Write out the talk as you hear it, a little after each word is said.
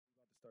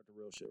start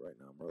the real shit right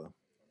now, brother.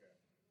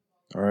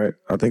 All right.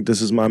 I think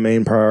this is my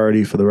main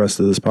priority for the rest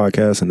of this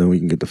podcast, and then we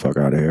can get the fuck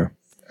out of here.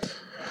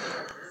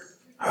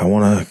 I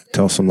want to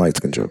tell some light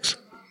skin jokes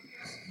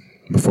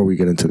before we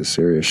get into the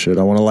serious shit.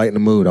 I want to lighten the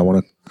mood. I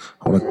want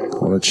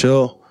to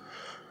chill.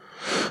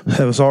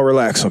 Have us all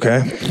relax,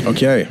 okay?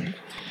 Okay.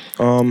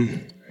 I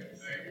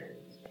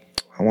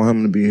want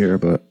him to be here,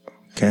 but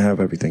can't have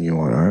everything you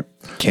want, all right?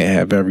 Can't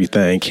have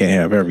everything. Want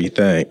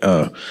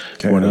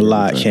a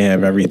lot. Can't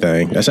have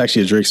everything. That's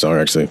actually a Drake song,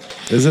 actually.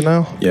 Is it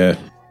now? Yeah.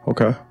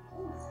 Okay.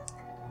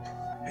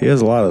 He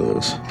has a lot of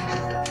those.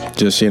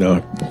 Just,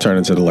 turn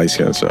into the light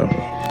skin, so.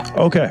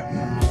 Okay.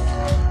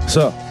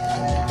 So,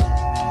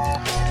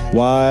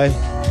 why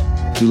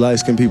do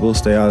light-skinned people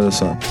stay out of the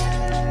sun?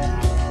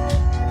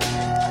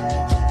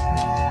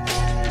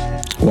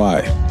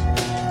 Why?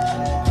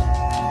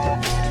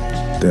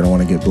 They don't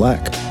want to get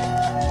black.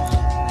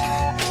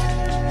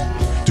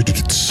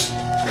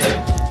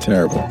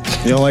 Terrible.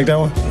 You don't like that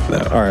one? No.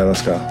 All right,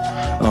 let's go.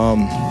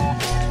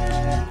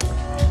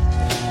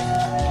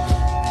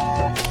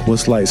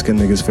 What's light-skinned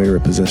niggas'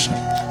 favorite position?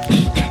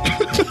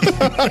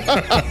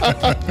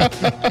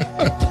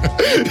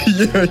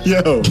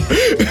 Yo.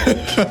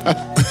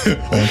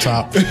 On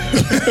top.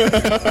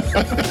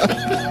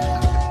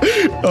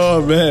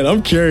 Oh, man,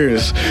 I'm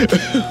curious.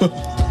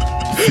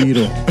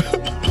 Fetal.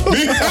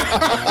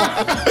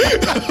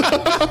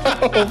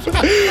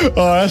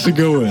 Oh, that's a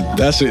good one.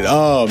 That's it.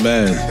 Oh,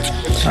 man.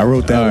 I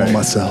wrote that All one right.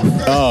 myself.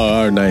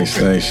 Oh, nice.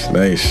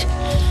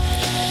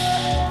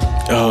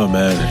 Oh,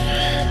 man.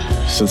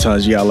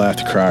 Sometimes you gotta laugh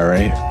to cry,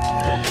 right?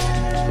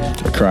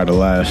 Or cry to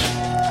laugh.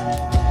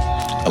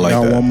 I like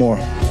Got that. one more.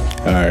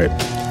 All right.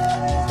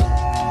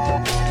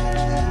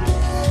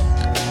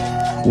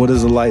 What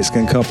is a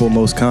light-skinned couple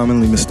most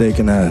commonly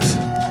mistaken as?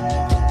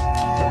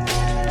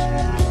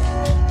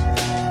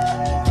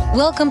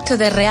 Welcome to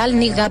the Real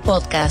Nigga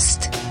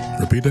Podcast.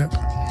 Repeat that.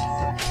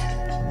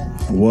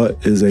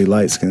 What is a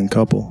light-skinned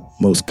couple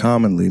most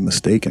commonly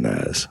mistaken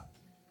as?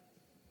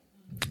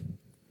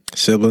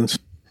 Siblings.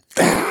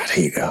 There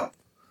you go.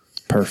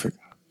 Perfect.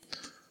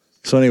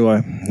 So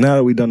anyway, now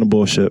that we done the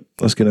bullshit,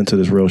 let's get into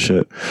this real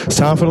shit. It's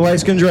time for the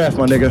light skin draft,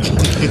 my nigga.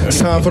 It's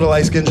time for the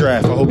light skin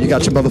draft. I hope you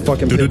got your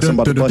motherfucking picks. I'm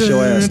about to bust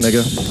your ass,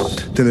 nigga.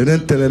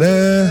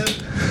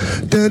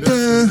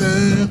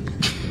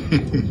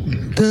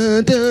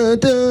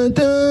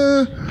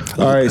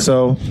 All right,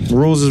 so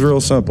rules is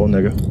real simple,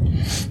 nigga.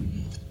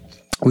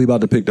 We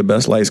about to pick the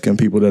best light-skinned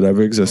people that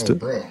ever existed.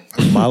 Bro.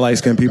 My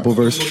light-skinned people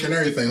versus Looking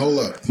everything. Hold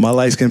up. my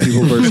light-skinned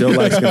people versus your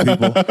light-skinned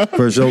people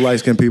versus your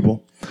light-skinned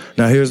people.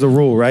 Now, here's the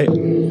rule, right?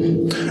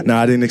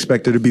 Now, I didn't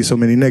expect there to be so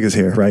many niggas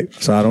here, right?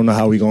 So I don't know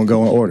how we gonna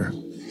go in order.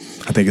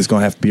 I think it's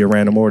gonna have to be a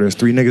random order. There's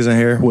 3 niggas in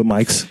here with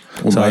mics.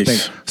 I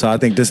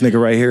think this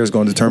nigga right here is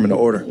gonna determine the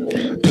order.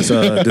 This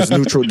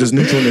neutral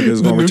nigga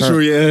is gonna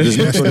return. Yeah. This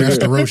neutral nigga,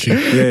 Master Roshi.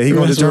 yeah, he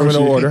gonna Master determine the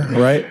Roshi. order,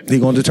 right? He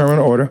gonna determine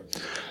the order.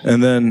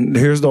 And then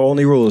here's the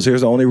only rules.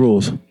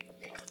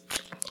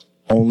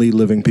 Only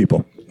living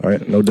people. All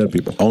right, no dead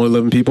people. Only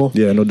living people?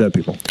 Yeah, no dead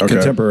people. Okay.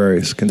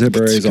 Contemporaries only.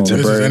 This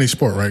is any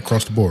sport, right?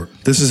 Across the board.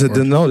 This is just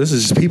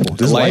people.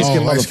 This is light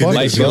skinned light-skinned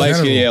motherfuckers. niggas. Light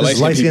skin, yeah. This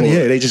is light skinned.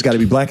 Yeah, they just got to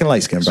be black and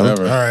light skinned, bro.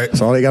 Whatever. All right.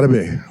 That's all they got to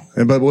be.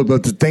 And but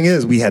the thing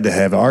is, we had to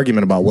have an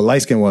argument about what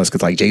light skin was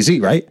because like Jay-Z,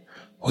 right?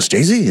 What's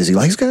Jay-Z? Is he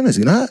light skinned? Is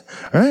he not?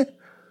 All right.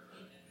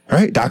 All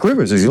right, Doc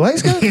Rivers, is he light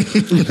skinned? Like,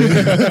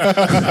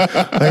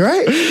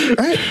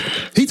 right.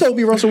 He told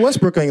me Russell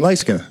Westbrook ain't light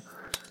skinned.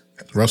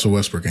 Russell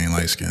Westbrook ain't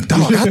light skinned.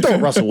 Dog, I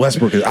think Russell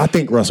Westbrook is light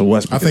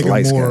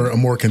skinned. a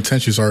more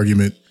contentious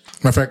argument.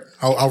 Matter of fact,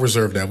 I'll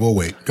reserve that. We'll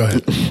wait. Go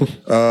ahead.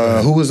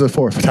 Who was the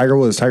fourth? Tiger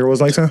Woods. Tiger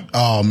Woods light skinned?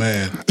 Oh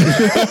man.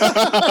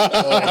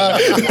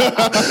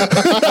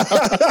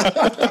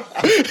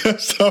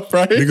 Stuff,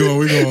 right? We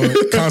going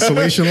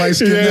consolation light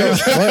skin now?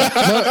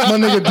 My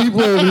nigga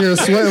Deeper over here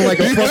sweating like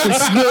a fucking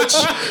snitch.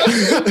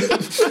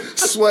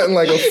 Sweating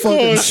like a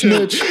fucking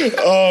snitch.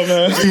 Oh,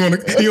 man. He on the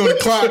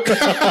clock.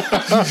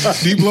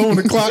 Deep low on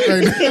the clock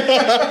right now.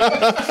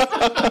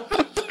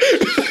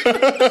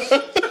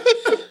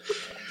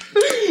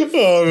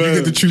 Oh, man.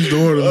 You get to choose the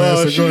order,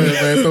 man. So go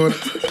ahead, man. Throw it.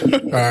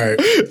 All right.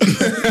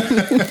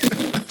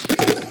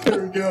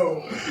 Here we go.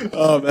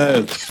 Oh,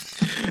 man.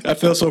 I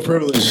feel so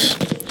privileged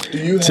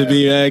to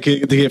be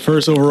to get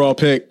first overall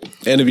pick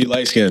and to be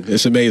light skinned.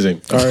 It's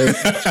amazing. All right.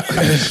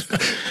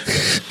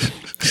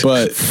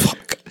 But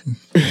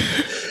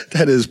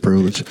That is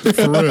privilege.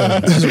 For real.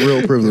 That's a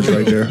real privilege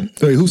right there.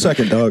 Wait, who's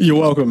second, dog? you're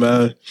welcome,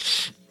 man.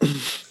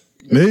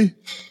 Me?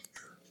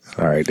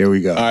 All right, there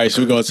we go. All right,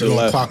 so we're going to We're the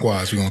going left.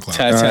 clockwise. We're going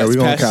All right, we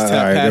gonna count. All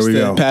right, there we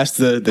go. Pass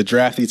the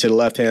drafty to the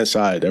left-hand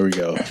side. There we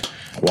go.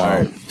 Wow. All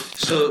right.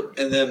 So,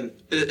 and then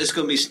it's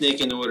going to be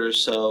snake in order.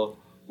 So,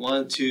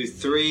 1, 2,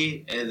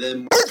 3, and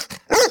then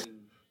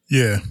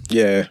Yeah.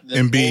 Yeah.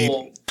 Embiid.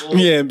 Bull,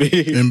 Yeah,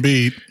 Embiid.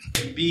 Embiid.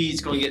 Embiid's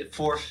going to get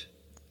 4th,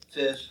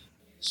 5th,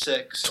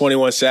 6th.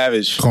 21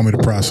 Savage. Call me the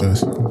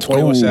process.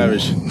 21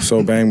 Savage.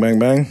 So bang, bang,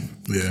 bang.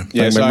 Yeah.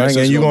 Yeah, Bang, sorry, bang, bang. so And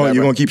it's you going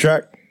gonna back. keep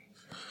track?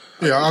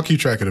 Yeah, I'll keep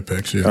track of the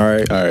picks. Yeah. All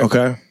right. All right.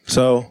 Okay.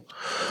 So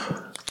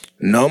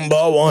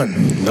Number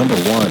one. Number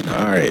one.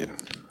 All right.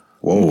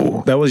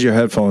 Whoa. That was your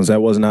headphones.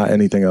 That was not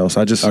anything else.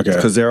 I just Okay.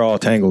 because they're all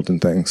tangled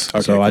and things.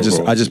 Okay, so I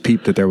cool. just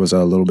peeped that there was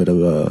a little bit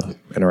of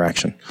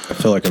interaction. I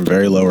feel like I'm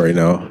very low right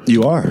now.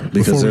 You are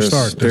because Before we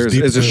start,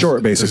 it's a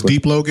short Does basically.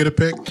 Deep Low get a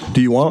pick?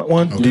 Do you want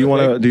one? Do you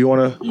want to? You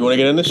want to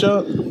get in the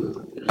show?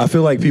 I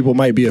feel like people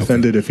might be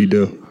offended if you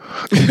do.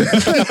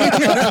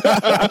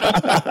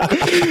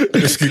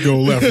 This could go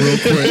left real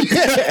quick.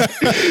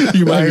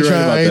 You might be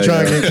right about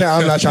that.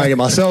 I'm not trying to get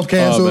myself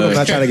canceled. man. I'm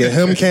not trying to get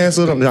him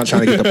canceled. I'm not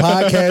trying to get the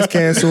podcast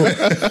canceled.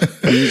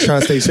 You trying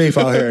to stay safe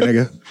out here,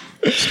 nigga.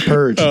 It's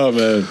purge. Oh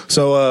man.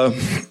 So,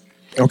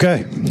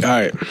 okay, All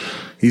right.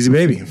 easy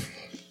baby.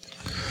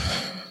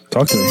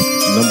 Talk to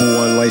me. Number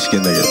one light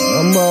skinned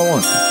nigga. Number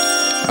one.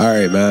 All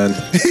right, man.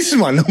 This is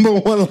my number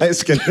one light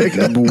skin nigga.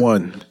 Number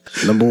one.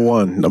 Number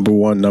one. Number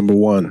one. Number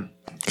one.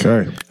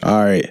 Okay.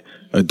 All right.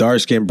 A dark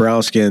skin,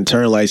 brown skin,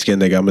 turn light skin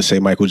nigga. I'm gonna say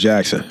Michael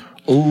Jackson.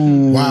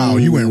 Wow,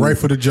 you went right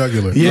for the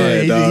jugular. Yeah,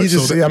 Right, he dog.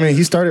 just. So I mean,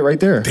 he started right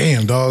there.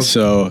 Damn, dog.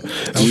 So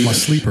That was my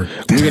sleeper.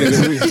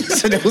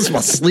 That was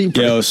my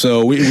sleeper. yo,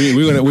 so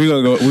we're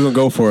gonna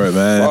go for it,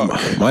 man.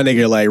 My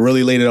nigga like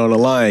really laid it on the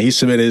line. He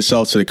submitted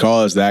himself to the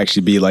cause to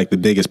actually be like the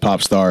biggest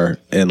pop star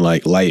in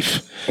like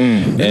life.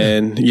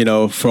 And you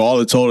know, for all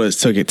the toll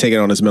it's taken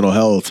on his mental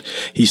health,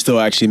 he still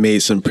actually made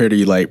some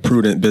pretty like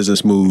prudent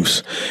business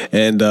moves.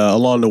 And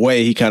along the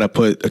way, he kind of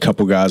put a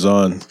couple guys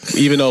on.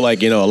 Even though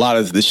like, you know, a lot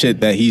of the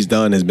shit that he's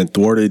done has been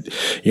thwarted.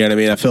 You know what I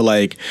mean? I feel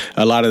like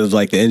a lot of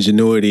like the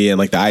ingenuity and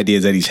like the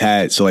ideas that he's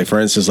had. So like for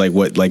instance, like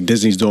what like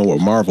Disney's doing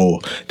with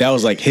Marvel, that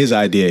was like his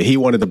idea. He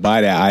wanted to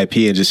buy that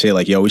IP and just say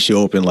like, yo, we should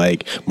open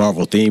like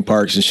Marvel theme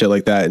parks and shit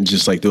like that and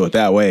just like do it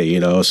that way, you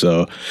know?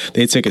 So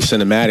they took it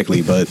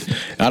cinematically, but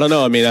I don't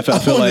know. I mean, I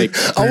feel like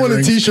I want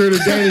a t-shirt of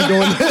Danny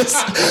doing this.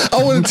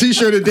 I want a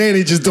t-shirt of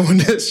Danny just doing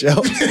this, yo.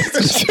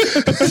 It's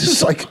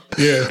just like,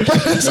 Yeah.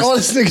 that's all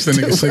this It's the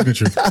nigga nigga's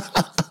signature.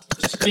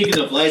 Speaking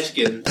of light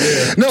skin,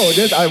 No,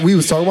 we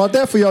was talking about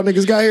that for y'all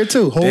niggas got here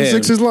too. Whole Damn.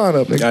 Sixers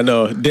lineup. Nigga. I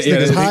know.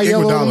 nigga's high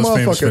yellow Iguodala's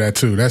famous motherfucker. for that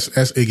too. That's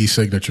Iggy's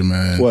signature,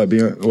 man.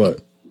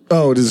 What?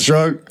 Oh, this is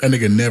shrug. That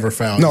nigga never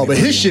fouled. No, but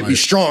anybody his in shit be life.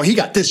 strong. He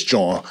got this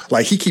jaw.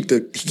 Like he keep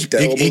the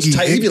elbows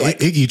tight. He be like,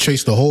 Iggy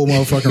chased the whole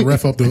motherfucking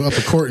ref up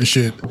the court and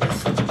shit.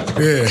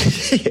 Yeah,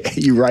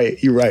 you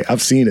right.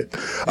 I've seen it.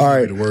 All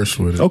right. the worst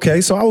with it.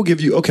 Okay, so I will give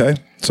you. Okay,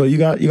 so you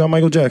got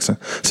Michael Jackson.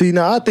 See,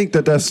 now I think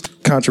that's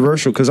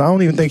controversial because I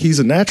don't even think he's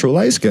a natural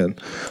light skin.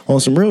 On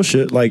some real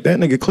shit, like that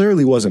nigga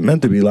clearly wasn't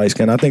meant to be light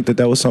skin. I think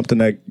that was something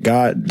that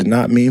God did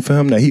not mean for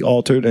him, that he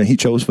altered and he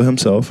chose for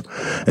himself.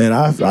 And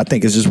I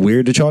think it's just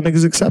weird that y'all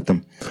niggas accept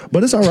him,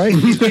 but it's all right.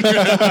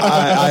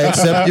 I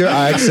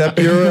accept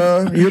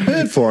your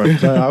bid for him.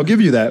 I'll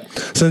give you that.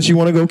 Since you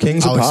want to go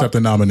Kings I'll of Pop. accept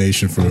the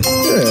nomination for.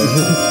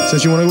 Yeah.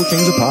 Since you want to go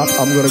Kings of Pop,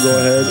 I'm going to go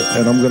ahead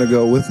and I'm going to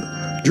go with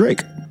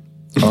Drake.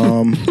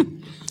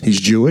 He's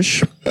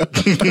Jewish.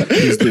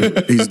 He's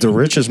the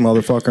richest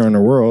motherfucker in the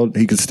world.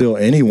 He could steal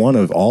any one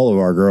of all of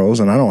our girls,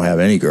 and I don't have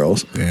any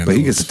girls. Damn, but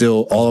he could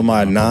steal all of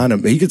my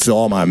he could steal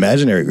all my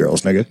imaginary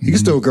girls, nigga. He could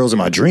steal girls in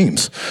my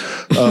dreams.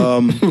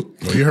 Well,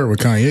 you heard what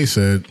Kanye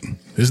said.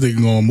 This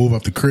nigga gonna move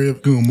up the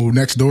crib. He gonna move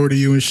next door to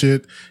you and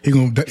shit. He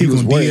gonna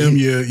was waiting.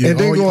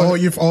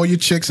 DM all your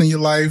chicks in your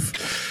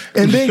life.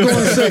 And then go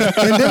and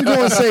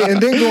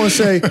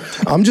say,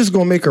 I'm just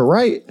gonna make her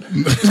right.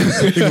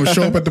 He gonna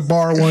show up at the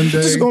bar one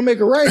day. Just gonna make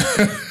it right.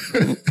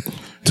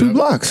 2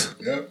 blocks.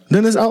 Yep.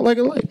 Then it's out like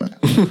a light, man.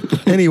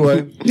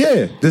 Anyway,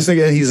 yeah, this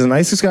nigga, he's the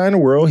nicest guy in the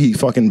world. He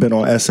fucking been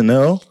on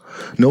SNL.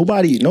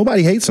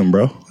 Nobody hates him,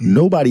 bro.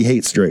 Nobody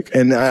hates Drake.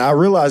 And I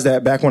realized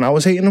that back when I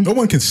was hating him. No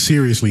one can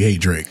seriously hate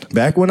Drake.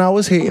 Back when I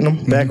was hating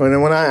him. Back when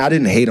I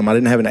didn't hate him. I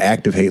didn't have an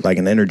active hate, like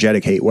an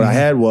energetic hate. What I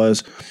had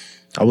was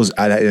I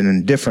had an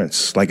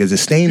indifference, like a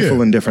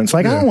disdainful indifference.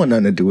 Like, I don't want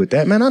nothing to do with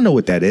that, man. I know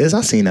what that is.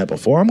 I've seen that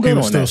before. I'm good He on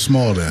was still that.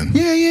 small then.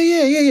 Yeah.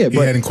 He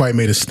hadn't quite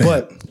made a stand.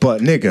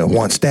 But nigga,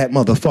 once that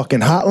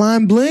motherfucking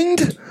hotline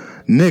blinged,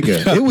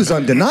 nigga, it was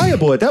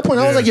undeniable. At that point,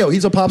 I was like, yo,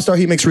 he's a pop star.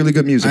 He makes really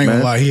good music, I ain't man.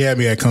 gonna lie, he had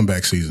me at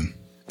comeback season.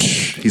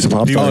 He's a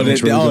pop star. He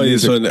makes really good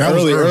music. so That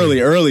was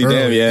early,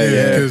 damn,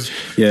 yeah. 'cause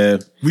Yeah.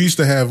 We used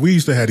to have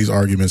these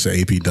arguments at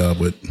AP Dub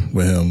with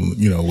him,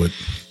 you know, with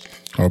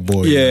our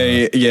boy.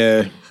 Yeah.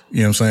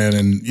 You know what I'm saying?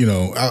 And, you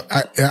know,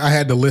 I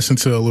had to listen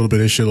to a little bit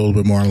of this shit a little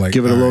bit more. I'm like,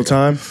 Give it a all little right.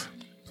 time.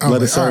 I'm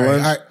Let like, it settle all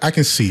in. right, I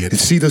can see it.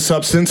 See the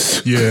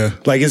substance. Yeah.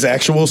 Like his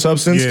actual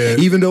substance. Yeah.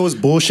 Even though it's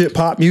bullshit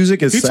pop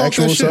music, it's He talked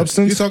actual that shit.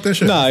 substance. He talked that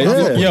shit. Nah, I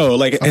fuck with yo, it.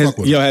 like, I fuck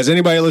with it. has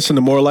anybody listened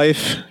to More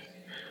Life?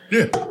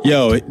 Yeah.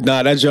 Yo,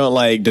 nah, that joint,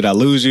 like, Did I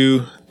Lose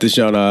You? This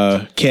joint,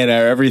 Can't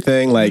Air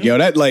Everything. Like, yo,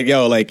 that, like,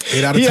 yo, like,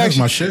 8 out of he 10 is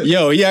actually, my shit.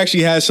 Yo, he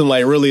actually has some,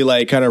 like, really,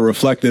 like, kind of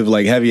reflective,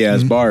 like, heavy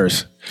ass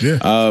bars. Yeah.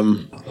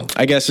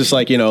 I guess it's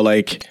like, you know,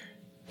 like,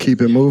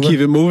 Keep it moving.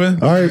 Keep it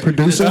moving. All right,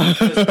 producer. All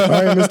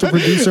right, Mr.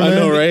 Producer, I man.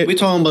 know, right? We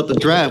talking about the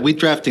draft. We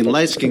drafting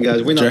light skinned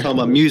guys. We're not talking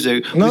about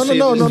music. No. But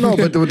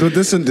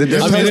this This is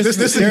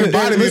the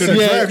embodiment of the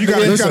draft. You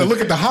got to look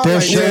at the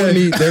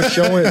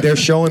highlights. They're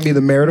showing me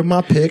the merit of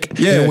my pick.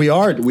 Yeah. And we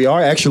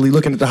are actually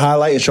looking at the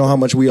highlight and showing how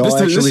much we all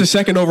This is the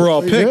second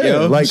overall pick,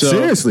 yo. Like So-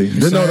 seriously.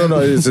 No.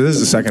 This is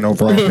the second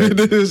overall pick.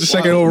 This is the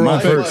second overall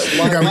My pick. first. We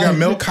got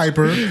Mel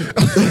Kiper.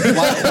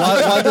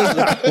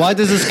 Why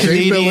does this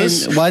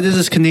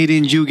Phillips.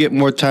 Canadian Jew get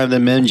more time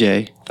than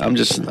MJ? I'm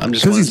just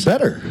Because he's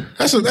better.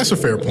 That's a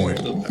fair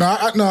point. No,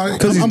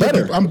 'Cause he's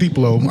better. I'm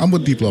Diplo. I'm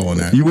with Diplo on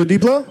that. You with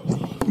Diplo?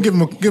 Give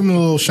him a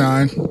little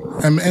shine.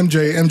 And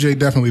MJ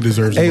definitely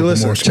deserves. Hey, a little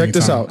listen. more Check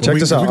this out. Check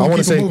this out. I want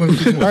to say. All All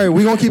right,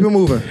 we're gonna keep it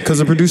moving because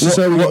the producer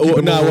said we're gonna keep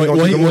it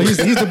moving. He's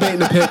debating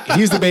the pick.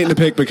 He's debating the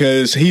pick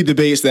because he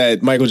debates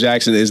that Michael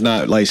Jackson is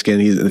not light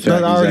skinned. He's in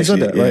fact, I already said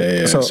that,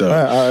 right? Yeah. So, all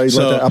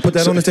right, I put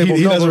that on the table.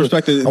 He No, doesn't look,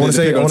 respect the I want to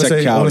say. pick I on want to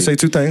technicality. say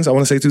two things. I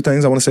want to say two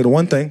things. I want to say the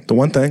one thing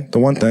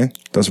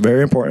that's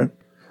very important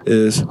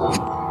is.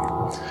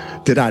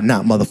 Did I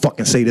not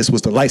motherfucking say this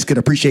was the Light Skin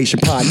Appreciation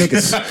Pod,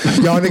 niggas?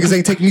 Y'all niggas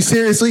ain't taking me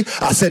seriously.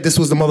 I said this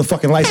was the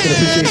motherfucking Light Skin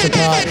Appreciation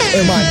Pod.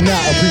 Am I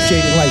not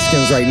appreciating light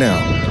skins right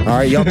now? All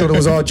right, y'all thought it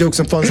was all jokes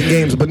and funs and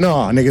games, but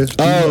nah, nigga.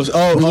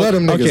 We let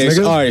them niggas, okay,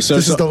 nigga. all right, so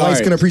this is the Light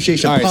Skin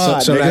Appreciation all right,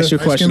 Pod, so I'm nigga. gonna ask you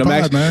a question. Light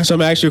Skin Pod, man. So I'm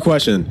gonna ask you a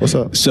question. What's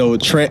up? So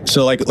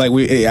like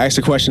we asked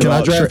a question Can I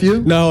about draft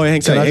you? No,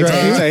 hang Can I tight,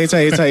 draft you? hang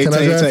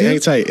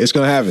tight. It's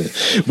gonna happen.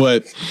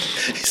 But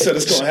He said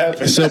it's gonna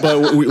happen. so,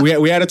 but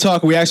we had a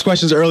talk. We asked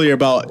questions earlier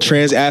about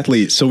trans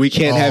athletes, so we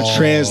can't have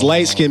trans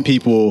light skinned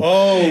people.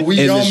 Oh, in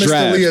y'all this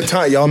missed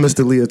draft. y'all missed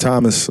the Leah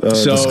Thomas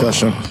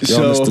discussion.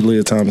 Y'all missed the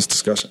Leah Thomas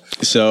discussion.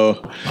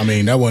 So I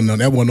mean, that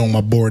wasn't on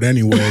my board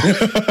anyway.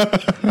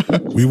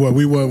 we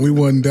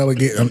wasn't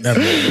delegate.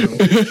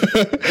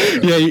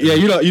 yeah.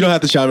 You don't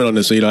have to chime in on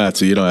this. So you don't have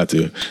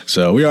to.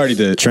 So we already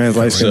did Trans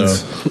light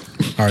skins.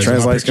 All right,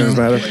 Trans do I light pick skins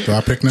now? matter. Do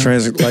I pick now?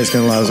 Trans light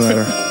skin lives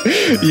matter.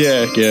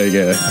 Yeah.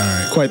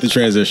 right. Quite the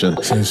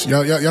transition. Since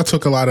y'all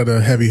took a lot of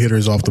the heavy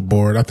hitters off the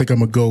board, I think I'm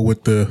gonna go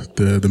with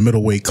the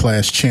middleweight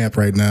class champ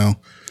right now,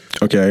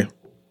 Okay.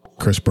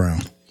 Chris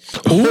Brown.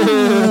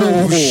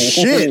 Oh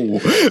shit, man!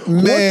 What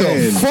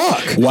the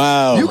fuck?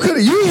 Wow. You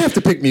didn't have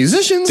to pick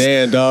musicians.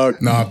 Damn, dog.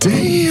 Nah, Damn.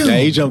 Yeah,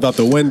 he jumped out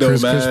the window,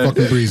 Chris man.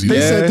 fucking breezy. They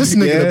Yeah. said this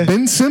nigga the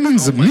Ben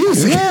Simmons of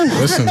music.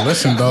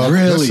 Listen, dog.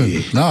 Really?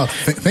 Listen. No,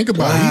 think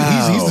about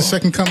it. He's the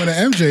second coming to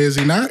MJ, is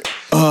he not?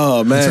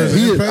 Oh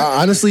man.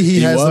 Honestly,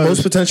 he has the was.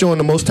 most potential and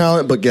the most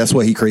talent, but guess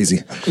what? He crazy.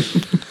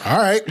 All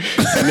right.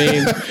 I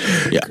mean,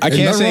 yeah, I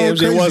can't nothing say wrong with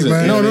MJ crazy, wasn't.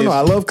 man. You know No. what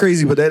I love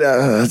crazy, but that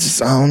I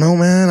don't know,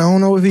 man. I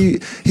don't know if he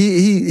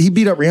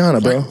beat up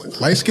Rihanna, bro.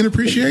 Light skin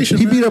appreciation.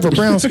 He man. beat up a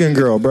brown skin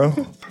girl, bro.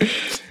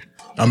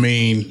 I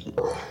mean,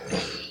 all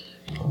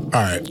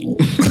right.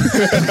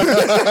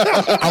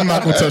 I'm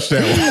not gonna touch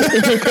that one.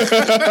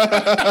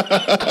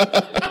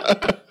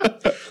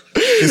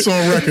 It's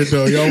on record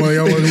though. Y'all want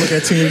to look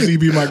at TMZ?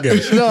 Be my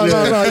guest. No.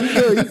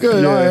 You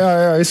good.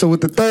 All right. So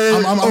with the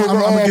third I'm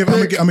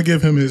gonna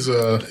give him his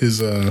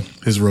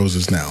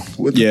roses now.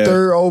 with the Yeah.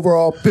 third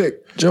overall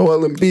pick,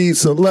 Joel Embiid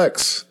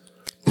selects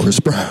Chris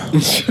Brown.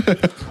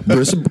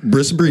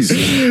 Briss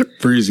Breezy.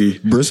 Breezy.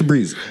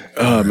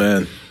 Oh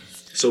man.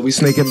 So we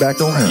snaking back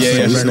around.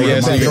 Yeah, So we yeah,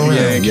 snaking back around.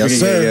 yeah, Yes, yeah,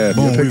 sir. yeah.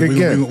 Boom. You pick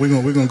again.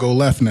 We're gonna go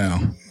left now.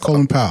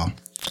 Colin Powell.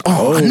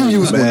 Oh, I knew you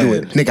was gonna do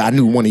man. it, nigga. I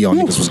knew one of y'all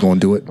niggas was gonna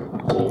do it.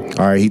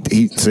 All right,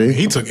 he see.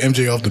 He took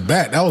MJ off the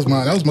bat. That was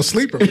my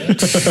sleeper. Man. I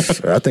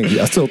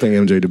still think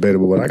MJ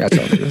debatable, but I got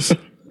y'all niggas.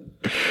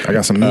 I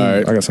got some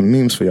memes. right. I got some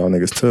memes for y'all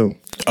niggas too.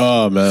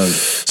 Oh man.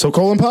 So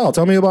Colin Powell,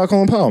 tell me about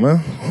Colin Powell, man.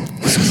 He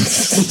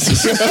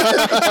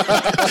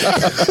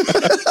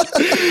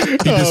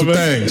did some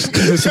things.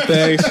 Listen,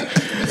 thanks.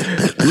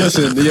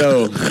 Listen,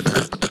 yo.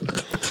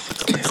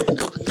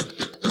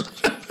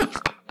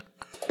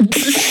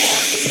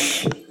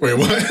 Wait,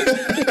 what?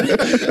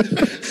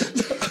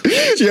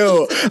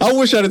 Yo, I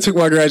wish I'd have took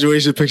my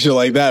graduation picture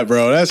like that,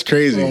 bro. That's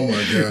crazy. Oh, my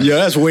God. Yo,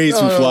 that's way too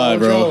fly,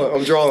 bro.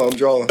 I'm drawing.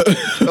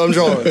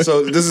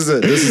 So this is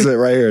it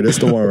right here. This is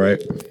the one, right?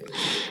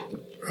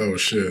 Oh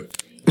shit.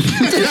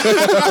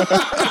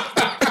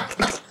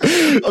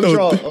 I'm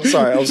drawing. I'm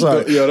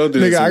sorry. Yo, don't do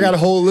nigga, this to I me. got a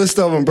whole list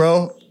of them,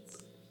 bro.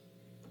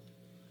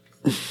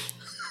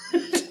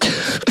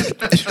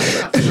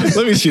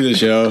 Let me see this,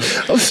 yo.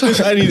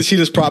 I need to see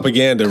this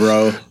propaganda,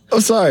 bro.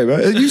 I'm sorry,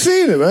 man. You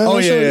seen it, man. Oh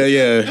I'm showing-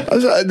 yeah.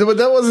 But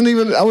that wasn't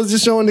even. I was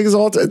just showing niggas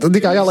all. I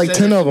think I got like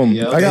 10 of them.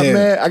 Yeah. I got Damn.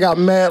 mad. I got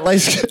mad. Like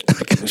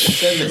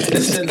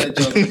Send that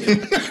joke.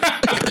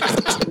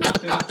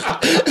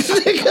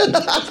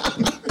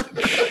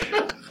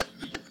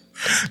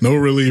 No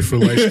relief for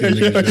light skin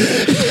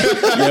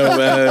niggas. Yo,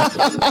 man.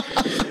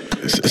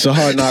 It's a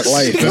hard knock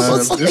life, man.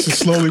 This is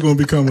slowly going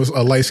to become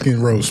a light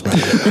skin roast, man.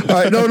 all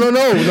right, no.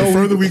 The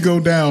further we go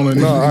down, and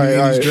No, all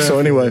right. So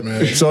anyway,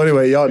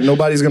 y'all,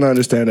 nobody's gonna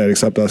understand that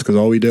except us because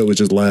all we did was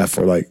just laugh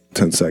for like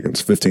 10 seconds,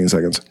 15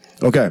 seconds.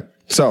 Okay,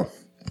 so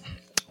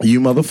you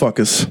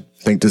motherfuckers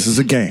think this is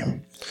a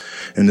game,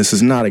 and this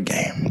is not a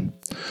game.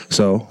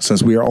 So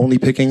since we are only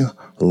picking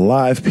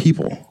live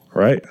people,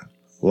 right?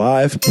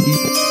 Live people,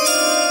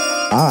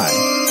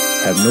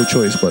 I have no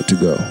choice but to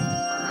go.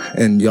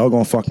 And y'all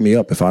gonna fuck me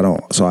up if I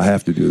don't. So I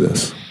have to do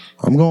this.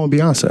 I'm going with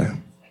Beyonce.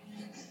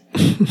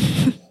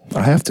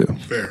 I have to.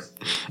 Fair.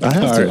 I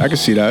have All to. right, I can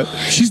see that.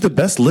 She's the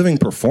best living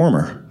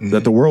performer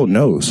that the world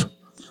knows.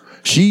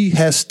 She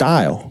has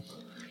style.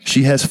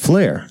 She has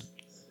flair.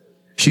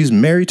 She's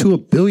married to a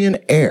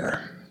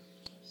billionaire.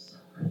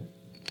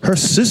 Her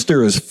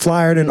sister is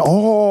flyer than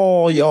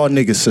all y'all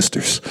niggas'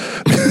 sisters.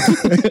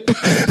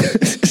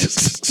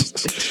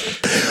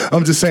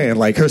 I'm just saying,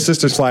 like, her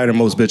sister's flyer than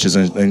most bitches,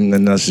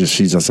 and that's just,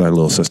 she's just our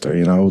little sister,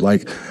 you know?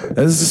 Like,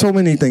 there's so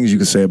many things you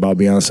could say about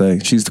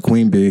Beyonce. She's the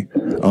queen bee.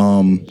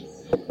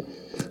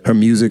 Her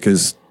music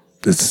is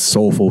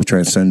soulful,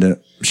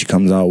 transcendent. She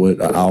comes out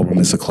with an album,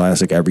 it's a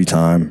classic every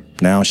time.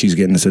 Now she's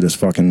getting into this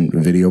fucking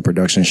video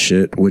production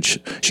shit, which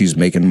she's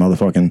making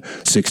motherfucking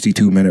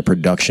 62-minute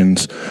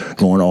productions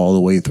going all the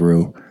way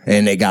through.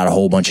 And they got a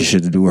whole bunch of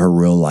shit to do with her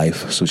real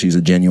life. So she's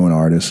a genuine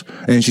artist.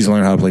 And she's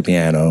learned how to play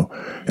piano.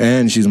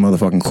 And she's a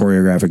motherfucking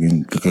choreographic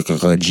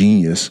and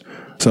genius.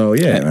 So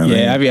yeah, man.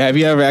 Yeah, have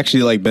you ever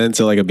actually like been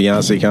to like a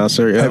Beyonce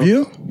concert? Have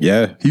you?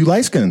 Yeah. You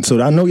light skinned,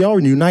 so I know y'all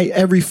unite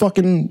every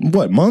fucking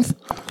month?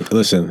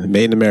 Listen,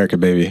 made in America,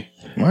 baby.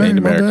 All Made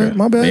in right, America.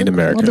 my bad. Made in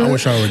America. I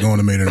wish I would going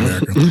to Made in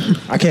America.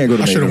 I can't go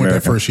to I Made should in have went that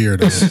America. first year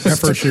though. That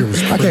first year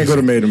was I can't go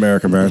to Made in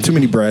America, man. Too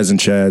many Brads and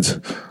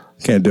Chads.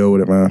 Can't deal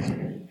with it,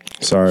 man.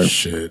 Sorry.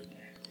 shit.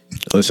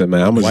 Listen,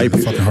 man, I'm White A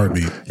fucking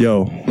heartbeat.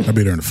 Yo, I'd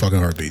be there in a fucking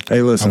heartbeat.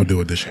 hey, listen. I would do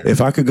it this year. If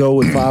I could go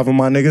with 5 of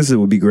my niggas, it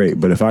would be great.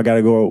 But if I got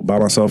to go by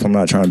myself, I'm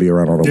not trying to be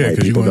around all the Yeah, white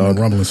 'cause you people, gonna end dog.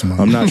 up rumbling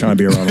somebody. I'm not trying to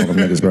be around all them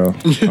niggas, bro.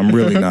 I'm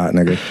really not,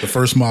 nigga. The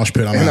first mosh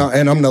pit, I'm out.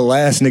 And I'm the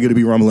last nigga to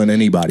be rumbling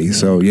anybody.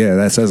 So, yeah,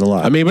 that says a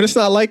lot. I mean, but it's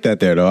not like that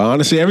there, though.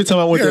 Honestly, every time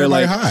I went Yeah, there,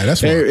 like, everybody high,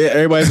 that's why.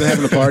 everybody's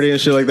having a party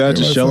and shit like that,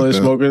 just chilling and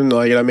fucked up. smoking.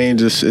 Like, you know what I mean?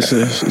 Just, it's you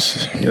know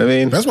what I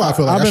mean? That's why I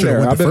feel like I've I been should have there.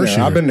 went I've the been first there.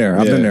 year. I've been there.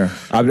 I've been there.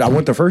 I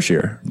went the first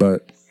year,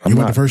 but I'm You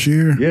went not. the first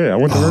year? Yeah, I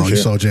went the Oh, first you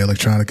year. saw Jay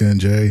Electronica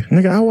and Jay.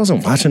 Nigga, I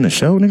wasn't watching the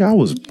show. Nigga, I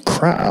was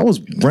I was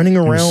running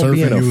around surfing,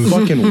 being a you was-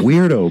 fucking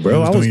weirdo,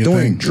 bro. was I was doing your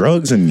doing thing.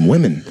 drugs and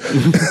women.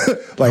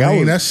 Like I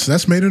mean, was.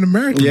 that's Made in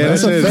America. Yeah, man.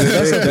 that's a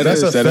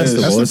That's a that is.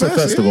 festival. It's a best,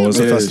 festival. yeah, It's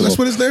a man. festival. That's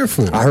what it's there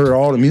for. I heard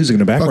all the music in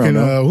the background.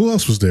 Fucking, though. who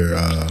else was there?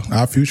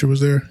 Our Future was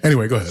there.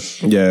 Anyway, go ahead.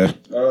 Yeah.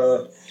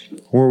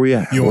 Where we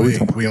at? You What on we E.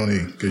 talking We on E.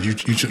 Because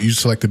you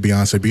selected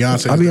Beyonce.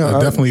 Beyonce I'll be is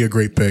on- definitely a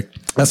great pick.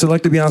 I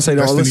selected Beyonce. Though.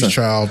 Destiny's Listen,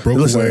 Child broke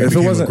listen, away, if it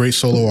became a wasn't great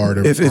solo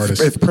artist.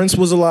 if Prince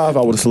was alive,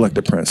 I would have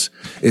selected Prince.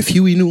 If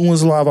Huey Newton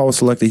was alive, I would have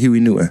selected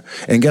Huey Newton.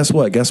 And guess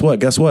what?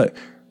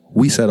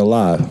 We said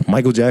alive.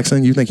 Michael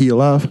Jackson, you think he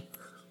alive?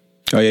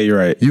 Oh, yeah, you're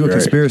right. You a You're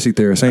right. conspiracy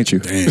theorist, ain't you?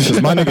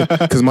 Because my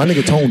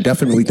nigga Tone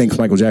definitely thinks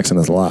Michael Jackson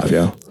is alive,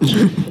 yo.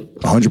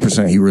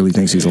 100%. He really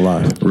thinks he's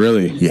alive.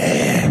 Really?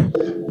 Yeah.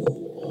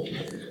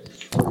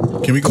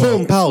 Can we go?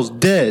 Colin Powell's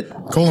dead.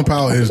 Colin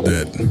Powell is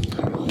dead.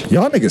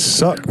 Y'all niggas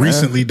suck, man.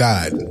 Recently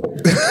died. he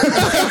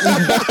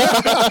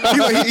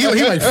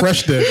like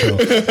fresh dead though.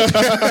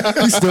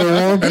 He's still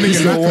warm. That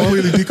nigga not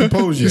completely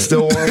decomposed yet. He's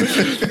still warm.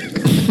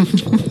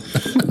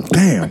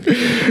 Damn.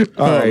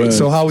 All right.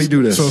 So how we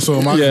do this? So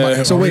am I?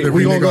 Yeah. So wait,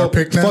 we gonna go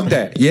pick now? Fuck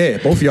that. Yeah,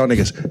 both of y'all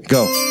niggas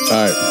go. All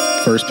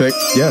right. First pick?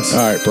 Yes.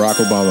 All right, Barack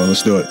Obama.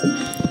 Let's do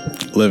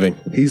it. Living.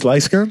 He's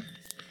light skinned.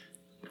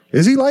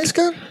 Is he light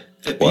skinned?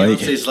 If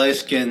Beyonce's light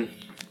skin,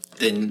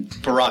 then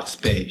Barack's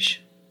beige.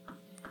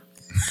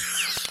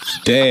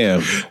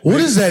 Damn. What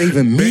does that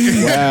even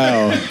mean?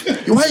 Wow.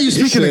 Why are you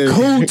speaking in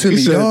code to He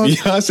me, said dog?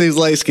 Beyonce's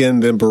light skin,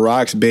 then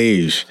Barack's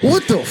beige.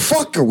 What the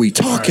fuck are we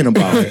talking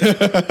about?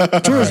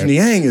 George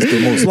Niang is the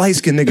most light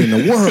skinned nigga in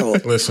the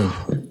world. Listen,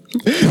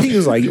 He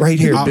was like, right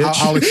here,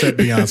 bitch. I'll accept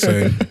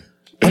Beyonce.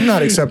 I'm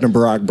not accepting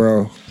Barack,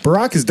 bro.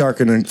 Barack is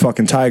darker than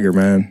fucking Tiger,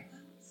 man.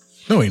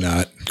 No, he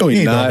not. No, he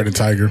ain't not. darker than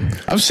Tiger.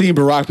 I've seen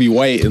Barack be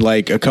white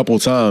like a couple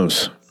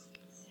times.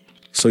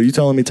 So you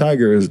telling me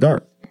Tiger is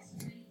dark?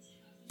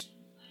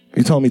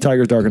 You telling me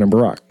Tiger's darker than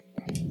Barack?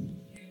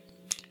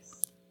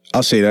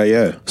 I'll say that,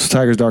 yeah. So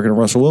Tiger's darker than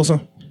Russell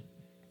Wilson?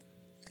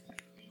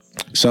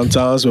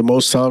 Sometimes, but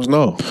most times,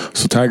 no.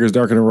 So Tiger's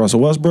darker than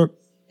Russell Westbrook?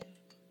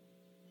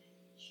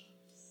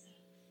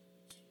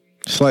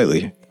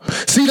 Slightly.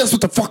 See, that's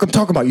what the fuck I'm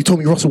talking about. You told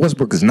me Russell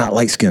Westbrook is not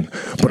light skinned.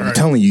 But I'm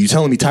telling you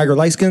telling me Tiger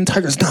light skinned?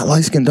 Tiger's not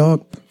light skinned,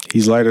 dog.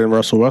 He's lighter than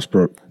Russell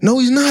Westbrook. No,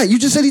 he's not. You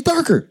just said he's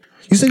darker.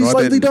 You said he's No, I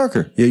slightly didn't.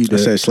 darker. Yeah, you did.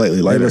 said slightly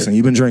Hey, lighter. listen,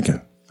 you've been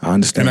drinking. I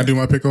understand. Can I do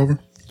my pick over?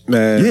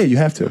 Man. Yeah, you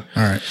have to. All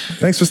right.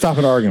 Thanks for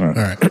stopping the argument.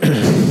 All right.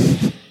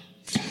 Who's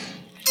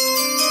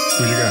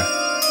your guy?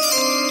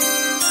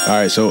 All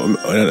right, so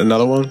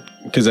another one?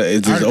 Because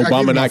does I gave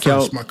Obama my not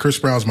count? first. Chris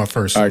Brown's my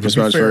first. All right, To Chris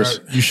be Brown's fair,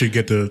 first. You should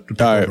get the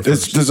pick All right, over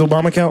Does first.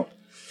 Obama count?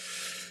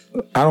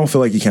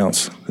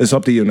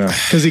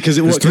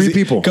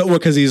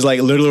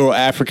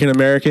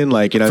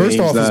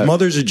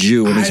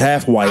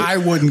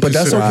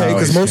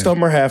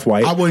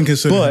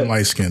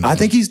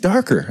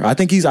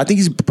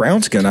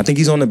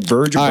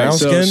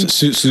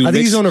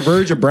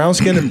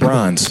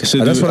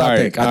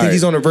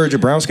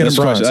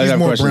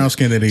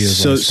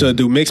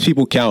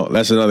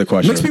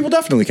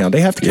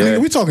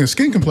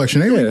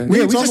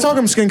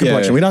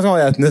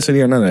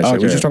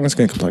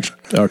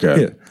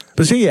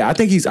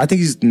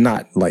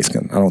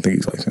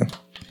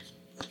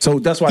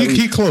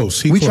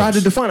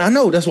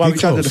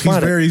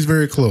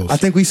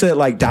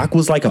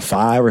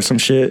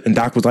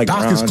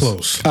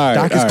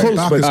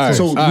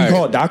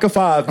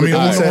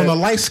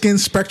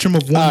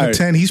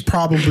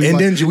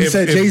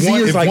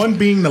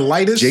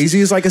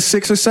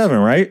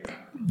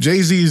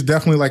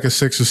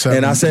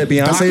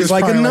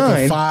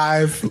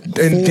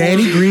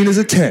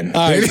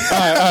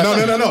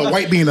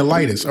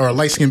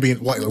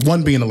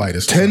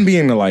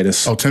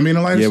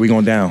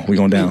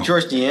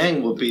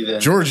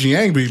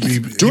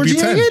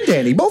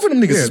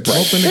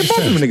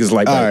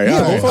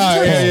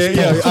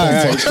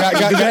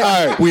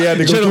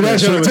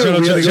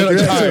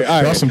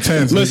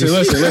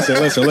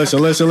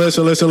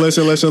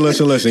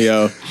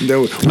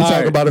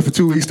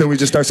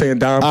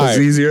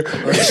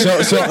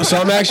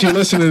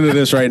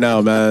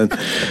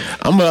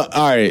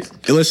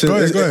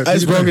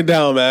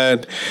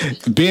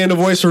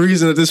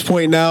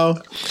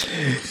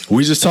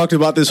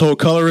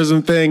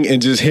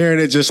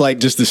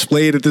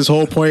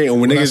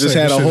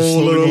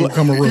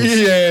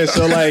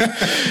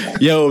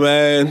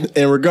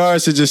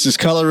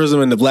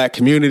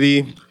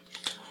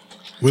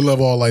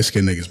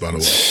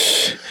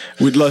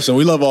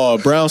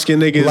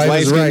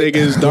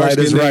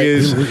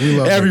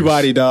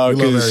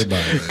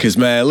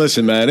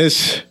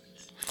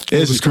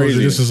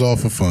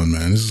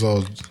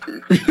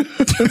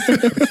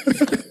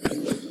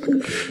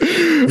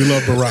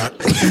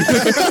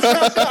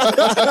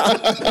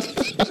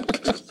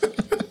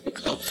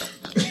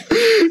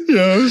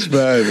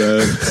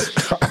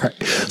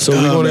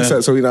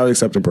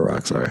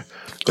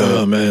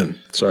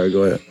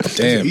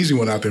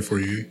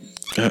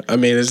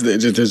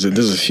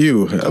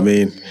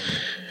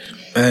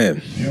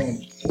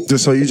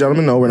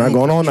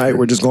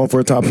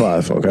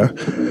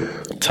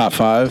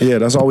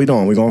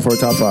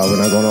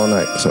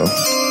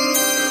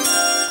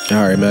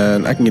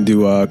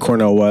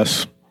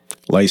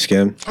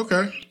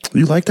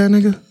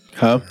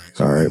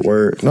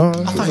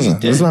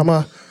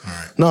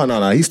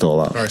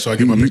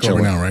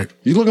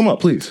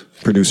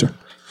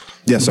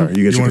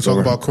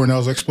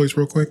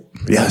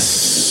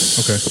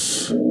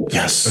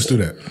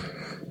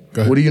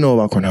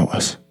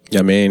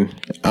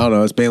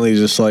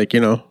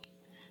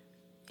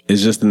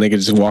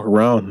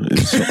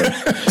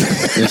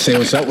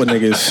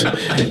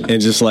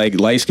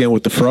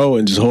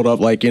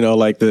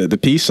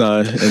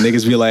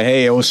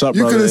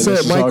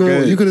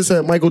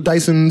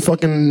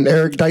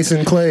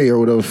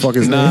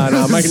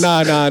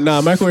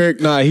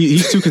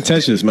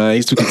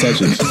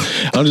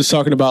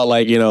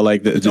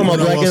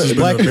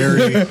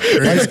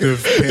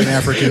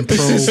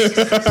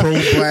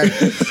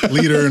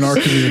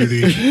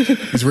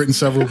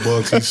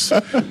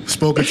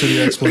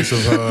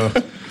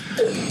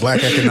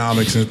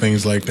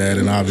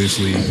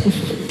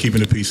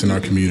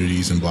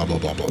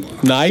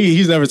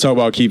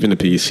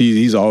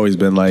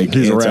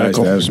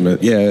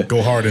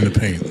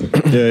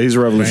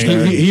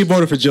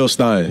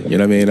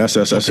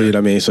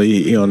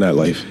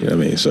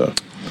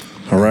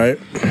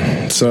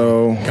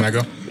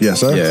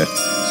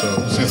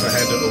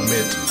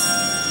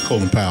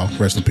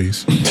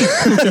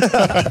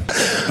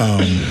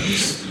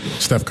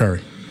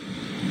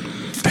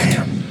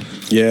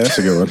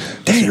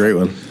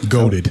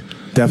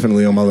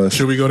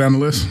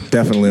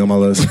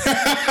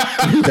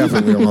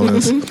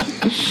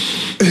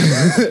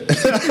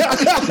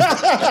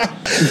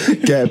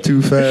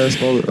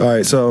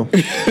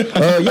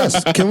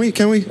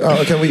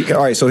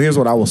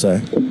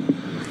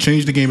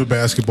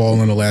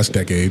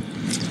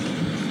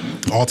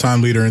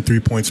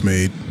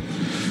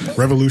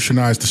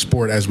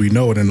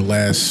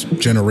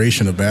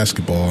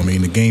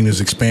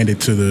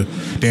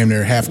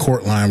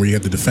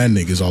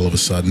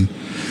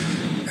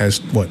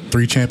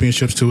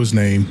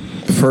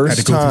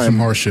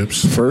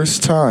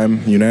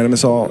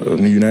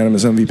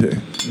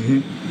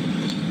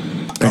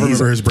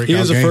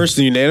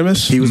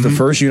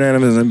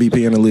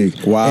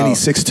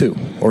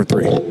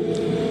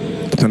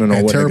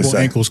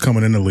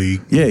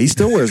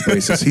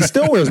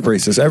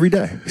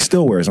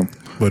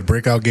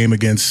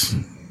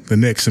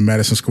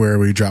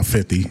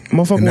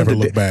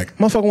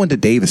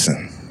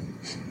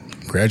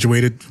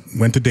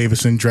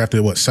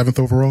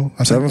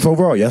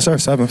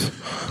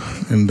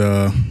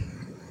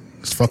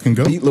 Let's fucking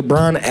go. Beat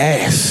LeBron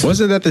ass.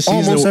 Wasn't that the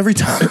season? Almost every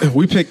time.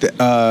 We picked. We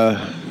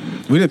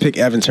didn't pick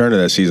Evan Turner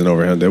that season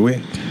over him, did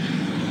we?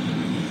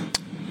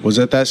 Was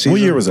that season?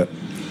 What year was that?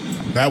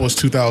 That was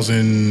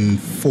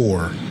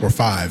 2004 or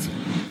 5.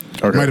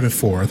 Okay. It might have been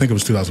 4. I think it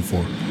was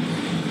 2004.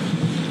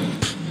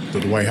 The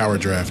Dwight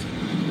Howard draft.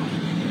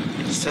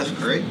 Steph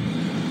Curry.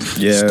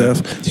 Yeah.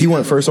 Steph. He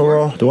went first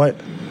overall, Dwight?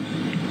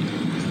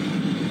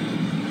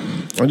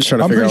 I'm just trying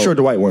to I'm figure pretty out. sure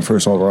Dwight went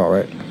first overall,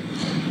 right?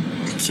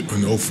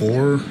 In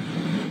 04?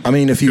 I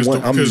mean, if he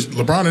went... Because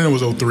LeBron in it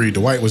was 03.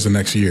 Dwight was the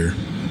next year.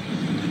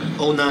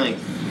 09.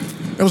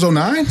 It was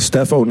 09?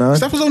 Steph 09?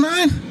 Steph was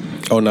 09?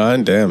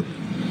 09, damn.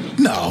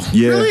 No.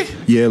 Yeah. Really?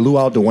 Yeah,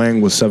 Luol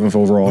Deng was 7th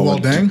overall. Luol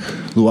Deng?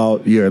 Luol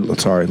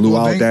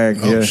Deng.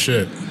 Oh, Yeah.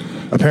 shit.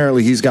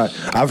 Apparently he's got...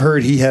 I've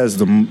heard he has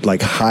the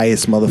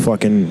highest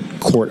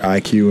motherfucking court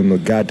IQ in the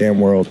goddamn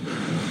world.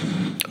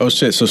 Oh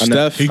shit! So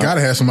Steph, He got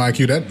to have some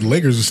IQ. That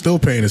Lakers is still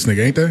paying this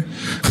nigga, ain't they?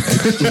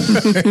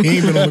 He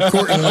ain't been on the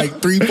court in like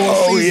 3-4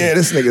 Oh, seasons. yeah,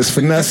 this nigga's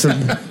finessing.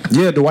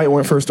 Yeah, Dwight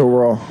went first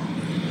overall.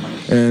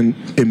 And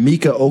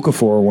Emeka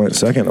Okafor went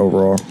 2nd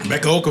overall.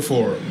 Mecca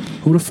Okafor.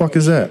 Who the fuck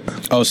is that?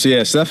 oh, so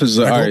yeah, Steph is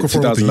all Mecca right. Okafor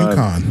with the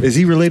 2009. UConn. Is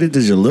he related to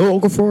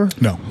Jalil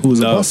Okafor? No. Who was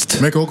No. a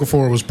bust? Mecca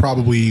Okafor was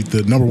probably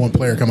the number 1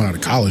 player coming out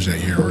of college that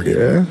year. Oregon.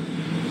 Yeah.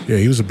 Yeah,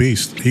 he was a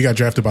beast. He got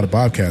drafted by the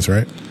Bobcats,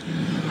 right?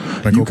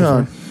 Mecca UConn.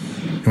 Okafor?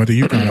 He went to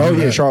UConn. Oh,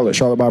 yeah,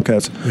 Charlotte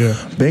Bobcats. Yeah.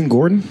 Ben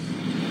Gordon?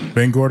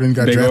 Ben Gordon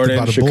got Ben drafted Gordon,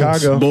 by the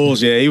Chicago. Bulls.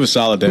 Bulls, yeah, he was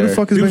solid Who there. the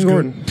fuck is He Ben was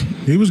Gordon? good.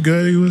 He was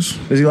good. He was.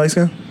 Is he light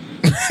skinned?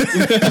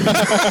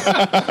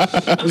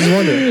 I was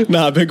wondering.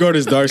 Nah, Ben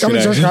Gordon's dark I'm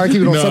skin. just trying to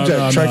keep it on No, subject.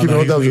 no, Try to no, keep it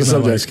on no, the he's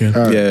not subject. light-skinned.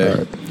 All right, Yeah. all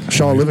right.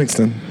 Sean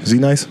Livingston. Is he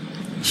nice?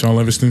 Sean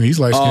Livingston. He's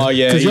light skinned. Oh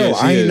yeah, Because, he yo, is,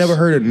 he I ain't is. never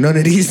heard of none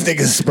of these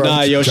niggas, bro.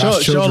 Nah, yo,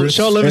 Josh Childress.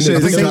 Sean Livingston.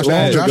 And I think They Josh,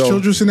 bad. Josh Go.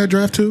 Childress in that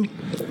draft too.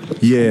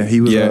 Yeah,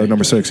 he was Yeah.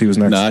 number 6. He was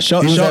next. Nah,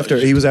 Sean-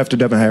 he was after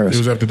Devin Harris. He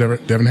was after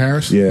Devin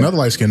Harris. Yeah. Another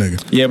light skinned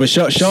nigga. Yeah, but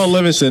Sean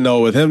Livingston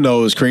though, with him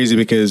though, is crazy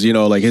because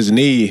like his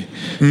knee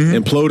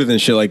imploded and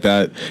shit like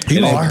that. He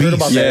And was Oh, I heard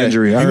about yeah. that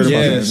injury. I heard about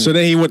that. So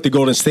then he went to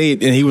Golden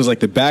State and he was like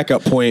the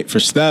backup point for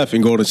Steph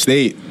in Golden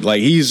State. Like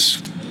he's,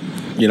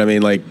 you know what I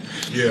mean, like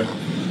Yeah.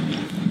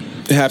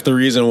 half the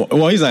reason.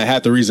 Well, he's not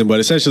half the reason, but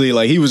essentially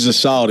like he was just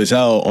solid as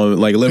hell on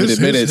like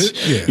limited minutes.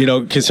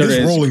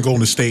 Considering his role in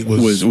Golden State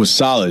was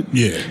solid.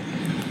 Yeah.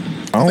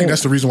 I think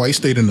that's the reason why he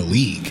stayed in the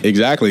league.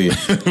 Exactly.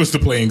 Was to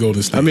play in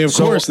Golden State. I mean, of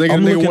course,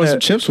 nigga won some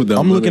chips with them.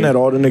 I'm looking at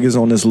all the niggas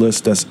on this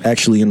list that's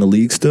actually in the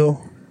league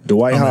still.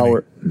 Dwight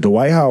Howard.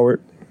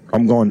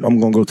 I'm going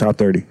to go top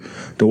 30.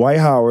 Dwight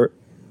Howard.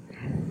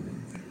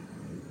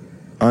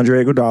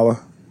 Andre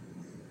Iguodala.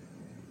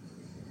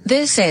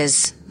 This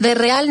is the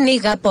Real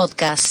Nigga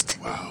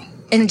Podcast. Wow.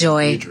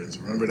 Enjoy. Patriots.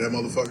 Remember that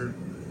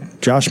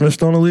motherfucker? Josh Smith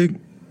still in the league.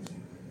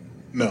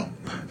 No.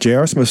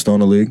 J.R. Smith still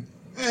in the league.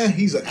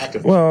 He's an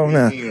active. Well,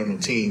 nah. He ain't on no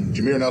team.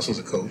 Jameer Nelson's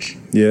a coach.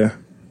 Yeah.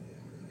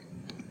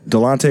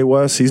 Delonte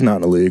West, he's not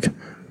in the league.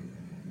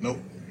 Nope.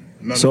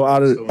 So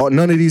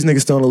none of these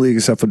niggas still in the league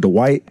except for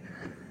Dwight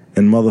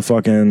and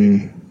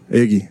motherfucking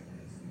Iggy.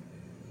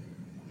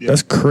 Yeah.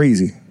 That's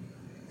crazy.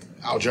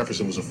 Al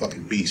Jefferson was a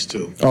fucking beast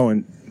too. Oh,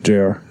 and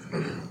JR.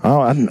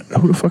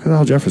 Who the fuck is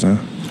Al Jefferson?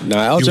 Nah,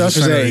 Al He was a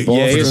Jefferson. center. Yeah, he's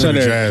Ball for the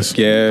center. Jazz.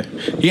 Yeah,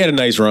 he had a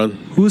nice run.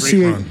 Who is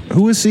Great run.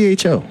 Who is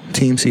CHO?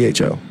 Team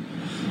CHO.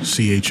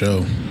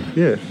 CHO.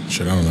 Yeah.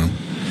 Shit, I don't know.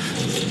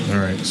 All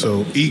right,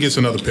 so E gets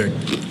another pick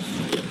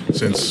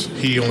since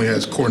he only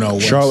has Cornell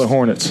West. Charlotte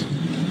Hornets.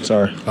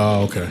 Sorry,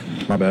 Oh, okay.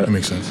 my bad. That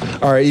makes sense.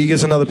 All right, he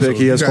gets another pick.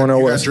 He has Cornell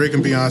you West. got Drake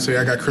and Beyonce.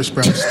 I got Chris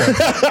Brown and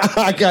Steph.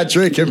 I got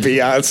Drake and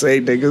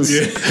Beyonce, niggas.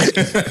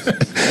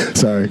 Yeah.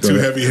 Sorry, go Two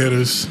ahead. heavy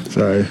hitters.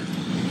 Sorry.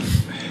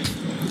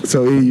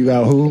 So E, you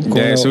got who?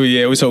 Cornell?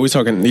 Yeah, so we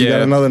talking. You got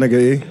Yeah, another nigga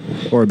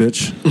E or a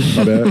bitch?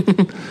 My bad.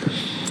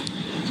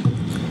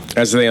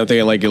 that's the thing. I'm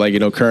thinking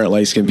like current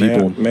light skinned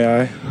people.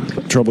 May I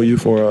trouble you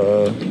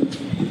for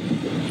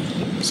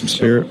some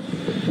spirit?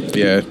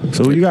 Yeah.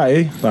 So who you got,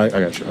 A? I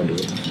got you. I'll do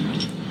it.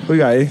 Who you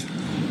got, A?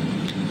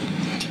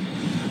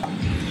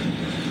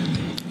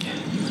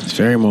 This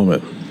very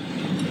moment.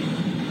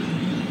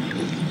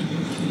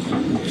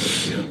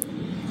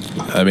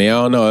 I mean,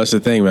 I don't know. That's the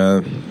thing,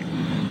 man.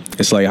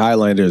 It's like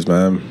Highlanders,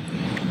 man.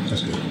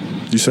 That's good.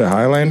 You said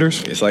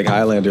Highlanders? It's like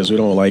Highlanders. We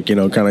don't like, kind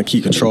of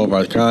keep control of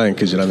our kind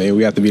because,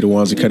 we have to be the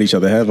ones that cut each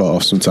other head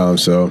off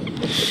sometimes. So,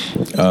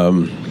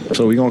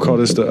 So we gonna call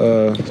this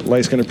the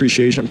Light Skin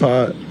Appreciation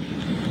Pod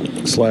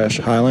 /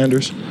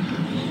 Highlanders?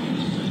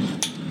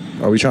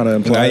 Are we trying to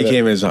imply now he that-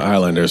 came as a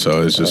Highlander,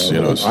 so it's just,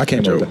 it's I came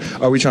a up joke. with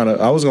that. Are we trying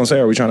to? I was gonna say,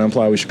 are we trying to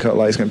imply we should cut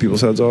light skinned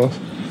people's heads off?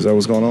 Is that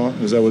what's going on?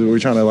 Is that what we're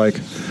trying to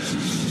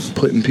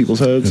put in people's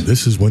heads? And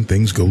this is when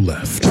things go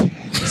left.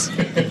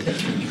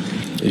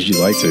 If you'd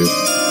like to.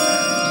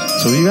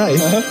 So who you got?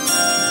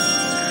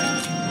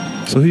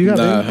 So who you got?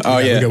 Nah. baby? Oh,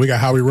 yeah. We got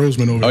Howie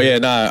Roseman over Oh, here. yeah.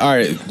 Nah. All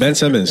right. Ben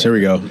Simmons. Here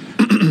we go.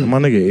 My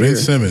nigga. Ben Ear.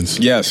 Simmons.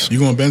 Yes. You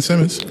going Ben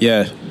Simmons?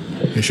 Yeah.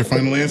 It's your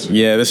final answer?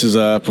 Yeah. This is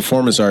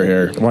performance art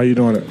here. Why are you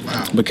doing it?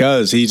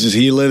 Because he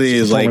literally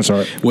is like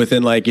Performance art.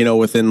 within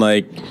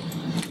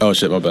Oh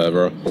shit, my bad,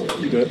 bro.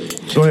 You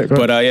good? Go ahead.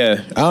 But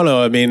yeah, I don't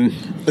know. I mean,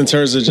 in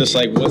terms of just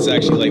like what's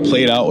actually like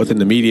played out within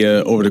the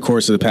media over the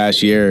course of the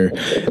past year,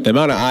 the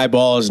amount of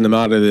eyeballs and the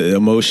amount of the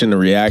emotion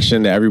and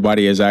reaction that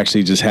everybody has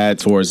actually just had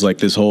towards like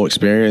this whole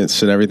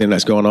experience and everything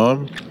that's going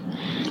on,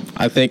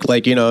 I think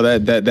like, you know,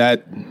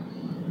 that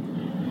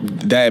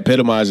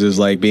epitomizes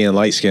like being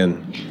light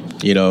skinned,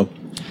 you know,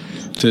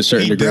 to a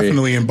certain He degree.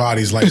 definitely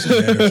embodies light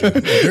skin energy. If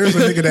there's a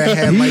nigga that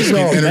had light He's skin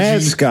our energy.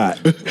 mascot.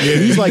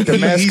 He's like the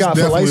mascot he's for light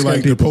definitely skinned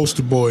like the people.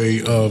 poster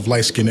boy of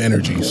light skin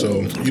energy. So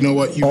you know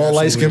what? All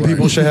light skinned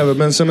people should have a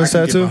Ben Simmons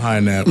Get tattoo.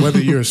 behind that.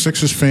 Whether you're a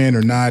Sixers fan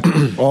or not,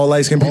 All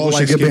light skinned people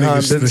should get light-skinned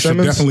behind niggas Ben should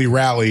Simmons. definitely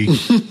rally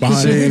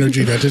behind the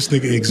energy that this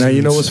nigga exudes. Now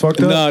you know what's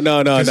fucked up.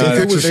 No. If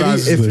it was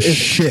the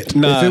shit.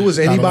 Nah. If it was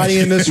anybody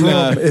in this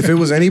room, if it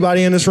was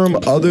anybody in this room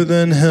other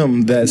than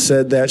him that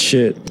said that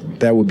shit,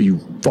 that would be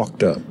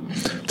fucked up.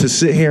 To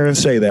sit here and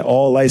say that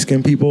all light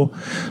skinned people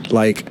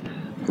like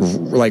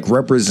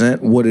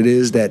represent what it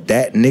is that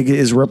nigga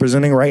is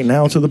representing right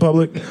now to the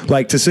public,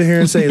 like to sit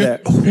here and say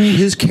that who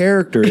his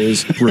character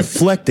is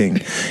reflecting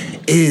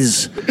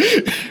is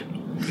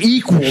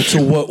equal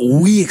to what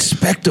we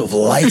expect of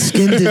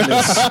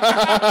light-skinnedness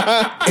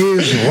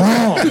is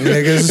wrong,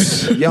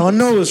 niggas. Y'all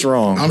know it's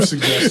wrong. I'm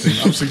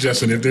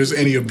suggesting if there's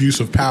any abuse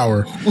of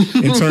power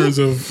in terms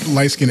of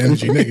light skin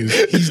energy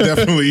niggas, he's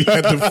definitely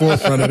at the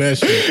forefront of that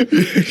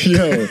shit.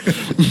 Yo.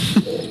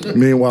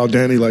 Meanwhile,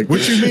 Danny like,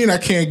 What you mean I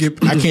can't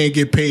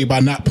get paid by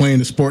not playing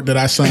the sport that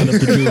I signed up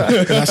to do,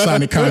 that I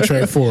signed a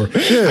contract for?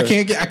 Yeah. I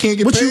can't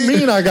get what paid. you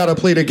mean I gotta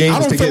play the games I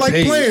don't to feel get like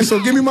paid? playing, so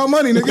give me my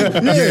money, nigga.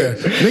 Yeah.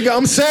 Nigga,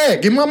 I'm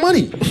sad. Give me my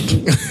money.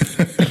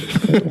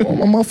 I want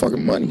my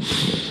motherfucking money.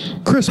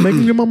 Chris, make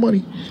me get my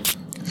money.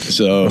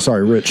 So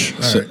Sorry, Rich.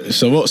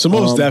 So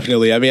most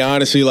definitely. I mean,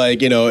 honestly,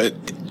 like, you know,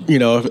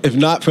 if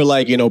not for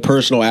like, you know,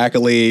 personal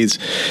accolades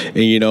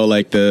and, you know,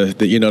 like the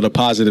you know, the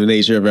positive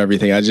nature of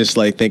everything, I just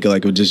like think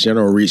like with just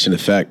general reach and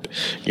effect.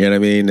 You know what I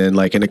mean? And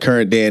like in the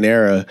current day and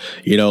era,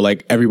 you know,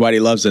 like everybody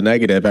loves the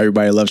negative,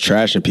 everybody loves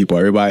trashing people,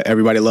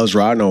 everybody loves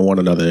riding on one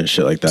another and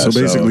shit like that. So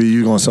basically,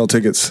 you gonna sell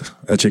tickets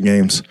at your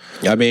games.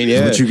 I mean,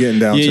 yeah, What you getting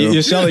down to?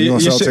 You're selling, You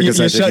gonna sell tickets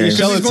at your games.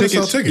 He's gonna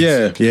sell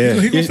tickets. Yeah. Yeah,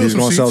 He gonna fill he's some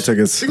gonna sell seats.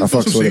 tickets. He gonna I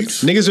fill fucks some with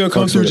seats. it. Niggas gonna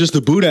come Fucks through with it. just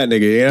to boo that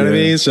nigga. You know what I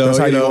mean? So that's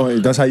how you know,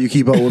 that's how you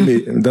keep up with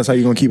me. That's how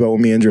you gonna keep up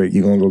with me and Drake.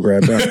 You gonna go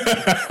grab Ben.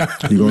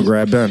 You gonna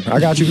grab Ben. I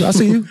got you. I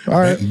see you. All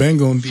right. Ben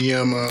gonna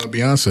DM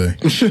Beyonce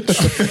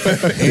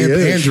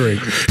and Drake.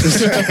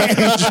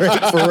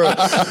 Drake, for real.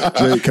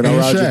 Drake, can I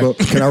ride your boat?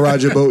 Can I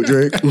ride your boat,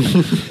 Drake?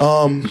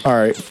 All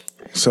right.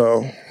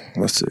 So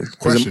let's see.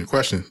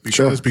 Question.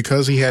 Sure.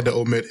 Because he had to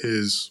omit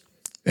his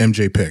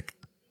MJ pick.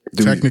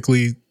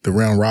 Technically, the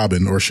round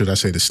robin, or should I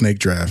say the snake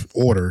draft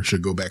order,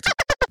 should go back to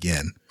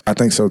again. I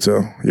think so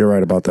too. You're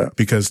right about that.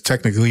 Because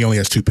technically he only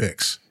has 2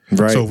 picks.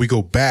 Right. So if we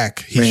go back,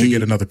 he And should he-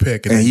 get another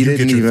pick. And then he you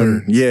didn't get your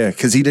even, third. yeah,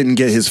 because he didn't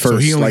get his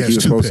first he only like he has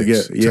was 2 supposed to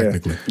picks, get. Yeah,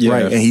 technically.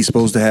 right. And he's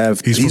supposed to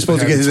have. He's supposed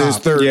to get have his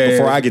top. third Yeah,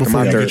 before I get to before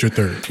my you third. get your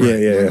third. Yeah,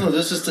 Right. yeah. No,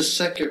 this is the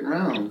second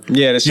round.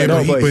 yeah, that's Yeah,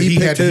 No, but, but he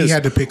picked had his.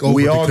 to pick over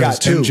We all because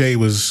got 2. MJ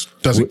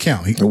doesn't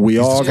count. We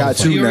all he's got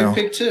 2 He already now.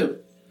 picked 2.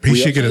 He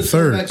should get a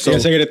third. yeah, so I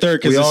get a third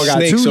because we all it's got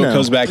snake, 2 so now. it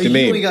comes back But to you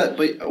me. only got,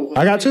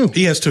 I got 2.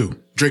 He has 2.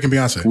 Drake and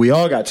Beyonce. We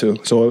all got 2.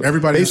 So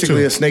Everybody has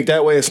basically 2. a snake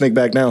that way, a snake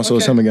back down. So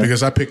it's him again.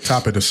 Because I picked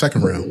top at the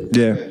second round.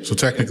 Yeah. So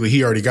technically,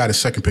 he already got his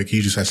second pick.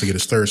 He just has to get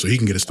his third, so he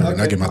can get his third,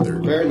 and I get my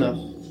third. Fair enough.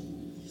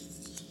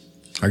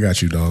 I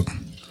got you, dog.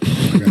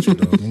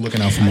 I'm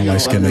looking out for my light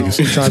skinned niggas.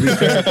 Trying to be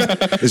fair.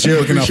 It's your,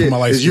 Looking out for my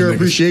light it's your skinned niggas.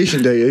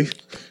 appreciation day, eh?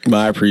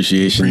 My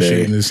appreciation day.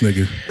 Appreciating this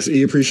nigga. It's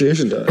E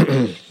appreciation day.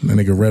 That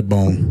nigga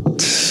Redbone.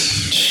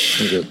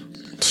 Nigga,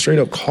 straight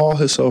up call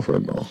himself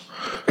Redbone.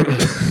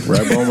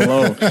 Redbone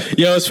Malone.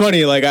 Yo, it's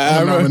funny. Like I I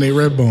remember. nominate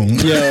Redbone.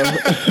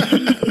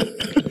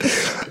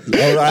 Yo,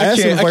 I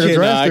asked him if I could I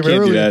draft him can't do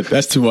earlier. that.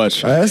 That's too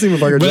much. I asked him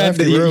if I could But draft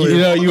him you earlier.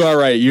 know, you are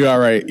right. You are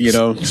right. You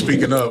know.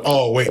 Speaking of,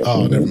 never mind.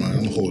 I'm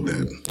gonna hold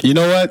that. You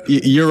know what?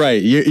 You're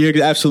right.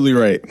 You're absolutely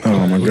right.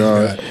 Oh my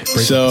god.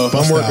 So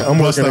Bust working- out. I'm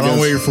Bust working out. I'm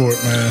against- waiting for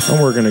it, man.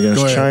 I'm working against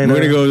Go ahead. China.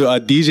 we're gonna go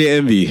DJ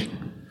Envy.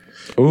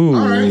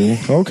 Ooh,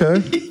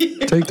 okay.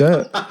 Take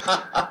that.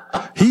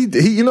 He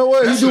you know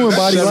what? He's doing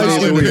body That's light a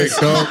skin. solid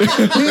pick, dog.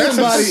 He's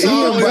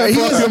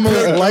the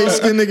most light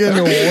skinned nigga in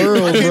the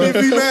world, Can't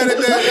bro. be mad at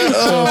that.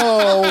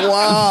 Oh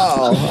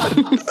wow.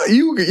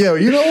 You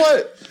know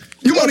what?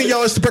 You want to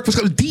yell it's the Breakfast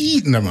Club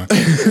D? Never mind. I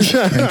ain't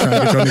trying to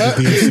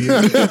get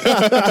your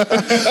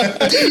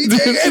niggas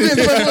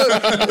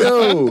DNC.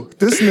 Yo,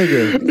 this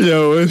nigga.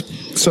 Yo,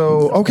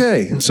 So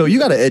okay, so you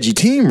got an edgy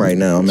team right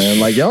now, man.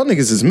 Like y'all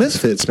niggas is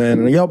misfits, man.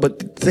 And y'all, but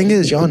the thing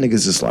is, y'all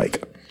niggas is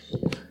like,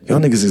 y'all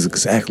niggas is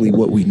exactly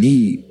what we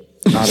need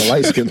out of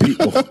light skinned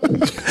people.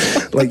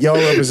 Like y'all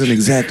represent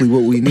exactly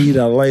what we need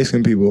out of light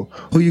skinned people.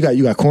 Who you got?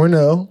 You got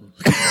Cornell.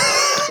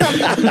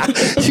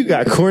 You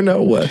got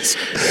Cornell West.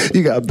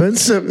 You got Ben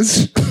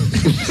Simmons.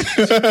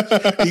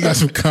 You got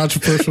some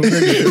controversial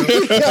niggas.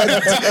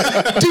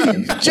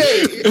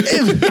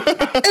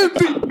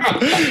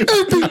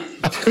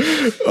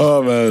 DJ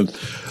oh man.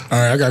 All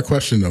right, I got a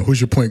question though.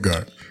 Who's your point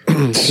guard?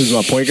 Who's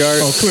my point guard?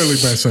 Oh, clearly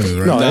Ben Simmons,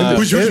 right? No, Nah.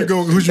 Who's your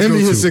go? Who's your Envy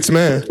go-to? his sixth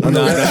man. I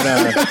know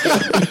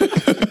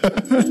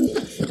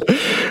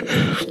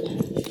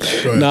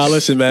Go ahead. Nah,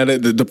 listen, man.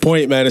 The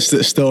point, man, is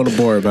still on the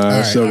board, man. I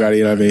right, still got to,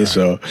 you know what I mean?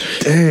 So,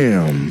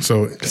 Damn.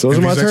 So is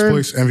it my turn?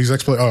 Envy's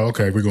exploit. Oh,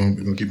 okay. We're going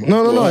to keep moving.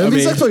 No. I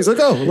Envy's mean, exploits. Let's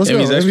go. Let's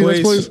Envy's go. Envy's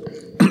exploits.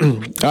 All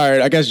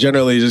right, I guess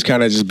generally just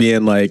kind of just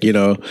being like, you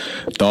know,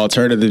 the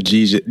alternative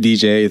DJ,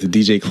 the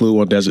DJ Clue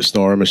on Desert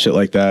Storm and shit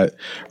like that,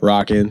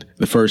 rocking.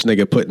 The first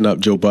nigga putting up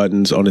Joe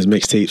Buttons on his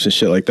mixtapes and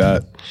shit like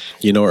that,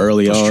 you know,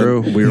 early on. That's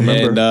true. We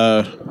remember. And,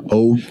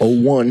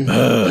 01.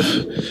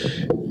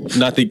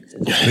 not the...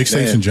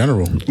 Mixtapes in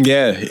general.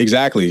 Yeah,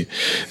 exactly. In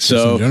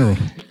So... general.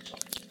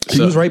 He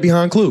was right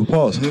behind Clue.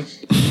 Pause.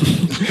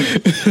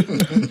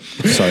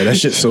 Sorry, that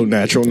shit's so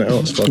natural now.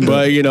 It's fucking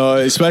But you know,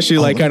 especially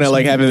like kind of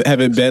like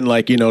having been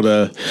like, you know,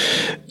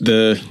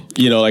 the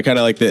you know, like kind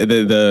of like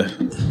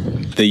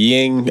the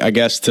yin, I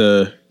guess,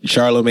 to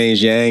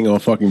Charlemagne's Yang on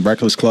fucking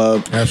Breakfast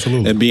Club.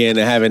 Absolutely. And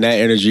having that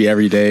energy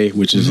every day,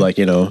 which is like,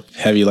 you know,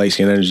 heavy light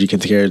skin energy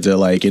compared to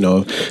like, you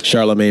know,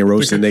 Charlemagne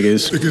roasting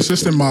niggas. The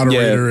consistent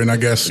moderator, Yeah. and I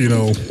guess, you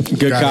know,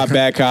 Good cop,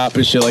 bad cop,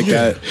 and shit like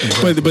Yeah, that.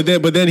 exactly.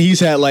 But then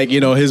he's had like, you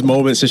know, his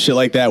moments and shit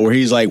like that where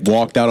he's like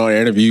walked out on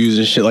interviews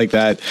and shit like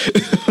that,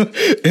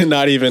 and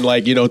not even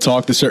like, you know,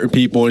 talk to certain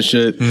people and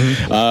shit.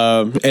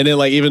 And then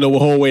like even the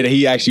whole way that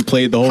he actually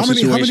played the whole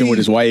situation with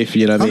his wife,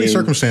 you know what I How mean? many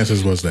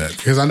circumstances was that?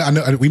 Because I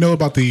know we know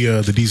about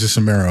the Deezus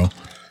and Mero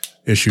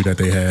issue that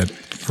they had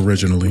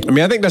originally. I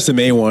mean, I think that's the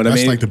main one. That's I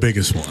mean, like the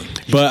biggest one.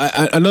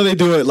 but I know they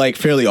do it like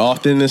fairly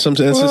often in some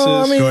instances.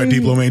 I mean- Go ahead,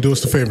 Deep Low Main, do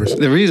us the favors.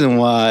 The reason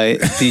why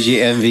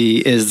DJ Envy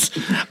is,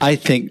 I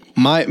think,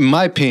 my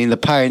opinion, the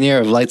pioneer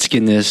of light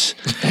skinness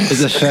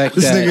is the fact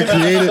This that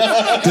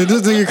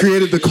nigga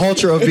created the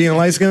culture of being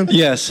light skinned.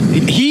 yes,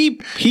 he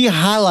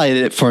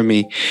highlighted it for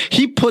me.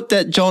 He put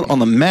that joint on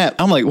the map.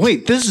 I'm like,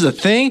 wait, this is a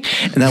thing,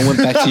 and I went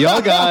back to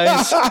y'all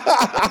guys.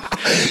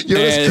 Yo,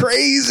 it's And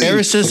crazy.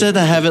 Ever since then,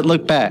 I haven't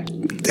looked back.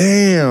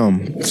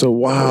 Damn. So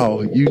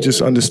wow, you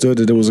just understood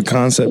that it was a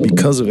concept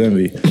because of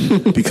Envy.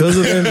 Because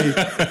of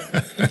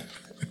Envy.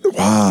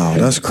 Wow,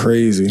 that's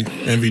crazy.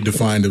 Envy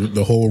defined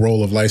the whole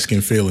role of light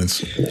skin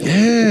feelings.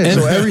 Yeah.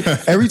 So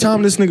every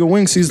time this nigga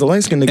Wing sees the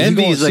light skinned nigga, he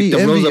Envy gonna is like see the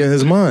Envy Rosa- in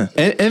his mind.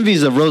 Envy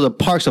is the Rosa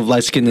Parks of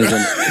light skinnism.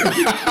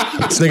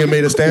 This nigga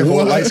made a stand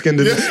for light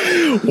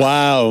skinnedness.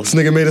 Wow. This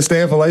nigga made a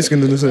stand for light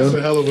skinnedness. That's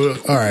a hell of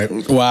a. All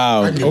right.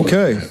 Wow.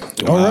 Okay.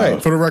 All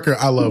right. For the record,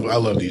 I love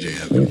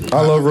DJ Envy.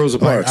 I love Rosa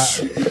Like,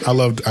 Parks.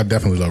 I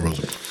definitely love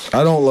Rosa.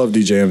 I don't love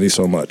DJ Envy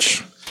so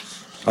much.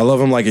 I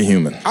love him like a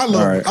human. I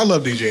love All right.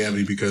 DJ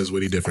Envy because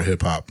what he did for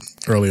hip hop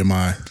early in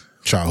my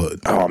childhood.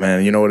 Oh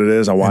man, you know what it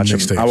is? I watch him.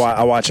 mixtapes.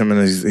 I watch him,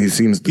 and he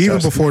seems Even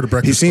detest- before the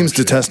Breakfast He seems Club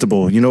shit.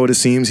 detestable. You know what it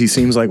seems? He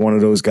seems like one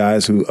of those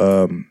guys who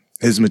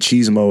his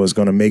machismo is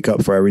going to make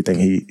up for everything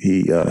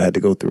he had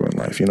to go through in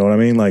life. You know what I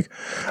mean? Like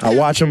I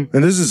watch him,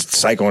 and this is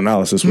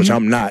psychoanalysis, which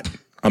I'm not.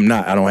 I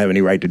don't have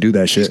any right to do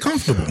that shit. He's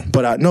comfortable.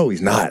 But no,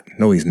 he's not.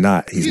 No, he's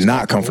not. He's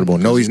not comfortable.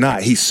 No, he's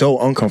not. He's so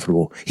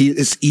uncomfortable.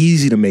 It's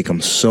easy to make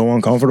him so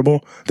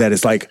uncomfortable that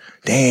it's like,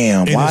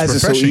 damn, In why his is it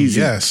so profession, easy?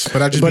 yes,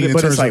 but I just mean in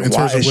it's terms like, of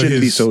why what it shouldn't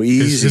be so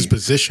easy. His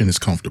position is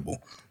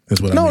comfortable.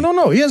 Is what I mean.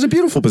 No. He has a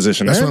beautiful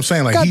position. That's man. what I'm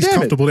saying. Like, God he's damn it.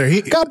 comfortable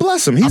there. God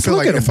bless him. I He's feel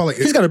look like- at him. I feel like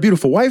He's got a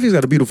beautiful wife. He's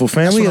got a beautiful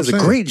family. He what has I'm a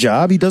saying. great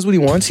job. He does what he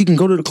wants. He can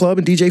go to the club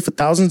and DJ for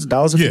thousands of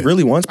dollars if Yeah. he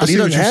really wants, I but he see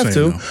what doesn't you're have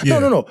saying, to. though.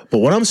 Yeah. No. But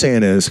what I'm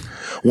saying is,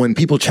 when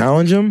people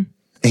challenge him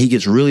and he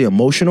gets really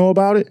emotional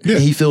about it, Yeah.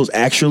 and he feels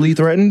actually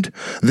threatened,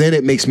 then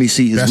it makes me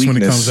see his That's when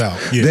weakness. it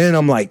comes out. Yeah. Then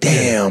I'm like,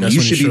 damn, That's you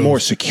when he should be shows. more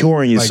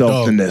secure in yourself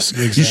dog. than this. You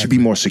should Exactly.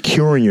 be more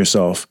secure in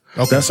yourself.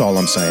 Okay. That's all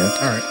I'm saying. All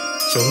right.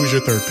 So who's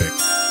your third pick?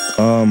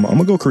 I'm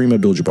gonna go Kareem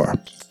Abdul-Jabbar.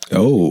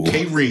 Oh.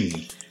 K-Reem.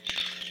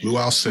 Lou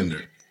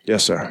Alcindor.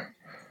 Yes, sir.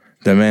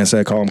 That man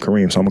said call him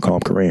Kareem, so I'm gonna call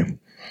him Kareem.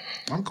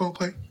 I'm going to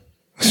play.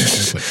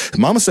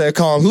 Mama said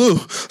call him Lou,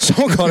 so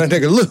I'm gonna call that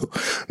nigga Lou.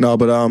 No,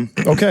 but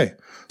okay.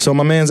 So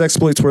my man's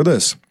exploits were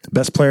this: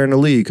 best player in the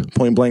league,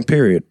 point blank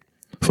period,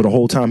 for the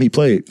whole time he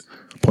played,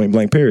 point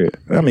blank period.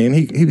 I mean,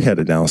 he had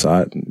a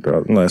downside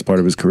the last part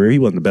of his career. He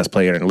wasn't the best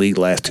player in the league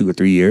the last 2 or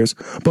 3 years,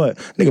 but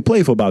nigga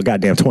played for about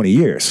goddamn 20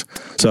 years.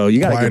 So you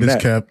gotta give Quiet him as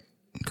that. kept.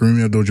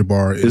 Kareem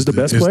Abdul-Jabbar Is the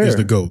best player. Is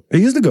the GOAT.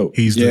 He is the GOAT.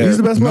 He's the- he's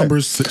the best player.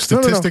 numbers,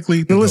 statistically,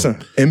 No, the listen,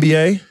 GOAT.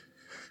 NBA,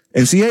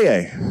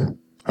 NCAA.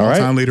 All right.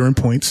 Time leader in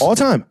points. All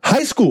time.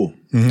 High school.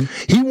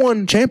 He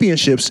won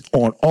championships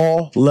on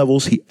all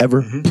levels he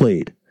ever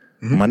played.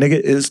 My nigga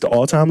is the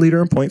all-time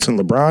leader in points, and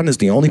LeBron is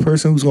the only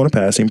person who's going to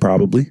pass him,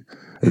 probably.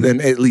 And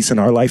at least in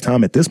our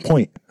lifetime at this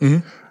point.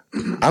 I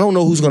don't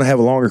know who's going to have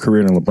a longer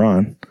career than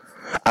LeBron.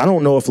 I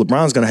don't know if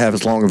LeBron's going to have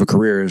as long of a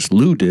career as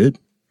Lou did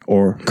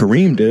or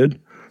Kareem did.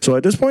 So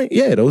at this point,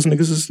 yeah, those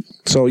niggas is...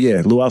 So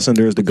yeah, Lou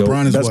Alcindor is the GOAT.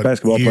 LeBron is Best what,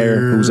 basketball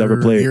player who's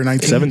ever played. year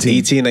 19? 17.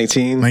 18,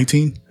 19.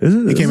 19? Is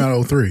it? He came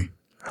out 03.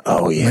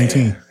 Oh, yeah.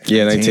 19.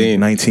 Yeah, 19.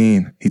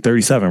 19. He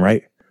 37,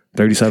 right?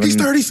 37. He's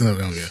 30.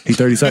 No, yeah. He's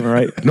 37,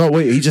 right? No,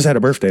 wait, he just had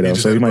a birthday though. He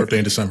just so had he a might. birthday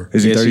in December.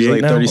 Is he Yeah, she's 38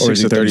 like now, or 36 is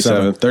he or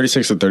 37. 37?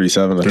 36 or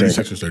 37, I think.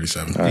 36 or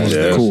 37.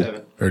 Yeah, cool.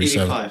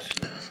 37.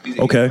 85.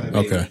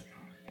 Okay.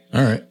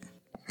 All right.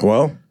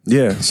 Well,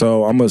 yeah.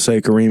 So I'm gonna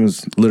say Kareem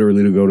is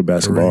literally the go to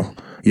basketball. Kareem.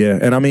 Yeah,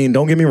 and I mean,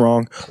 don't get me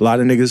wrong. A lot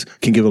of niggas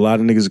can give a lot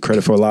of niggas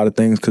credit for a lot of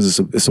things because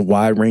it's a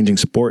wide ranging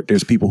sport.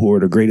 There's people who are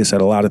the greatest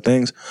at a lot of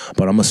things,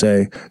 but I'm gonna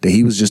say that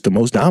he was just the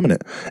most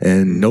dominant,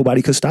 and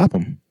nobody could stop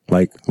him.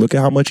 Like, look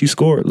at how much he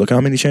scored. Look how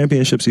many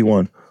championships he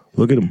won.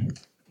 Look at him.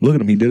 Look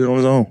at him. He did it on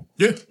his own.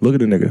 Yeah. Look at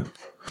the nigga.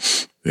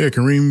 Yeah,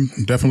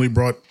 Kareem definitely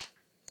brought.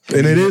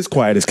 And it is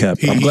quiet as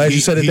kept. I'm glad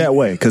you said it that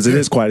way because it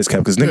is quiet as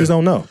kept because niggas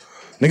don't know.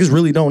 Niggas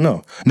really don't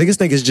know. Niggas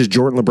think it's just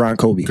Jordan, LeBron,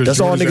 Kobe. That's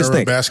all niggas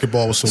think.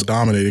 Basketball was so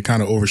dominant, it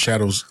kind of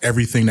overshadows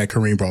everything that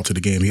Kareem brought to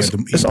the game. He brought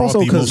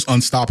the most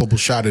unstoppable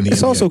shot in the NBA.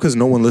 It's also because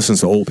no one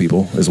listens to old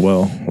people as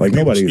well. Like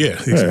nobody,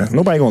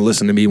 nobody gonna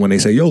listen to me when they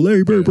say, "Yo,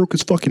 Larry Bird broke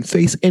his fucking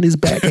face and his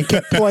back and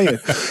kept playing,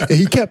 and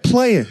he kept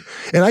playing."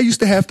 And I used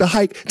to have to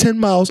hike 10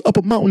 miles up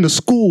a mountain to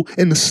school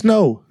in the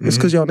snow. It's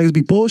because y'all niggas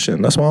be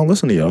bullshitting. That's why I don't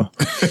listen to y'all.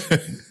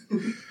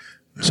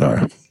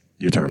 Sorry,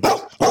 your turn.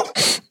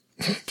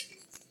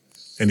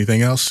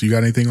 Anything else? You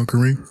got anything on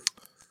Kareem?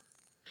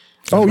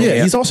 Oh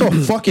yeah, he's also a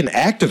fucking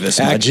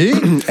activist, my G.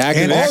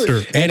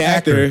 Actor.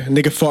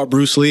 Nigga fought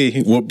Bruce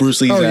Lee. Whooped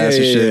Bruce Lee's ass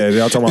and shit. Yeah.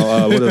 Y'all talking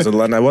about what was it?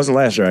 It wasn't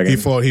Last Dragon. He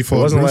fought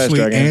Bruce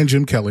Lee and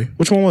Jim Kelly.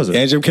 Which one was it?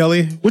 And Jim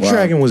Kelly. Which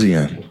dragon was he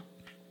in?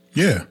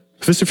 Yeah.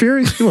 Fist of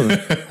Fury? He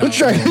wasn't. Which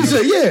dragon? He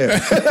said, yeah.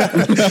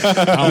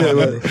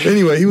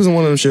 Anyway, he was in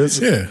one of them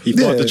shits. Yeah. He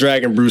fought the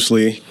dragon Bruce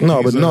Lee.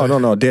 No, but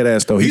no, dead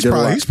ass though. He's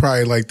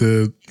probably like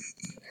the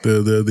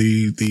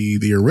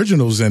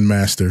original Zen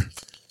master.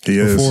 He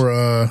is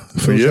before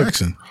Phil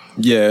Jackson.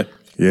 Yeah.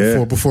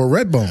 Yeah. Before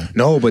Redbone.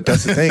 No, but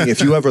that's the thing.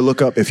 If you ever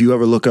look up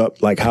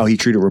like how he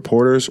treated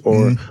reporters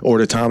or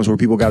the times where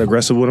people got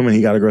aggressive with him and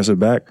he got aggressive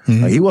back,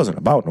 like he wasn't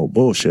about no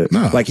bullshit.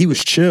 No. Like he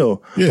was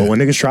chill. Yeah. But when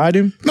niggas tried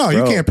him,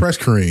 you can't press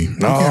Kareem.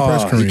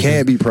 He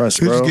can't be pressed,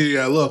 bro. Just give you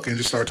that look and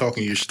just start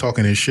talking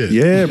his shit.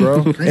 Yeah,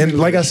 bro. And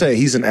like I said,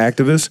 he's an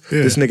activist.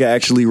 Yeah. This nigga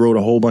actually wrote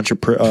a whole bunch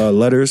of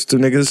letters to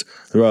niggas,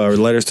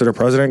 letters to the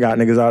president, got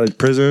niggas out of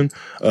prison.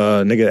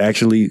 Nigga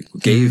actually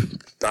gave,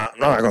 I'm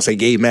not gonna say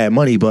gave mad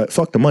money, but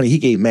fuck the money. He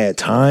gave mad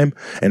time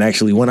and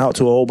actually went out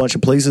to a whole bunch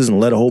of places and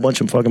led a whole bunch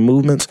of fucking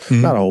movements.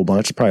 Not a whole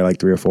bunch, probably like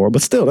 3 or 4,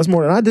 but still, that's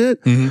more than I did.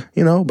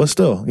 You know, but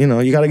still, you know,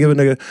 you gotta give a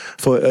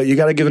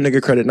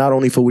nigga credit not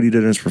only for what he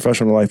did in his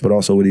professional life, but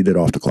also what he did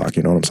off the clock.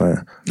 You know what I'm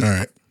saying? All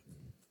right.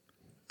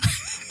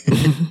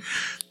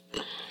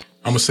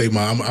 I'm gonna say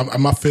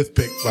my fifth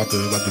pick about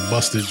to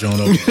bust this joint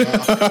over.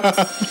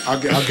 I'll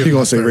give You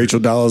gonna say Rachel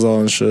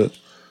Dolezal and shit?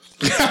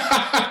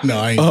 No,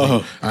 I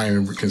ain't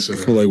even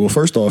consider. Well, like, well,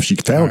 first off, she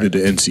founded the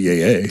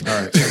NCAA. All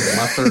right, so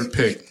my third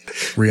pick,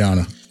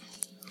 Rihanna.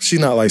 She's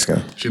not light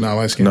skinned. She's not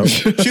light skinned. Nope.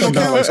 She don't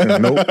count. Light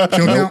skinned. Nope. She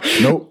don't count.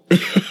 Nope.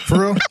 For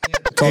real?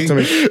 Talk to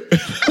me.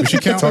 Does she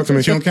count? Talk to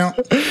me. She don't count.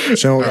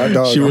 She don't. I'm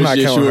not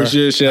counting her.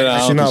 She's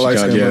not light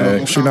skinned.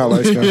 Yeah. She's not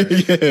light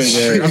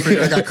skinned.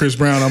 I got Chris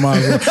Brown on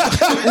mine. He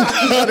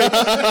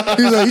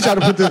tried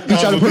to put them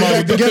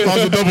back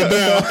together. Double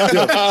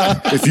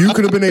down. If you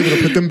could have been able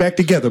to put them back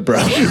together, bro.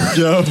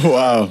 Yo,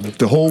 wow.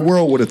 The whole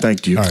world would have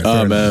thanked you. All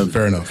right,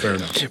 fair enough.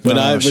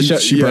 But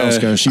she brown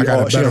skin. She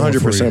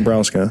 100%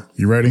 brown skin.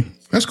 You ready?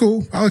 That's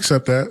cool. I'll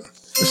accept that.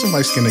 There's some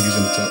light skinned niggas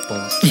in the top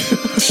ball.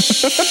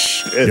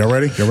 Y'all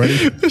ready?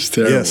 It's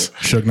terrible. Yes.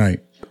 Suge Knight.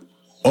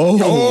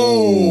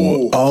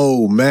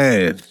 Oh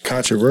man,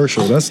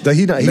 controversial.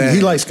 He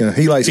light skinned.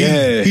 He light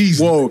skinned. He's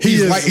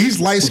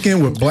light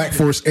skinned with Black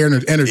Force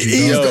energy.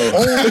 This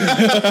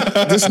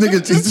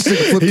nigga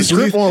flipped the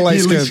script on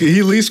light skin. And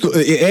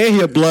he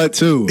had blood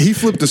too. He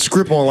flipped the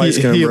script on light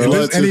skin, bro.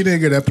 There's any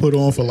nigga that put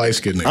on for light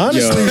skinned niggas.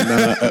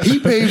 Honestly, he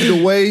paved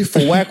the way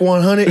for Whack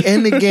 100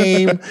 and the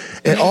game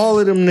and all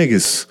of them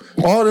niggas,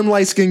 all them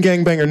light skinned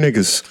gangbanger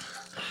niggas.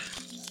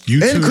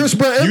 And Chris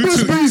Brown and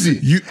Bruce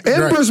Breezy.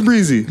 Bruce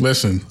Breezy.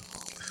 Listen.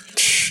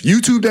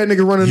 YouTube that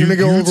nigga running the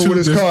nigga over with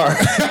his car.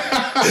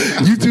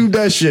 YouTube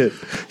that shit.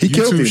 He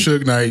killed him.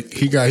 Suge Knight.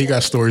 He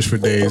got stories for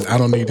days. I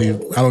don't need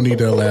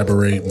to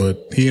elaborate,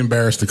 but he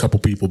embarrassed a couple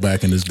people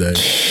back in his day.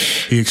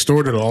 He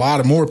extorted a lot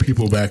of more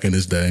people back in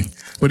his day.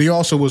 But he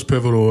also was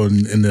pivotal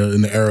in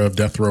the era of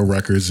Death Row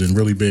Records and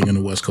really big in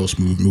the West Coast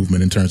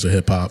movement in terms of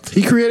hip hop.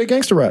 He created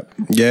gangster rap.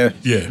 Yeah.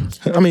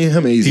 I mean,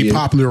 him and Eazy. He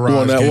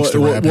popularized gangster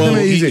rap.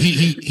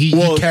 He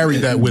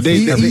carried that with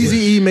him.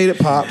 Eazy-E made it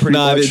pop pretty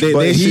much.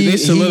 They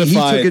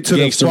solidified he took it to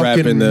gangster the rap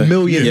fucking in the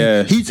million.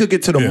 Yeah. He took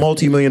it to the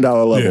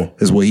multi-million-dollar level.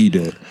 Is what he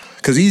did.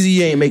 Because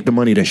Eazy ain't make the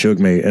money that Suge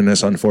made, and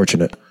that's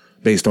unfortunate.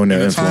 Based on their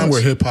influence. In a time where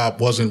hip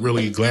hop wasn't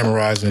really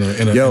glamorized in a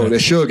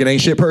that Suge, it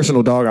ain't shit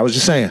personal, dog. I was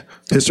just saying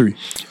history.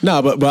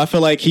 No, but I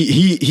feel like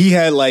he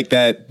had like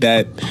that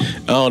I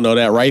don't know,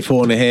 that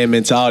rifle in the hand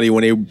mentality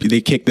when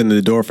they kicked in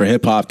the door for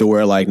hip hop to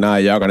where like, nah,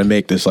 y'all gonna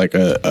make this like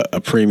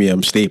a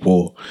premium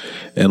staple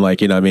and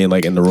like, you know what I mean,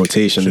 like in the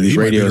rotation of these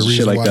radios and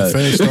shit like that.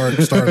 Fans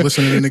start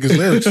listening to niggas'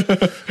 lyrics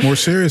more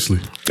seriously.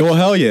 Well,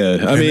 hell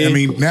yeah. I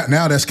mean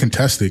now that's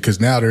contested because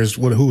now there's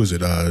who is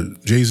it?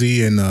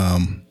 Jay-Z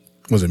and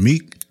was it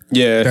Meek?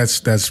 Yeah.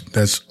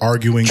 That's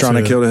arguing Trying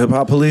to kill the hip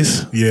hop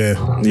police.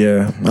 Yeah.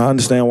 Yeah, I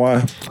understand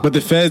why. But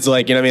the feds,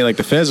 like, you know what I mean? Like,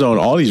 the feds own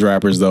all these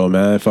rappers, though,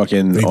 man.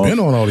 Fucking. They've been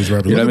on all these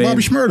rappers. You know Look what at I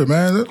mean? Bobby Shmurda,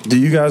 man. Do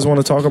you guys want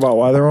to talk about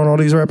why they're on all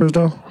these rappers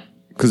though?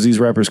 Because these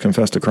rappers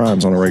confess to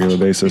crimes on a regular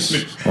basis,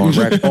 on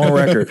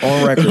record.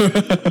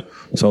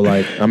 So,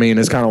 like, I mean,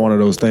 it's kind of one of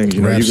those things,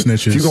 you know. Rap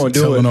snitches, if you're going to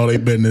do telling it, all their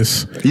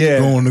business, yeah,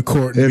 going to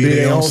court and be be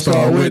their their own own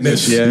star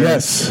witness. Yeah.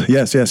 Yes.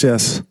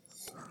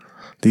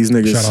 These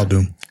niggas. Shout out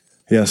Doom.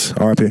 Yes,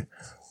 R.I.P.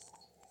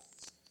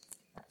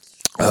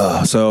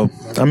 So,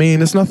 I mean,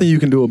 there's nothing you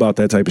can do about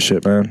that type of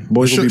shit, man.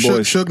 Boys will be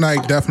boys. Suge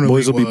Knight definitely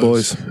Boys will be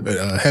was boys.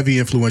 a heavy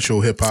influential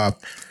hip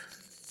hop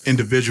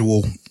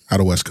individual out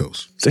of West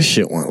Coast. This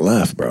shit went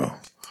left, bro.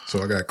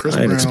 So I got Chris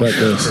I Brown, didn't expect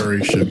this. Curry,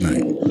 Suge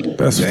Knight.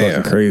 That's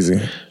fucking crazy.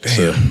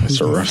 Damn, It's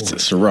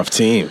a rough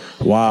team.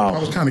 I Wow.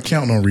 was kind of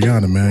counting on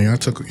Rihanna, man. Y'all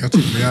took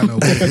Rihanna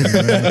away from me,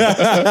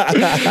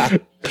 man.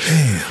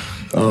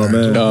 Oh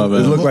man.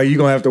 It look like you're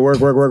gonna have to work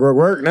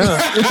now.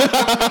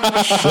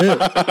 Shit.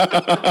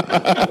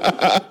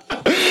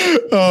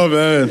 Oh,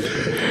 man.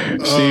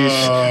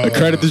 Sheesh. A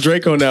credit to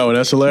Drake on that one.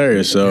 That's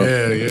hilarious. So.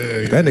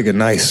 Yeah. That nigga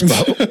nice, bro.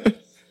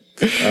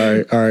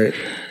 All right.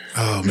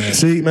 Oh man.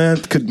 See, man,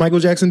 could Michael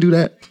Jackson do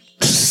that?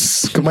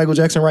 Could Michael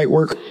Jackson write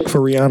work for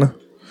Rihanna?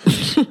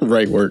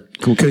 Right work.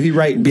 Could he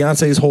write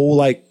Beyonce's whole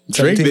like?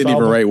 Drake 17th didn't even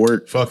album? write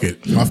work. Fuck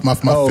it. My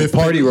fifth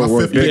Party pick, wrote my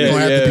work. fifth pick Yeah,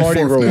 gonna have to be Party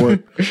fourth wrote now. work.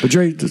 But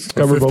Drake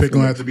discovered Fifth both. pick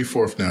gonna have to be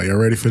fourth now. Y'all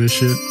ready for this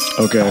shit?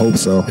 Okay, I hope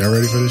so. Y'all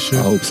ready for this shit?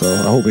 I hope so.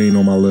 I hope he ain't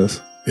on my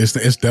list. It's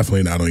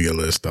definitely not on your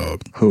list,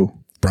 dog. Who?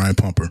 Brian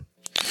Pumper.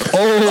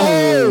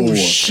 Oh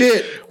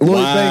shit! Lloyd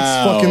Wow.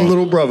 Banks' fucking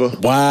little brother.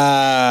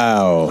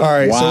 Wow. All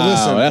right, so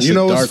listen. That's you a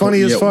know what's dark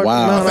funny one. as fuck?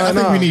 Wow. I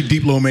think we need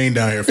Deep Lo Main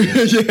down here for you.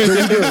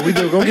 We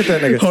do. Go get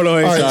that nigga. Hold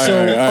on, All right, sorry,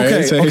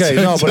 so all right, okay.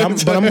 No,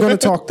 but I'm going to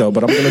talk though.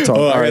 But I'm going to talk.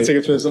 Oh, All I gotta right. take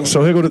a piss.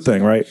 So here go the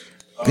thing, right?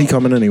 He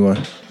coming anyway.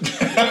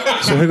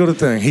 So here go the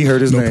thing. He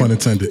heard his name. No pun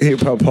intended. He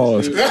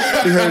pause. He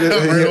heard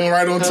it.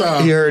 right on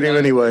time. He heard him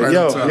anyway. Right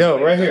on time.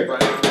 Yo, right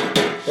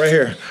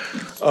here.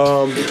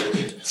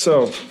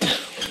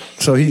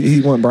 So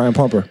he went Brian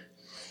Pumper.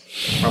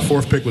 My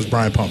fourth pick was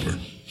Brian Pumper.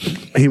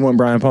 He went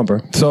Brian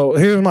Pumper. So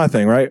here's my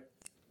thing, right?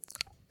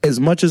 As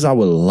much as I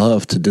would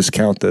love to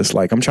discount this,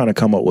 like I'm trying to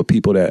come up with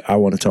people that I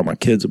want to tell my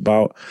kids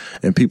about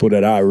and people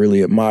that I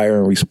really admire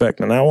and respect.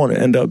 And I want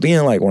to end up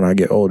being like when I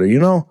get older, you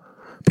know?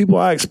 People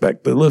I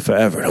expect to live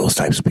forever, those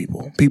types of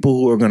people. People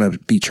who are going to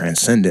be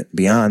transcendent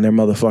beyond their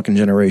motherfucking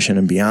generation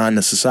and beyond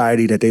the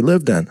society that they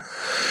lived in.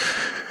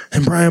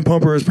 And Brian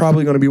Pumper is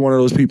probably going to be one of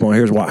those people. And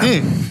here's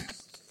why.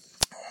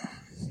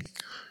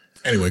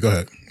 Anyway, go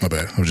ahead. My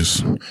bad. I was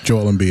just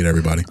Joel Embiid,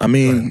 everybody. I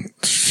mean,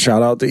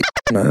 shout out to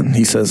man.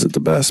 He says it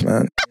the best,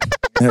 man.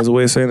 He has a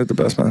way of saying it the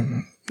best,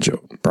 man.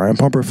 Brian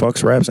Pumper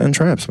fucks raps and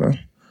traps, man.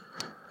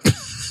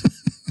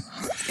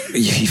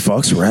 He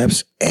fucks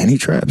raps and he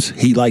traps.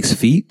 He likes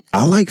feet.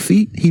 I like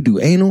feet. He do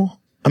anal.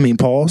 I mean,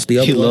 pause. The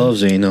other He one.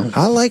 loves anal.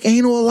 I like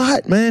anal a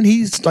lot, man.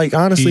 He's like,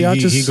 honestly,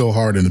 He go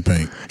hard in the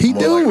paint. He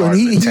do, and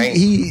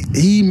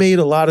he made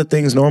a lot of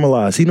things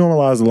normalized. He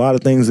normalized a lot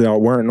of things that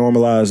weren't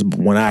normalized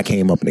when I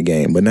came up in the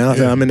game. But now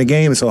that I'm in the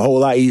game, it's a whole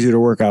lot easier to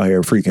work out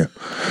here freaking.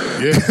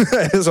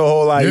 Yeah, It's a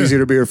whole lot easier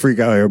to be a freak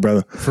out here,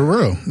 brother. for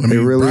real. I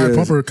mean, really Brian is.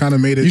 Pumper kind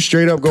of made it. You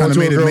straight up go into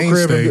a girl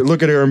crib and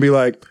look at her and be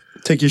like,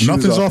 take your shoes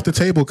Nothing's off the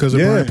table because of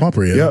Brian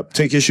Pumper. Yeah. Yep,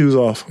 take your shoes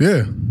off.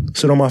 Yeah.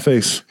 Sit on my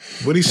face.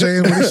 What he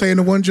saying? What he saying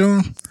to one,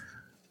 John?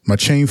 My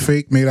chain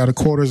fake made out of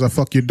quarters. I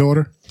fuck your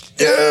daughter.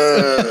 Yeah.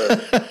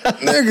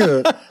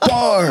 Nigga.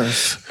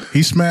 Bars.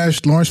 He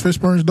smashed Lawrence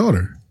Fishburne's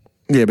daughter.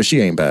 Yeah, but she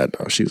ain't bad,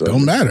 though. She's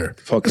Don't matter.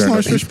 Fuck It's her.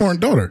 Lawrence Fishburne's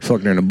daughter.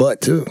 Fucked her in the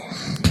butt, too.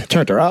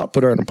 Turned her out,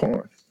 put her in the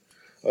porn.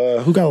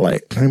 Who got a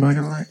light? Anybody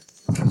got a light?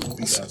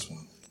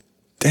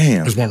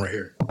 Damn. There's one right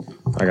here.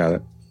 I got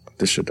it.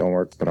 This shit don't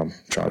work, but I'm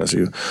trying to see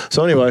you.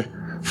 So anyway,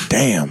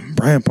 damn,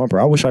 Brian Pumper.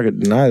 I wish I could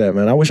deny that,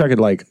 man. I wish I could,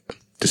 like,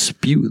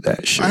 dispute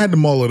that shit. I had to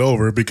mull it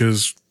over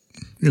because,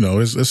 you know,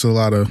 it's a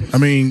lot of. I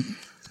mean,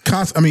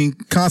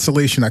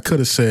 consolation. I could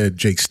have said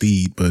Jake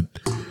Steed, but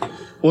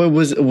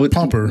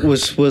Pumper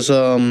was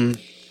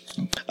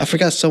I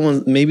forgot,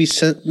 someone maybe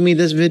sent me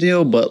this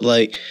video, but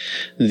like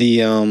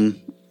the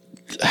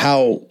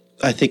how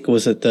I think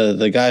was it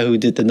the guy who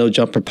did the No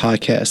Jumper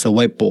podcast, the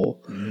White Bull.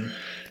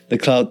 The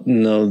cloud,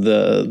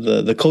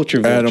 the culture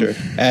vulture,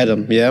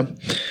 Adam, yeah.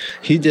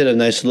 He did a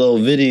nice little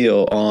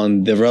video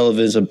on the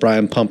relevance of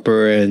Brian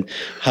Pumper and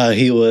how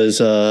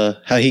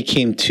he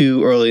came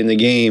too early in the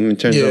game in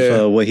terms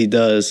of what he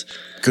does.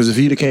 Because if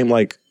he'd came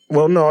like,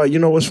 well, no, you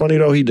know what's funny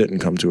though? He didn't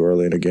come too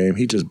early in the game.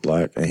 He just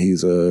black, and he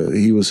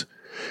was.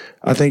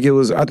 I think it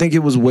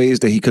was ways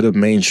that he could have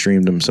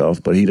mainstreamed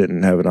himself, but he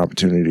didn't have an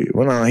opportunity.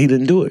 Well, no, he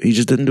didn't do it. He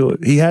just didn't do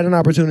it. He had an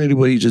opportunity,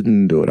 but he just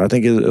didn't do it. I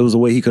think it was a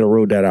way he could have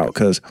rode that out.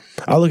 Because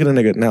I look at a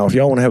nigga now. If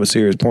y'all want to have a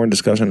serious porn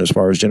discussion as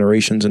far as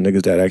generations and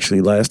niggas that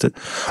actually lasted,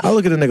 I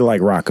look at a nigga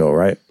like Rocco,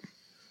 right?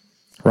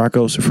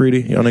 Rocco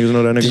Siffredi. Y'all niggas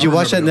know that nigga? Did you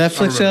watch that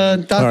Netflix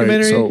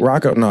documentary? All right, so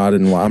Rocco, no, I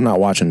didn't. I'm not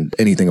watching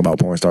anything about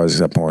porn stars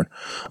except porn.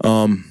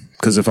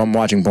 Because if I'm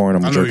watching porn,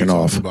 I'm I know who jerking you're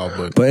off. talking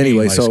about, but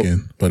anyway, he ain't so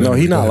light-skinned, but no, anyway,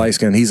 he's go not ahead. light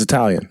skinned. He's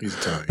Italian. He's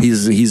Italian.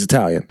 He's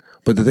Italian.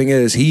 But the thing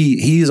is,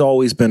 he's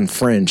always been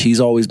fringe. He's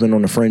always been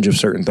on the fringe of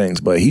certain things.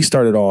 But he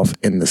started off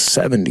in the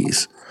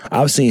 70s.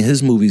 I've seen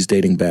his movies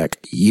dating back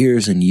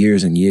years and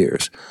years and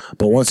years.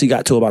 But once he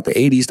got to about the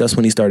 80s, that's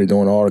when he started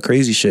doing all the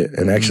crazy shit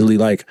and actually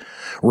like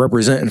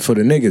representing for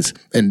the niggas.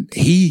 And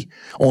he,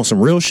 on some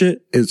real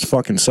shit, it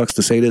fucking sucks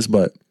to say this,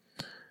 but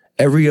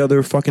every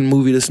other fucking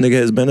movie this nigga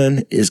has been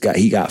in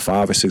he got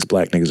 5 or 6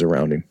 black niggas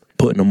around him,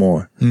 putting them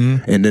on.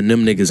 And then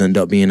them niggas end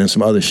up being in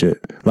some other shit.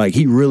 Like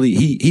he really,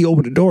 he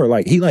opened the door.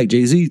 Like he like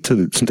Jay-Z to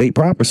the state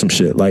prop or some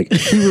shit. Like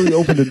he really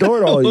opened the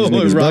door to all these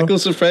niggas, bro. Rocco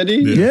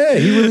Siffredi? Yeah,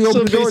 he really So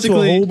opened the door to a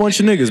basically- whole bunch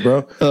of niggas,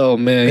 bro. Oh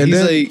man, And he's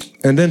then,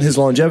 like, and then his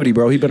longevity,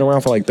 bro. He been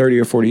around for like 30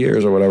 or 40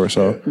 years or whatever.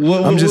 So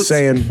I'm just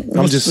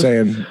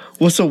saying.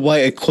 What's a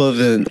white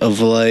equivalent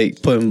of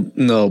like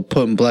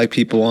putting black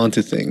people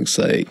onto things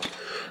like?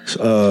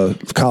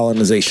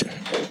 Colonization.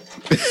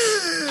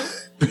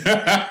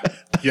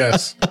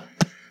 Yes.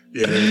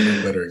 Yeah, there's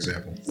a better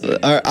example.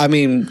 I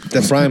mean,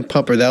 the Brian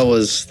Pumper that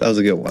was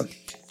a good one.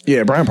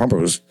 Yeah, Brian Pumper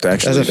was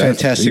actually That's a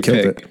fantastic he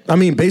killed pick. it. I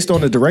mean, based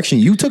on the direction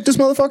you took this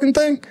motherfucking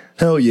thing,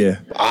 hell yeah.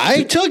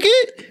 I took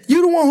it.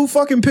 You the one who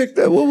fucking picked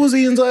that. What was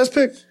Ian's last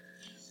pick?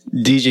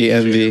 DJ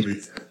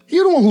Envy,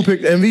 You the one who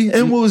picked Envy.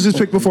 And what was his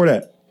pick before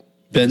that?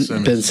 Ben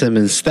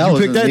Simmons. That You wasn't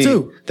picked that me.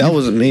 too? That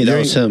wasn't me. That You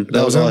was ain't- him.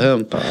 That was all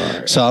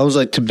him. So I was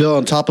like to build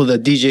on top of the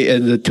DJ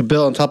and to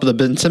build on top of the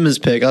Ben Simmons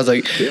pick. I was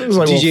like, was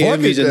like, DJ well, fuck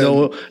Envy's it a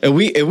no.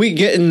 If we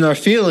get in our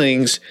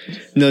feelings,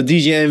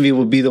 DJ Envy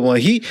will be the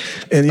one.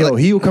 And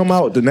he'll come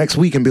out the next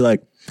week and be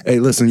like, hey,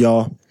 listen,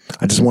 y'all,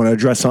 I just want to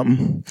address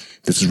something.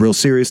 This is real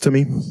serious to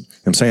me.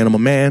 I'm saying I'm a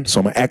man,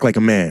 so I'm going to act like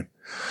a man.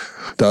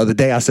 The other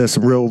day I said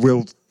some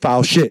real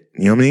foul shit.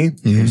 You know what I mean?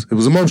 It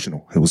was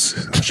emotional. I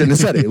shouldn't have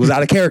said it. It was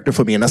out of character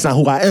for me, and that's not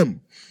who I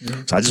am.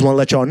 So I just want to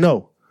let y'all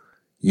know.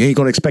 You ain't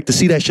going to expect to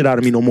see that shit out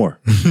of me no more.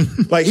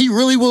 Like, he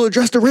really will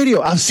address the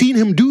radio. I've seen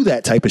him do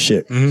that type of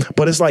shit.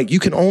 But it's like, you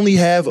can only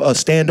have a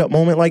stand-up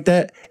moment like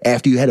that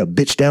after you had a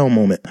bitch down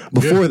moment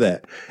before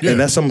that. Yeah. And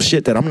that's some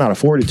shit that I'm not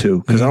afforded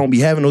to because I don't be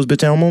having those bitch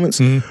down moments.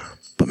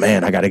 But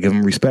man, I got to give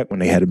him respect when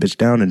they had a bitch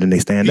down and then they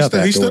stand up.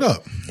 He stood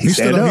up. He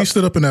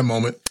stood up in that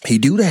moment. He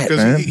do that,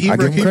 man. Because I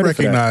give him he credit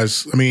for that.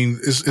 recognized, I mean,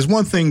 it's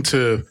one thing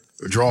to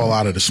draw a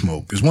lot of the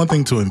smoke. It's one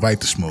thing to invite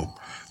the smoke.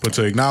 But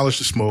to acknowledge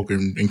the smoke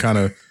and kind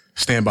of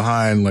stand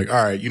behind, like,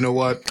 all right, you know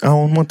what? I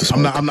don't want the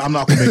smoke. I'm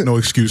not gonna make no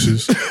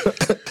excuses.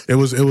 It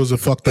was a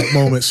fucked up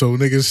moment. So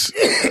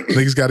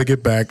niggas got to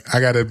get back. I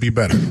got to be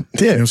better. You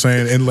know what I'm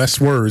saying? In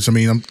less words. I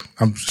mean,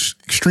 I'm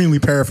extremely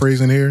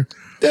paraphrasing here.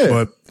 Yeah.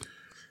 But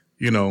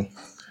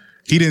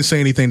he didn't say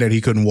anything that he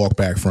couldn't walk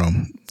back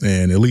from,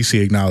 and at least he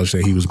acknowledged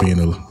that he was being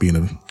a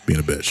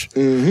bitch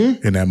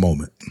in that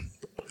moment.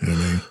 You know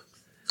what I mean?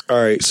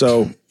 All right,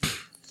 so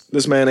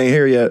this man ain't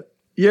here yet.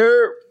 Yeah,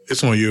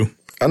 It's on you.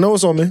 I know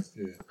it's on me.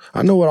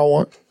 I know what I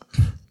want,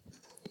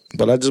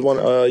 but I just want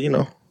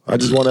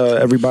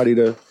everybody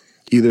to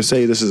either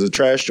say this is a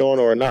trash joint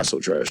or a not so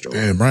trash joint.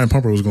 And Brian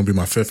Pumper was going to be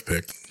my 5th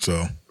pick.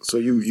 So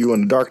you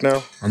in the dark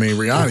now? I mean,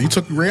 Rihanna, you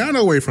took Rihanna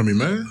away from me,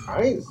 man.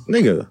 I ain't,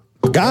 nigga.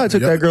 God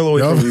took that girl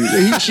away from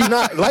me. She's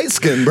not light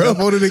skinned, bro. Y'all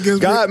voted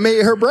against God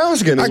made her brown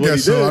skin. I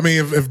guess so. I mean,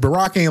 if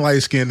Barack ain't light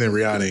skinned, then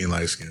Rihanna ain't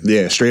light skinned.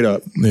 yeah, straight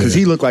up. Because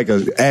he looked like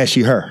a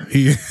ashy her.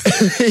 He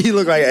He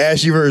looked like an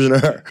ashy version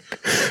of her.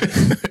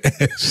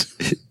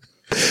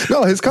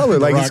 No, his color,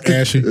 like Rock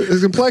ashy.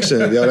 his complexion.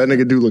 Yo, that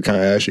nigga do look kind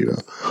of ashy though.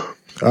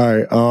 All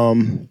right,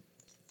 I'm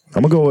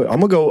gonna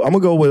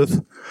go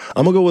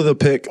with a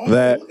pick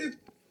that.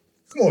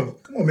 Come on,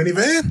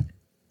 minivan.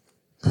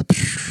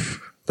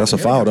 That's a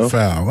foul though.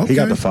 Foul. He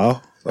got Okay. the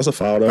foul. That's a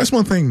foul though. That's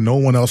one thing no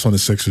one else on the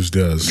Sixers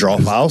does. Draw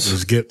fouls?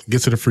 Is get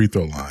to the free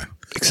throw line.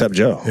 Except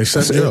Joe.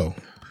 Except That's it. Joe.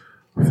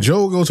 Joe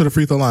will go to the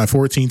free throw line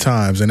 14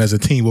 times, and as a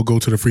team, we'll go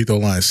to the free throw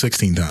line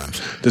 16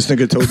 times. This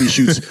nigga Toby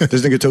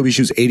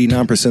shoots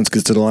 89%,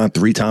 gets to the line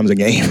 3 times a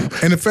game.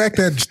 And the fact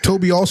that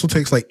Toby also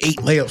takes like 8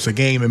 layups a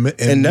game and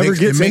And never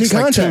gets any makes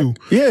like contact.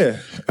 2. Yeah.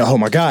 Oh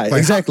my God. Like,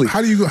 exactly. How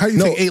do you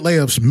take 8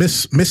 layups,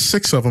 miss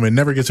 6 of them, and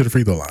never get to the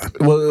free throw line?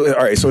 Well,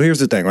 all right. So here's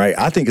the thing, right?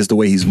 I think it's the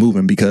way he's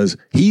moving because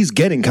he's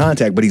getting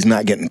contact, but he's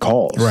not getting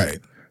calls. Right.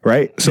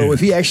 Right. So Yeah. if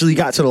he actually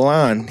got to the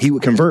line, he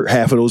would convert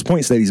half of those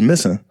points that he's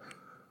missing.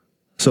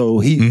 So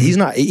he's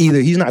not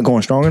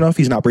going strong enough.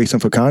 He's not bracing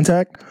for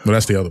contact, But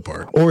that's the other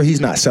part. or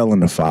he's not selling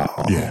the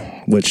foul.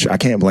 Yeah. Which I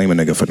can't blame a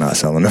nigga for not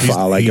selling the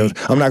foul. Like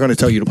I'm not going to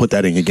tell you to put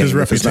that in your game His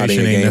if it's not in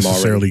reputation your ain't game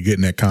necessarily already.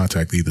 getting that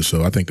contact either,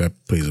 so I think that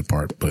plays a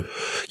part. But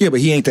Yeah, but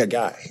he ain't that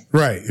guy.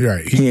 right.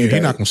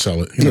 He's not gonna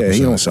sell it. He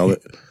don't sell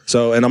it.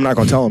 So, and I'm not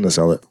going to tell him to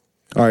sell it.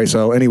 All right.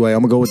 So anyway, I'm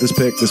gonna go with this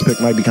pick. This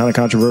pick might be kind of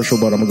controversial,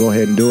 but I'm gonna go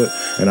ahead and do it.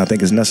 And I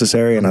think it's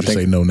necessary. And I Just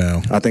think say no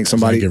now. I think So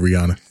somebody get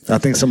Rihanna. I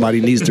think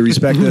somebody needs to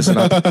respect this, and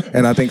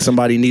I think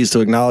somebody needs to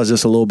acknowledge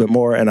this a little bit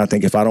more. And I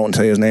think if I don't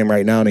tell you his name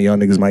right now, then y'all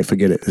niggas might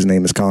forget it. His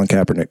name is Colin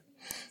Kaepernick.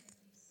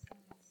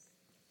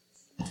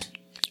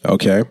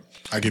 Okay.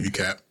 I give you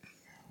Cap.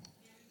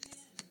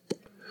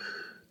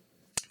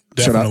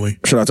 Should Definitely.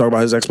 I talk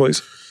about his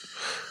exploits?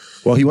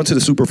 Well, he went to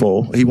the Super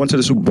Bowl. He went to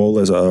the Super Bowl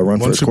as a run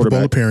first Super Bowl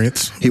quarterback.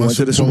 appearance. He went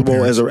to the Super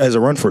Bowl as a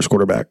run first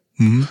quarterback.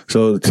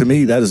 So to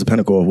me, that is the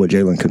pinnacle of what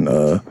Jalen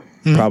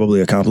can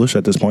probably accomplish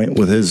at this point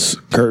with his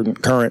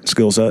current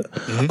skill set.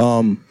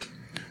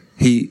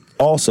 He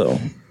also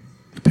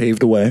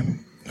paved the way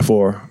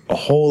for a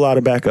whole lot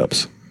of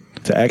backups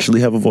to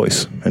actually have a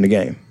voice in the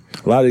game.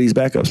 A lot of these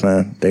backups,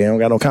 man, they don't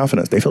got no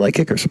confidence. They feel like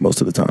kickers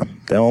most of the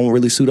time. They don't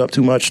really suit up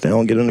too much. They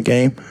don't get in the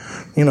game.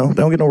 They don't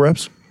get no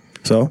reps.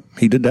 So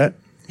he did that.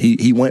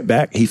 He went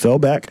back. He fell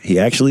back. He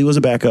actually was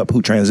a backup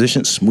who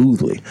transitioned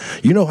smoothly.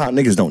 You know how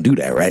niggas don't do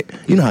that, right?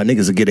 You know how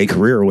niggas will get a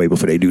career away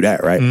before they do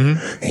that, right? And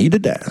he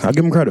did that. I'll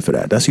give him credit for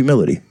that. That's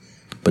humility.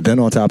 But then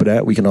on top of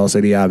that, we can all say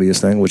the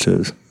obvious thing, which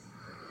is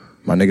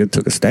my nigga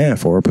took a stand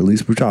for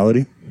police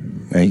brutality,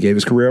 and he gave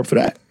his career up for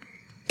that.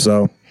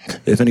 So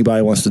if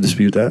anybody wants to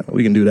dispute that,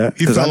 we can do that.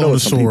 He fell on the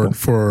sword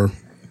for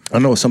I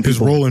know some his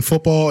people, role in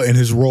football and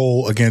his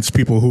role against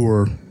people who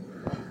are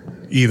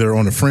either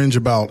on the fringe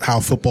about how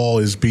football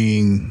is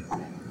being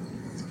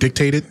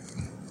dictated.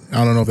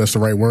 I don't know if that's the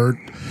right word,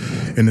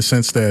 in the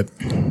sense that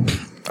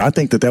I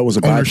think that was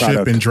a ownership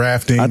byproduct. and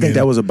drafting. I think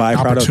that was a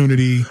byproduct.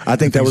 Opportunity. I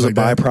think that was a like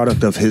that.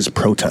 byproduct of his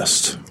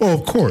protest. Oh,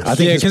 of course. I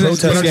think his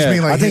protest. But I just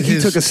mean, like, I think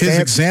his, he took a stance. his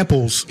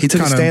examples. He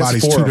took a kind of stance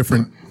embodies for two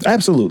different.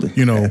 Absolutely.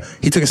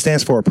 He took a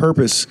stance for a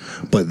purpose,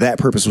 but that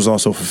purpose was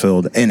also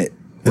fulfilled in it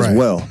as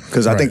well.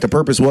 Because I think the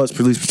purpose was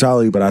police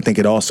brutality, but I think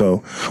it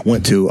also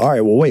went to, all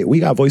right, well, wait, we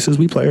got voices,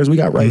 we players, we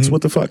got rights.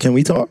 What the fuck? Can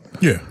we talk?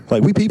 Yeah.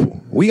 Like, we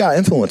people. We got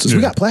influences. We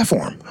got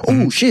platform.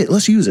 Oh, shit,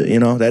 let's use it.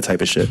 That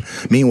type of shit.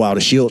 Meanwhile,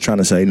 the Shield trying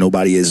to say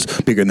nobody is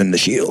bigger than the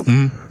Shield.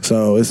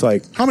 So it's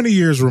like. How many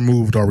years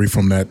removed are we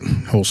from that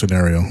whole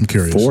scenario? I'm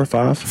curious. 4 or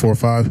 5. 4 or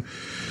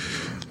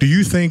 5. Do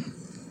you think,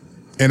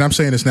 and I'm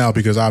saying this now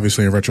because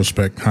obviously in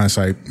retrospect,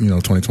 hindsight,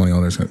 2020,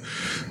 all that.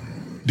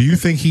 Do you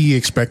think he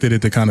expected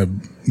it to kind of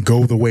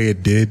go the way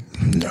it did?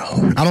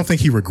 No. I don't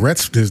think he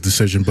regrets his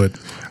decision, but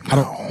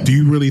do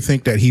you really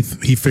think that he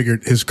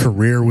figured his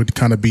career would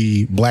kind of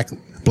be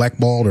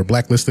blackballed or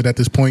blacklisted at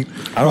this point?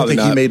 I don't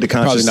think he made the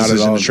conscious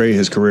decision to trade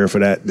his career for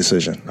that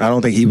decision. I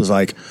don't think he was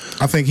like.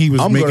 I think he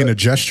was making a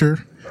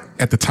gesture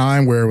at the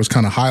time where it was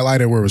kind of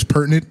highlighted, where it was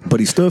pertinent. But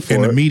he stood for it.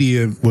 And the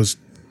media was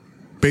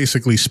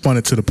basically spun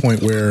it to the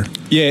point where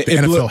the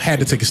NFL had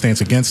to take a stance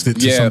against it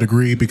to some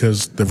degree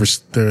because but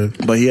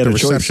he had a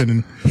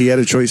reception. He had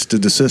a choice to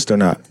desist or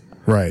not.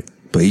 Right.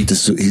 But he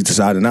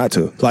decided not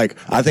to. Like,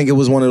 I think it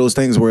was one of those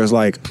things where it's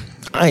like,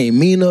 I ain't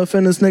mean to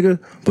offend this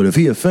nigga, but if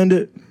he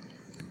offended,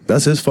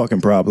 that's his fucking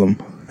problem.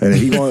 And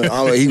he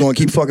gonna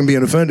keep fucking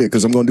being offended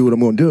because I'm gonna do what I'm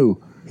gonna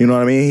do. You know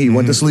what I mean? He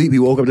went to sleep. He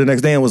woke up the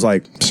next day and was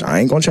like,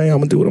 I ain't gonna change. I'm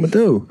gonna do what I'm gonna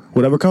do.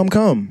 Whatever come.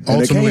 And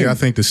ultimately, I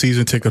think the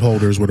season ticket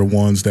holders were the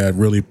ones that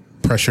really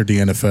pressured the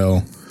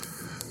NFL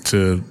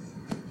to.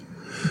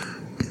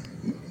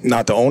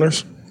 Not the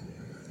owners?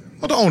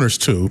 Well, the owners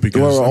too,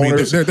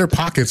 because their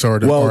pockets are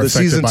the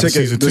affected by the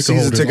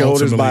season ticket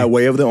holders by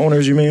way of the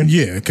owners. You mean?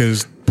 Yeah,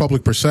 because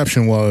public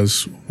perception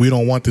was we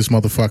don't want this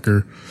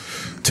motherfucker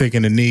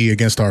taking a knee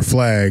against our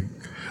flag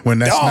when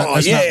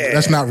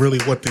that's not really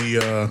what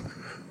the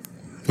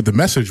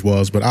message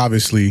was. But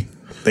obviously,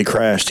 they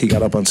crashed. He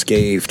got up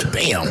unscathed.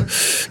 Damn.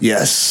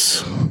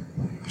 Yes.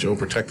 Joe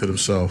protected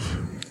himself.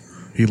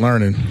 He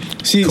learning.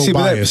 See,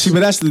 but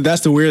that's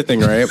the weird thing,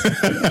 right?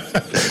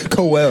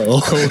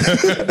 Coel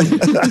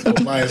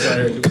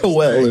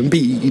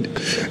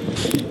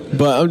Embiid.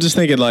 But I'm just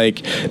thinking,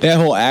 like, that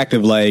whole act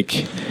of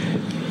like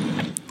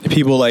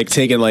people like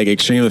taking like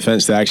extreme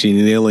offense to actually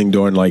kneeling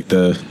during like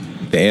the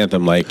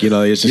anthem, like,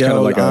 it's just kind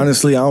of like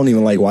honestly, I don't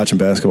even like watching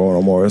basketball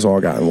no more. It's all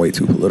gotten way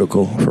too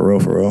political, for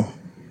real.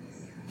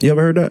 You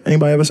ever heard that?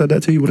 Anybody ever said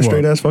that to you with a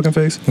straight ass fucking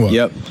face? What?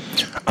 Yep.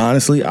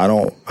 Honestly, I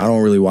don't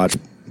really watch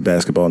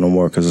basketball no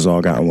more because it's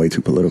all gotten way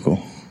too political.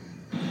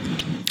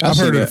 I've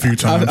heard it a few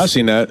times. I've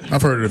seen that.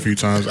 I've heard it a few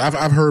times.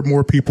 I've heard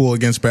more people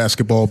against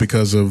basketball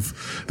because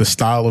of the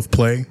style of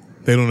play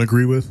they don't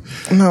agree with.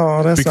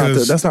 No,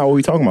 that's not what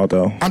we talking about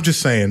though. I'm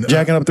just saying,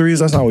 jacking up threes.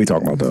 That's not what we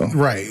talking about though.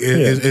 Right.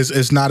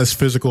 It's not as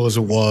physical as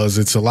it was.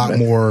 It's a lot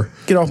more.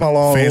 Get off my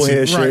lawn, old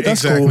head shit. Right,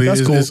 that's exactly. cool.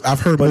 That's cool. I've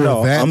heard more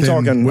of that.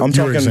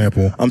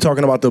 I'm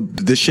talking about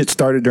this shit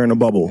started during the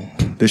bubble.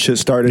 This shit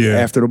started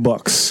after the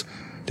Bucks.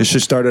 This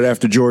shit started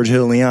after George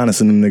Hill and Giannis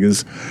and them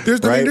niggas.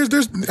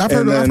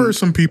 I've heard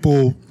some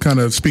people kind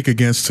of speak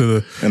against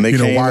why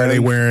are they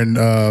wearing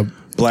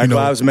Black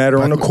Lives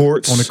Matter on the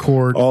court,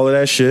 all of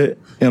that shit.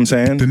 You know what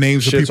I'm saying? The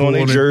names of people on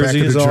their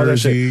jerseys, all that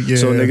shit. Yeah.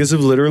 So niggas have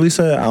literally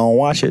said, I don't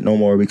watch it no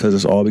more because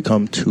it's all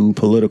become too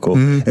political.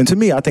 And to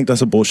me, I think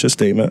that's a bullshit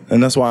statement.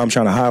 And that's why I'm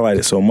trying to highlight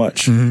it so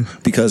much.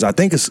 Because I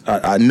think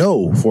I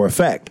know for a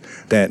fact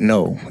that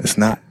no, it's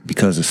not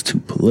because it's too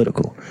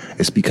political.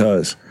 It's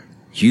because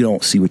you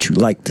don't see what you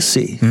like to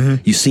see.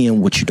 You're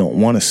seeing what you don't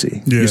want to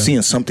see. You're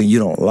seeing something you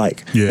don't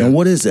like. And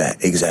what is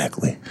that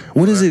exactly?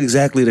 What is it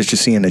exactly that you're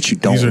seeing that you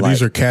don't like?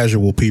 These are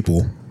casual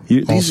people.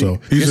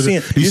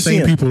 These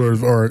same people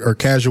are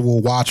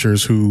casual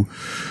watchers who.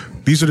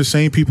 These are the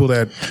same people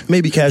that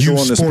maybe casual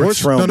use in the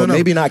sports realm, but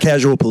maybe not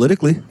casual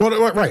politically.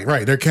 Well,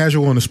 right. They're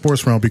casual in the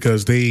sports realm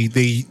because they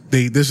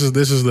this is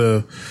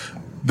the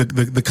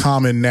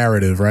common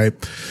narrative, right?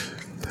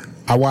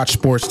 I watch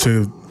sports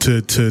to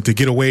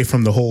get away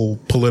from the whole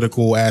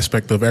political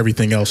aspect of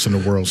everything else in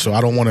the world. So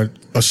I don't want to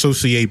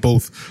associate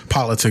both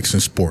politics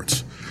and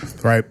sports,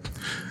 right?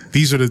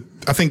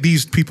 I think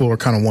these people are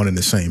kind of one and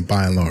the same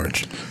by and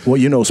large.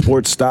 Well,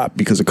 sports stopped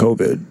because of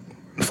COVID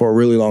for a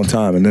really long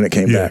time, and then it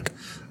came back.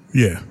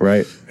 Yeah.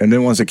 Right? And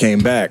then once it came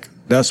back,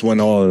 that's when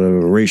all of the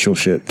racial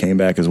shit came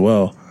back as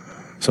well.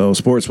 So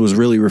sports was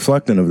really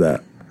reflecting of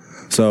that.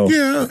 So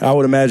I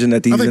would imagine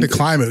that I think the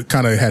climate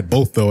kind of had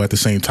both though at the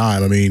same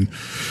time. I mean,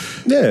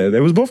 yeah,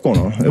 there was both going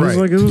on. It was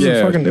like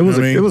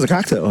it was a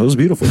cocktail. It was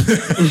beautiful.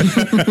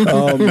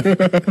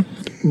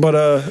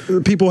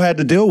 But people had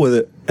to deal with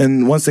it,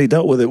 and once they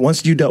dealt with it,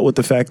 once you dealt with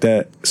the fact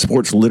that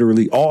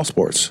all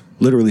sports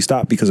literally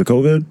stopped because of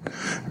COVID.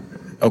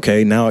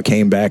 Okay, now it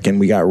came back and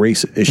we got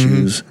race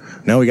issues.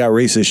 Now we got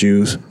race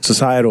issues,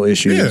 societal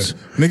issues.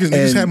 Yeah,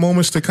 niggas had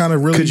moments to kind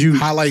of really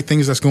highlight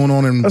things that's going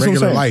on in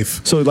regular life.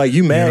 So, like,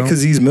 you mad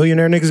because these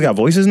millionaire niggas got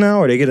voices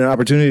now, or they get an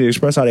opportunity to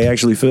express how they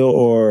actually feel,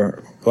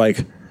 or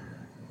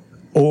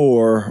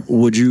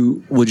would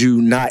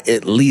you not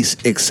at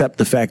least accept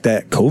the fact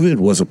that COVID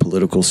was a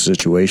political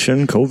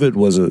situation? COVID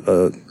was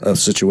a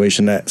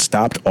situation that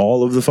stopped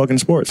all of the fucking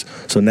sports.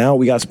 So now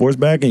we got sports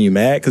back, and you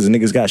mad because the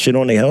niggas got shit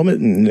on their helmet,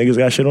 and niggas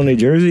got shit on their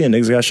jersey, and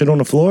niggas got shit on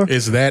the floor?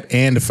 Is that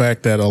and the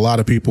fact that a lot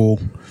of people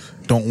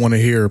don't want to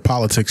hear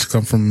politics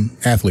come from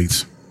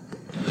athletes?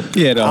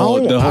 Yeah, the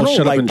whole I don't shut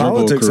up like and dribble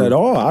politics crew. at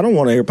all. I don't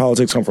want to hear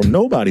politics come from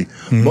nobody.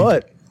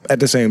 But at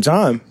the same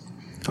time,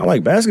 I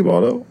like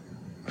basketball though.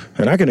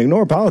 And I can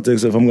ignore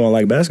politics if I'm going to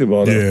like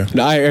basketball, though. Yeah.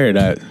 No, I heard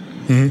that.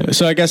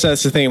 So I guess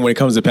that's the thing when it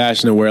comes to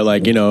passion, where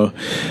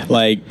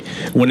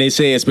when they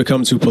say it's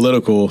become too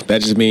political,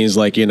 that just means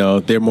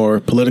they're more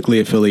politically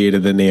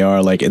affiliated than they are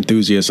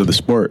enthusiasts of the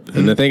sport.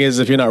 And the thing is,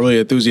 if you're not really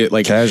enthusiast,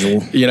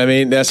 casual, you know what I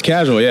mean? That's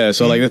casual, yeah.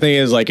 So the thing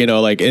is,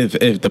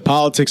 if the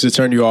politics has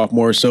turned you off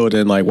more so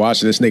than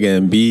watching this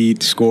nigga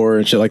Embiid score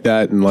and shit like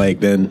that, and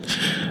then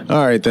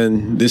all right,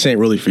 then this ain't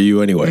really for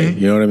you anyway.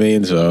 You know what I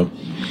mean? So.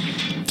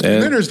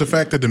 And then there's the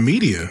fact that the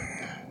media,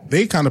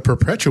 they kind of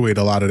perpetuate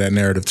a lot of that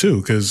narrative too.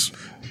 Because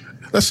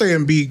let's say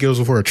Embiid goes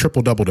for a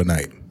triple-double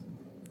tonight,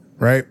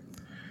 right?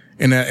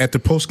 And at the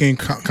post-game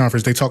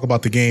conference, they talk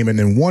about the game, and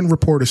then one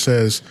reporter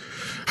says,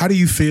 "How do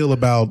you feel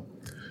about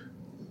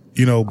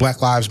Black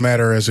Lives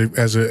Matter as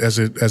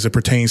it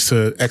pertains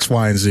to X,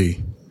 Y, and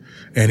Z?"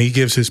 And he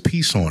gives his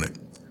piece on it.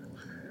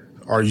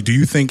 Do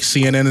you think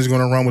CNN is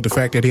going to run with the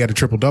fact that he had a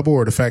triple-double,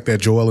 or the fact that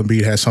Joel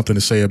Embiid has something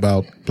to say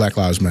about Black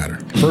Lives Matter?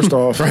 First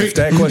off, if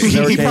that question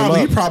never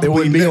came up, it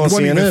wouldn't be on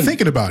CNN. Even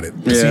thinking about it.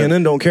 Yeah.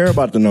 CNN don't care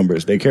about the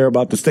numbers; they care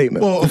about the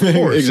statement. Well, of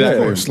course,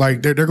 exactly. Of course.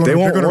 Like they're going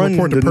to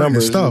report the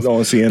pertinent stuff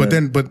on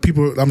CNN. But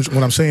people,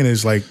 what I'm saying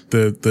is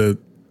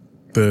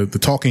the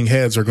talking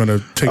heads are going to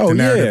take the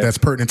narrative that's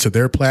pertinent to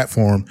their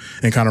platform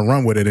and kind of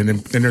run with it. And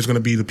then there's going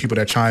to be the people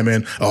that chime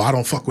in, I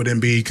don't fuck with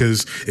Embiid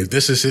because if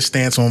this is his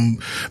stance on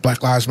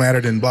Black Lives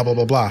Matter, then blah, blah,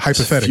 blah, blah.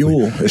 Hypothetically.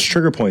 It's fuel. It's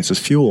trigger points. It's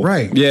fuel.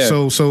 Right. Yeah.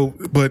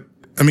 But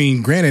I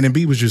mean, granted,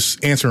 Embiid was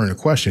just answering a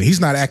question. He's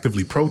not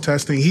actively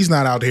protesting. He's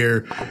not out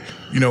here,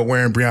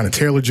 wearing Breonna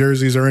Taylor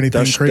jerseys or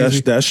anything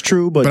crazy. That's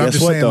true. But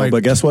guess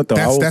what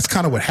though? That's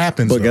kind of what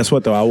happens. But guess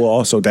what though? I will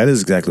also. That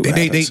is exactly what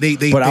happens.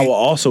 I will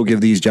also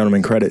give these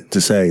gentlemen credit to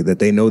say that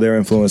they know their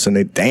influence and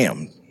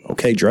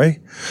okay, Dre.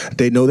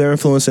 They know their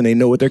influence and they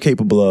know what they're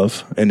capable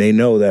of, and they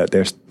know that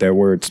their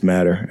words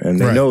matter, and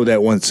they know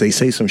that once they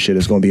say some shit,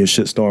 it's going to be a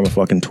shitstorm of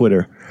fucking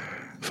Twitter,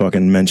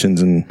 fucking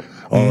mentions and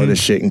all of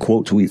this shit and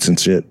quote tweets and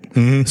shit.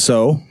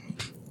 So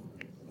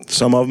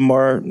some of them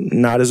are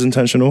not as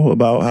intentional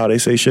about how they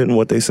say shit and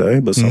what they say,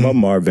 but some of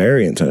them are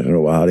very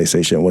intentional about how they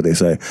say shit and what they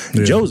say.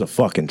 Yeah. Joe's a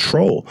fucking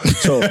troll.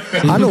 So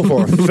I know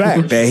for a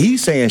fact that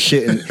he's saying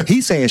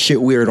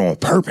shit weird on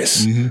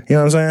purpose. You know what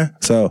I'm saying?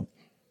 So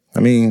I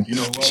mean,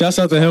 shouts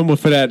out to him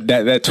for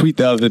that tweet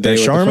the other day.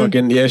 Charmin?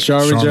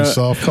 Charmin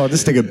soft. Called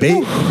this nigga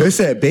bait.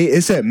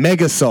 It said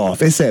mega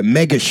soft. It said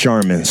mega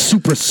Charmin,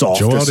 super soft.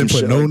 Joel didn't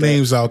put no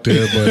names out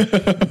there,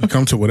 but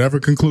come to whatever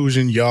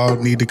conclusion y'all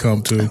need to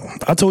come to.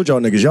 I told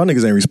y'all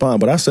niggas ain't respond,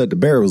 but I said the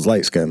bear was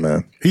light skinned,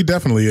 man. He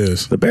definitely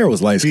is. The bear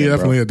was light skinned. He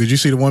definitely is. Did you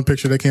see the one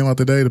picture that came out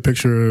today? The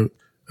picture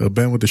of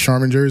Ben with the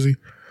Charmin jersey?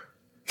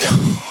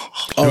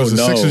 It was a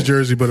Sixers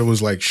jersey, but it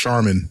was like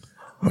Charmin.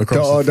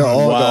 Across the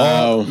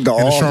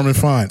Charmin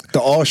font.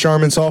 The all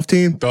Charmin soft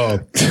team?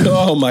 Dog.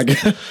 Oh my God.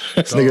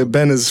 This nigga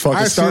Ben is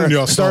fucking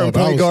starting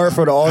point guard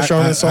for the all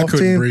Charmin soft team. I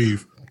couldn't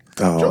breathe.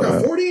 Oh,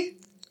 got 40?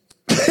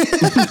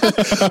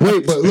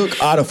 Wait, but look,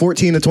 out of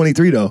 14 to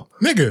 23 though.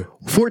 Nigga.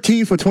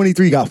 14 for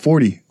 23 got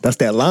 40. That's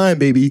that line,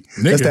 baby.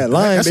 Nigga, that's that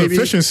line, that's baby.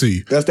 That's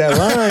efficiency. That's that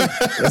line.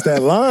 That's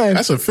that line.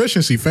 That's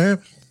efficiency,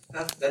 fam.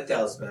 That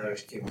Dallas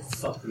Mavericks game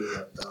fucked me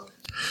up, though.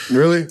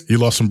 Really? You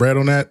lost some bread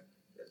on that?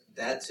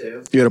 That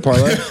too. You had a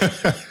parlay?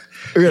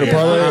 We got a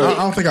parlay. I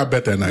don't think I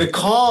bet that The night.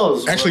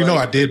 calls. Actually, were, no,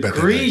 like, I did bet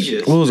that night.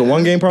 egregious. What was it?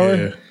 1 game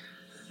parlay? Yeah.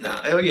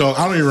 Nah, No,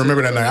 I don't even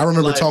remember that night. I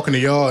remember talking to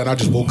y'all, and I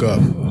just woke up.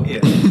 Yeah.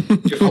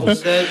 Your phone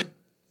was dead.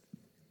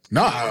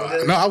 No,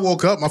 I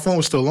woke up. My phone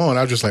was still on.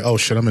 I was just like, oh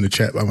shit, I'm in the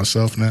chat by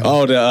myself now.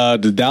 Oh,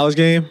 the Dallas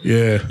game.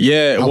 Yeah,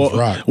 Yeah, I was well,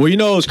 rocked. well, you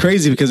know it was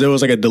crazy because there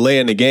was like a delay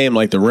in the game,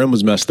 like the rim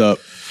was messed up,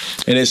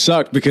 and it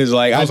sucked because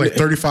like I was like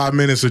 35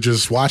 minutes of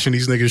just watching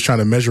these niggas trying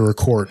to measure a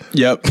court.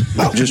 Yep,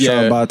 Just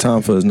trying to buy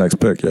time for his next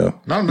pick, yo.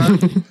 No, I'm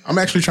not. I'm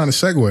actually trying to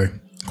segue,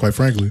 quite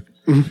frankly,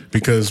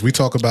 because we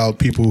talk about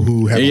people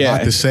who have a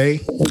lot to say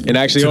And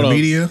actually, to hold the on,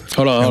 media.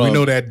 hold on, and hold we on.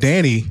 know that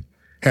Danny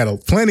had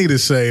plenty to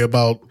say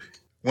about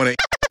one of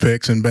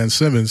picks and Ben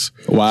Simmons.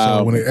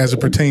 Wow. So as it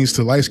pertains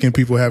to light skinned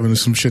people having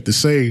some shit to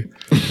say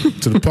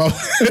to the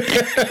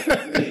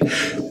public,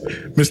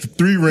 Mr.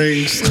 3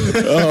 Rings.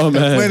 Oh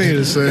man, Plenty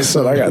to say. He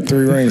said, I got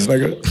 3 rings,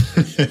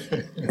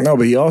 nigga. No,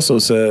 but he also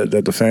said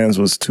that the fans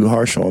was too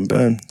harsh on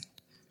Ben.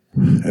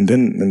 And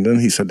then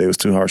he said they was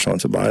too harsh on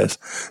Tobias.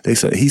 He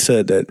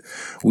said that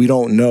we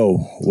don't know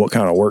what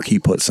kind of work he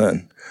puts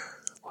in.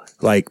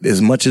 Like,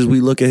 as much as we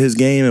look at his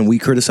game and we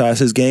criticize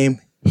his game,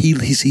 he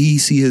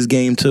see his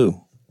game too.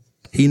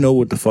 He know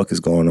what the fuck is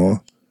going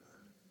on.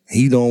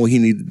 He know what he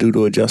need to do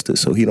to adjust it,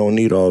 so he don't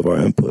need all of our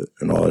input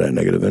and all of that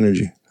negative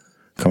energy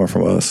coming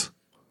from us.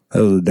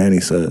 That was what Danny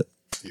said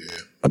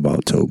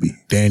about Toby.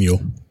 Daniel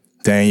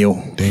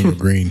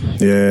Green.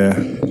 Yeah.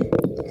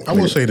 I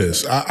will say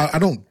this. I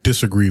don't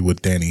disagree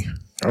with Danny,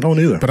 I don't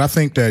either. but I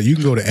think that you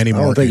can go to any I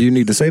don't market. think you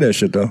need to say that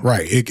shit though.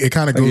 Right. It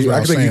kind of goes I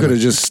without think saying. you could have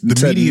like, just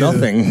said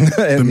nothing.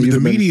 and The you'd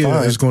have been media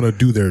fine. is going to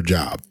do their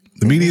job.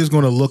 The media is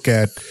going to look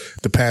at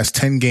the past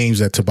 10 games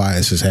that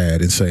Tobias has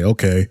had and say,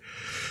 okay,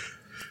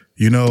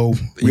 we You're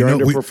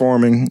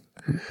underperforming.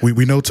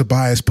 we know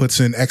Tobias puts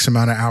in X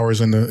amount of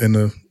hours in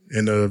the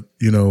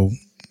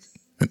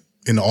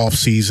off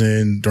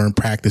season during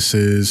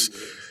practices,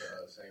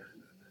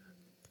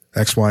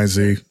 X, Y, and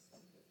Z.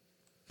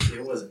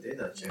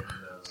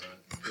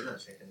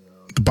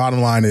 The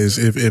bottom line is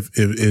if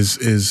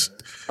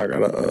I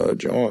got a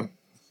John.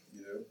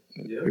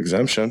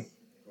 Exemption.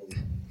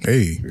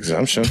 hey,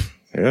 Exemption.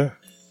 Yeah.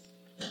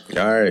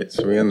 all right,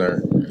 so we in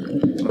there.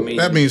 I mean,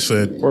 that being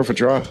said, Worth a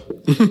try.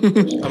 I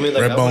mean,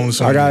 like, Red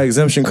Bones, I got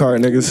exemption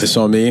card, niggas. It's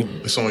on me.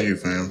 it's on you,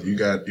 fam. You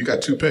got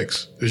 2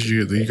 picks.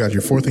 You got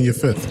your 4th and your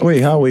 5th.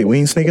 Wait, we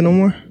ain't sneaking no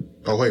more?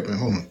 Oh wait, man,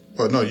 hold on.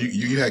 Oh no,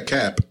 you had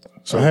Cap.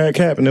 So I had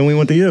Cap and then we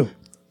went to you.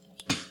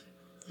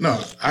 no,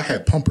 I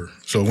had Pumper,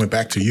 so it went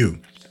back to you.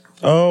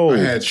 Oh. I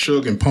had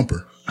Suge and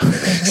Pumper.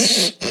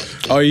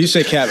 Oh, you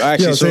said Cap.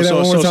 Actually, Yo, say that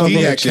one more time. He for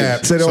me. had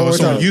Cap. Say that so one more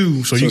it's on time.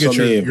 you. So you it's get on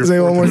your, me. your Say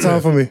it one more 4th time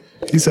and for me.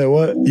 You said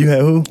what? You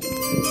had who?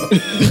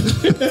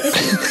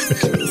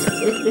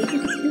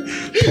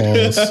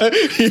 Pause.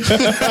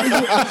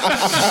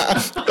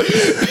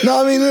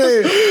 No, I mean,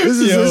 hey, this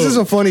is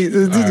a funny.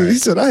 He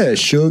said I had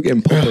Suge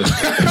and Pumper.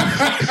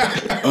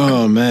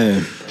 Oh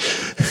man,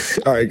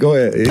 All right, go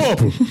ahead.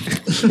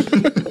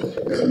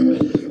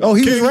 Oh,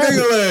 he was King rapping.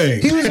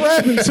 Ding-a-ling. He was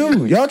rapping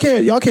too. Y'all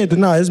can't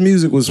deny his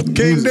music was King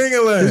music.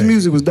 Ding-a-ling. His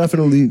music was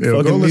definitely Yo,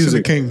 go fucking listen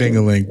music. to King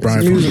Ding-a-ling, Brian.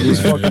 His music was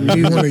Pumper, fucking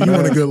man. music. You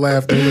want a good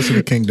laugh? Go listen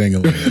to King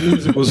Ding-a-ling.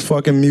 Music was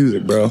fucking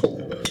music, bro.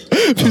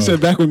 he said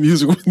back with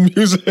music with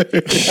music. I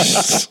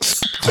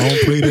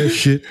don't play that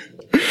shit.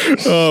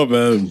 Oh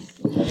man.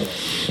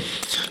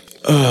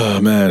 Oh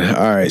man.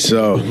 All right,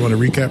 so You want to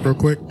recap real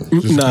quick?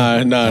 Just- nah.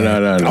 I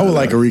would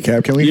like a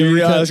recap. Can we get a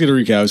recap? Let's get a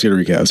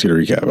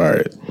recap. All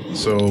right.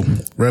 So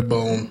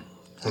Redbone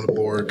on the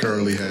board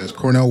currently has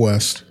Cornell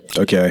West,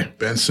 Okay.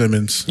 Ben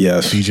Simmons,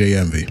 Yes. DJ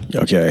Envy.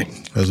 Okay.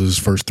 Those are his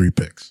first 3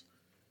 picks.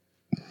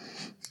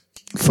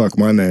 Fuck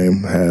my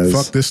name has.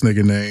 Fuck this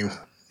nigga name.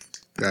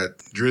 Got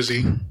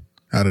Drizzy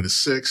out of the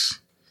 6,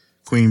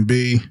 Queen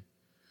B,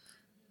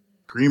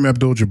 Kareem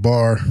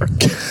Abdul-Jabbar,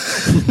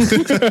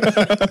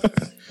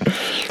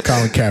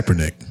 Colin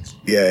Kaepernick.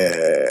 Yeah.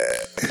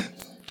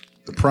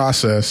 The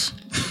Process.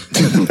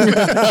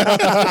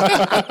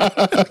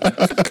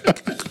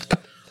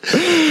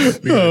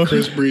 We got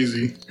Chris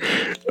Breezy,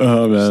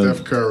 Oh man.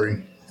 Steph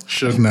Curry,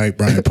 Suge Knight,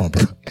 Brian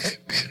Pumper.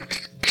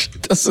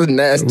 That's a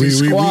nasty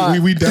squad.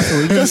 We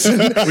definitely got some.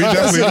 We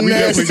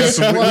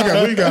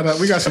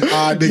got some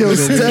odd Yo, niggas over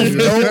Steph here.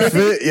 don't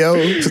fit,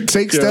 yo. So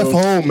take Steph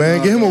home,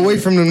 man. Get him away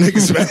from them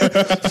niggas, man.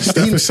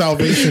 Steph is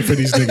salvation for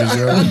these niggas,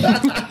 yo.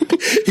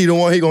 He the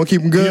one. He gonna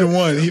keep him He good. the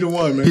one. He the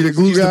one, man. He the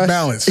glue He's guy? the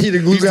balance. He the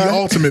glue He's guy? the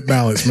ultimate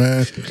balance,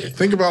 man.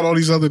 Think about all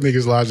these other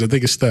niggas' lives. I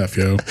think it's Steph,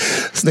 yo.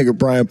 This nigga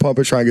Brian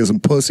Pumper trying to get some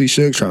pussy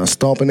shit, trying to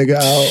stomp a nigga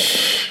out.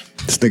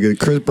 This nigga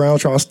Chris Brown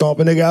trying to stomp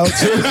a nigga out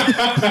too.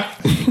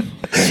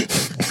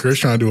 Chris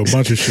trying to do a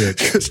bunch of shit.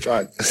 Chris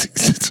trying.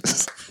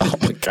 Oh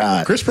my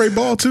God. Chris played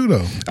ball too,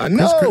 though. I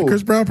know.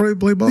 Chris Brown played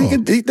ball. He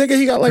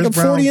got like Chris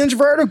a 40-inch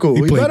vertical.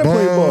 He better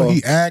play ball.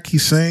 He act. He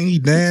sing. He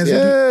dance.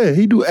 Yeah,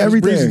 he do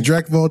everything. He's a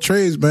jack of all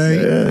trades,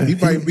 man.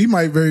 Yeah. He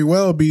might very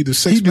well be the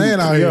sixth man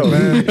out here, yo,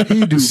 man.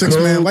 He do six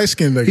coke. man light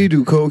skinned nigga. He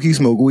do coke. He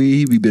smoke weed.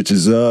 He be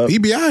bitches up. He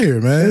be out here,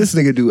 man. This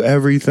nigga do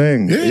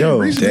everything. Yeah, yo,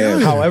 Reese be out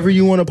here. however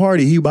you want to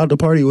party, he about to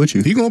party with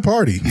you. He gonna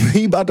party.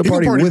 He about to He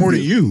party, gonna party with more you.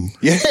 than you.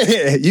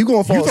 Yeah, you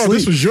gonna fall You thought asleep.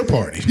 this was your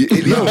party.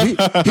 Yo,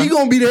 he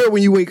gonna be there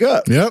when you wake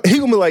up. Yep. He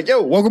gonna be like,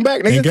 yo, welcome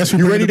back, nigga. And guess who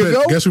you bringing ready to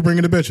go? Guess who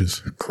bringing the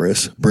bitches?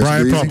 Chris.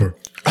 Brian Breezy. Pumper.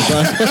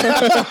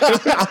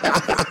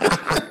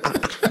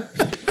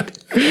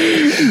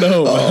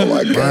 No. Oh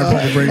my Brian god.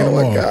 Pumper bringing Oh them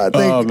my on. god.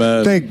 Oh,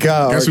 man. Thank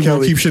God. Guess R. who gonna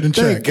Kelly. keep shit in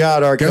check? Thank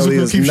God R. Guess who Kelly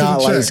gonna is keep shit in not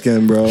check? light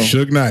skinned, bro.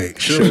 Suge Knight.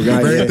 Suge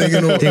Knight, Everything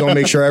in He order. gonna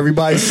make sure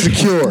everybody's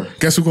secure.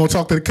 Guess who gonna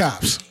talk to the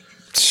cops?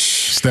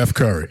 Steph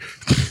Curry.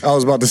 I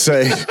was about to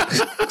say.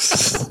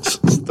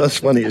 That's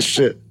funny as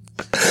shit.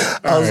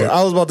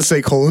 I was about to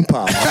say Colin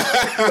Powell.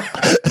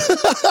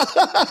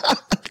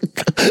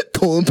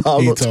 Colin Powell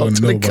He will ain't talking talk to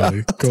to the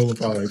nobody. cops. Colin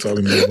Powell ain't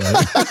talking to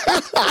nobody.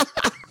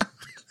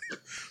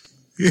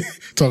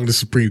 Talking to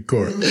Supreme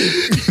Court.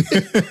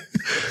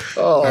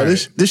 Oh,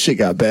 this shit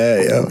got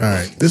bad, yo. All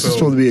right, This is so-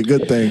 supposed to be a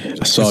good thing.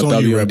 I saw It's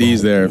on you, Red WMDs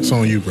Bone. there. It's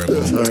on you, Red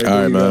Bone.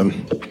 All right,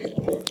 man.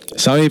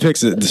 So how many picks?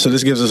 So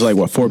this gives us like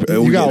what 4?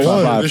 You got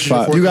one. This is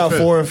your fourth You got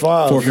and 4 and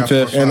 5. Fourth and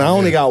fifth. And I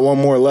only got one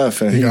more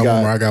left. And He he got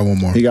one more. I got one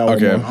more. He got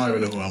Okay. one more. I don't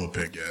even know who I'm gonna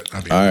pick yet.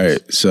 I'll be All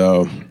honest. right,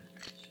 so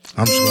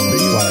I'm just gonna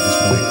fly at this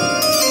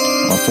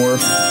my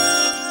fourth,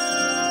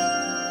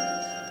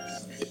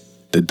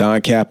 the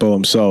Don Capo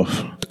himself,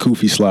 the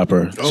Koofy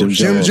slapper,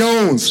 Jim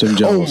Jones. Jim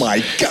Jones. Oh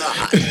my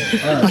God.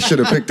 I should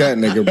have picked that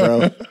nigga,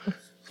 bro.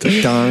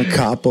 The Don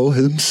Capo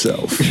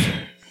himself.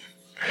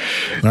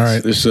 point. All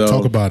right, So-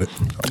 talk about it.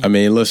 I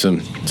mean,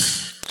 listen,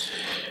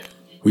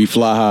 we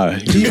fly high.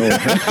 You know?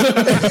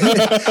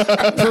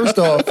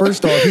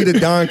 First off, he the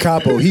Don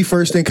Capo. He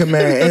first in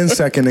command and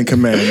second in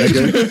command,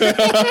 nigga.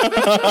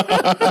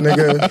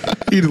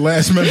 Nigga. He the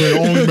last member and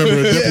only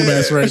member of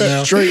Diplomats right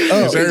now. Straight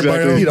up. Because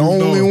everybody else He the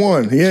moved only on.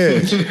 one. Yeah.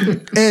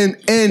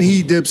 And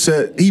he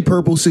Dipset. He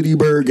Purple City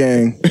Bird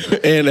Gang.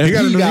 and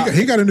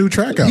He got a new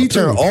track out. He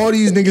turned too. all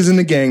these niggas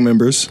into gang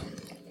members.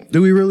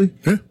 Do we really?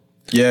 Yeah,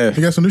 yeah,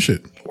 he got some new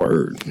shit.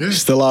 Word.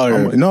 still out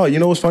here. No, you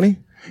know what's funny?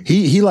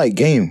 He like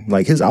game.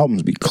 Like his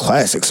albums be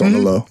classics on the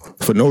low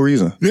for no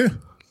reason. Yeah.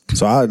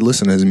 So I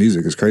listen to his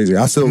music. It's crazy.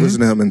 I still listen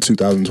to him in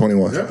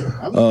 2021.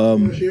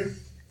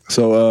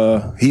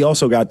 So he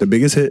also got the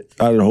biggest hit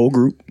out of the whole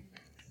group.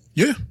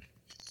 Yeah.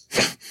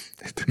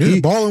 Yeah,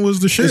 Ballin' was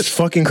the shit. It's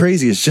fucking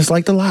crazy. It's just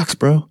like the Locks,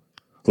 bro.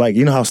 Like,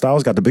 you know how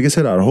Styles got the biggest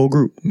hit out of the whole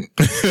group?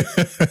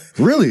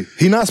 Really?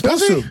 He not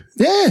supposed Does he? to.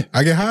 Yeah.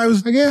 I Get High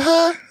was I get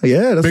high.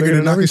 Yeah, that's bigger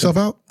than Knock everything. Yourself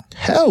Out.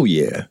 Hell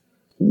yeah.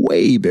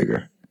 Way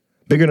bigger.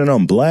 Bigger than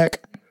I'm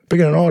Black.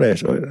 Bigger than all that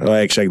shit.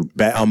 Actually,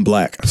 I'm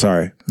Black.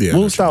 Sorry. Yeah,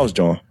 What was that's Styles'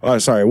 John?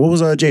 Sorry. What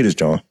was Jada's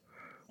John?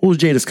 What was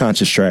Jada's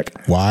conscious track?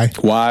 Why?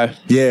 Why?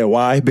 Yeah,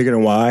 Why? Bigger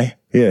than Why?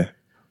 Yeah.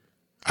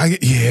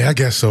 I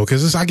guess so.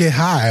 Because I Get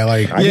High.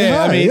 Like, get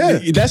Yeah, I high, mean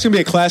yeah. that's gonna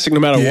be a classic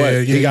no matter Yeah, what. yeah,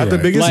 He got you're the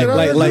right. biggest Like- hit out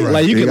like- of like- it.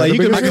 like you He can- got like the you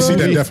can- biggest I can hit see out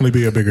that of it. definitely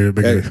be a bigger. It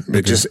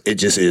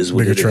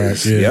bigger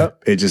track, yeah.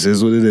 Yep. It just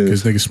is what it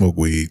Because is. niggas smoke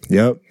weed.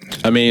 Yep.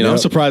 I mean, I'm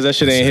surprised that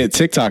shit ain't hit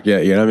TikTok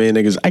yet. You know what I mean?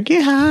 Niggas, I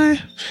get high.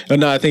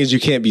 No, I think you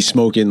can't be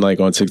smoking like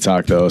on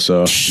TikTok though.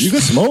 So You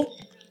can smoke.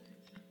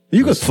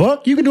 You can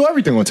fuck. You can do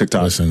everything on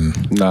TikTok. Listen,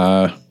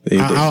 nah.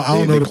 I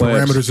don't know the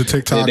parameters of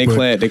TikTok. They but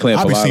clamp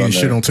I'll be a lot seeing on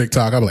shit there. on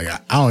TikTok. I'm like,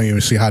 I don't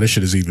even see how this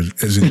shit is even.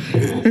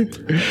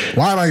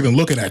 Why am I even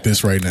looking at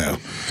this right now?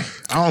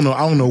 I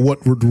don't know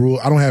what rule.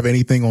 I don't have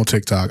anything on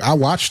TikTok. I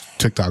watch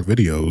TikTok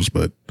videos,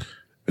 but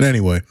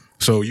anyway.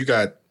 So you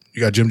got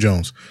Jim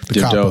Jones, the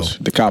Jim capo. Jones,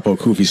 the capo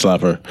Koofy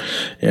slapper.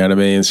 You know what I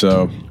mean?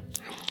 So,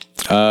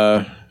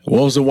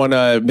 what was the one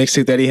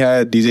mixtape that he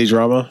had? DJ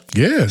Drama?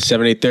 Yeah,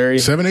 7-8 Theory?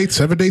 7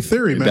 Day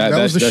Theory, man.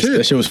 That was the shit.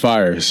 That shit was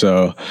fire.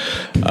 So,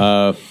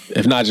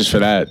 if not just for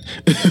that,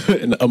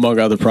 among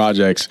other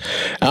projects,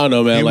 I don't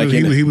know, man.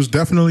 He was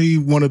definitely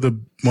one of the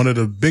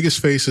biggest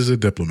faces of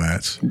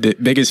Diplomats. The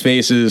biggest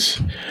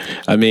faces.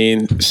 I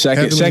mean,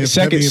 second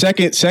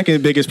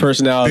biggest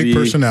personality. Big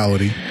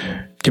personality.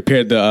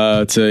 Compared to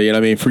you know what I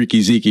mean, Freaky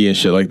Zeke and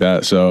shit like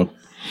that. So,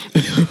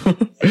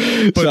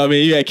 so I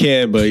mean, you had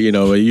Cam, but you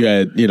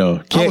had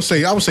Cam.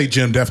 I would say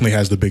Jim definitely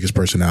has the biggest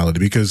personality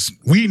because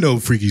we know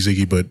Freaky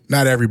Zeke, but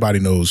not everybody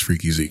knows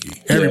Freaky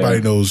Zeke. Everybody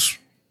knows,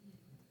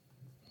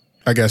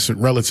 I guess,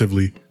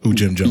 relatively who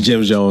Jim Jones.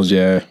 Jim Jones,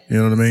 yeah, You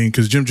know what I mean?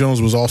 Because Jim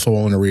Jones was also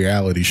on a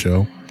reality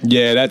show.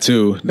 yeah, that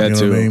too, You know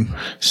what I mean?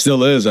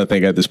 Still is, I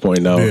think, at this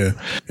point now. Yeah,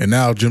 and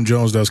now Jim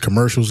Jones does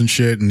commercials and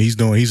shit, and he's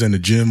in the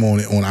gym on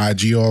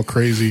IG all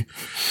crazy.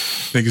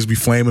 Niggas be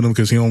flaming him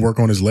because he don't work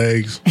on his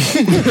legs.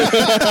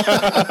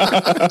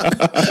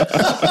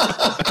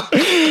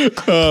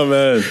 Oh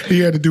man. He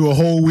had to do a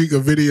whole week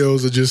of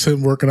videos of just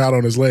him working out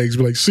on his legs.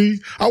 Be like, see,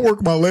 I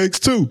work my legs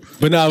too.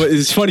 But no,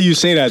 it's funny you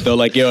say that though.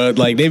 Like, yo,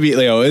 like they be,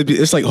 yo,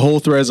 it's like whole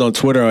threads on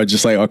Twitter are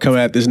just like, oh, come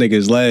at this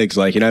nigga's legs.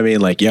 Like, you know what I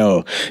mean? Like,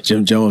 yo,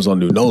 Jim Jones don't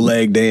do no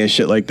leg day and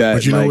shit like that.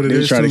 But you know like, what it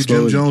is too?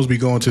 Jim Jones be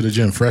going to the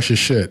gym fresh as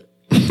shit.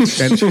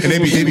 and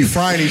they be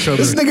frying each other.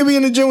 This nigga be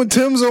in the gym with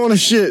Tim's on and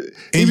shit.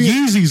 And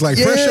Yeezys, like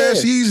fresh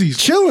ass Yeezys.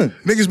 Chilling.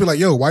 Niggas be like,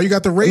 yo, why you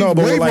got the wave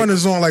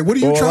runners on? Like, what are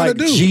you trying to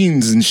do?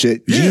 Jeans and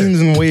shit. Yeah. Jeans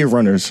and wave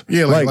runners.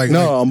 Yeah,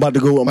 I'm about to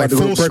go. I'm about to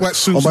go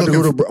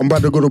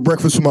to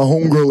breakfast with my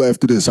homegirl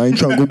after this. I ain't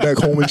trying to go back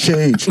home and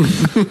change.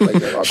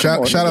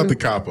 Shout out to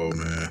Capo,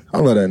 man. I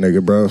love that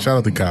nigga, bro. Shout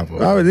out to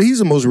Capo. He's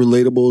the most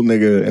relatable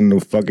nigga in the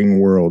fucking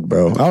world,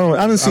 bro.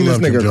 I done seen this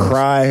nigga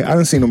cry. I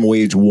done seen him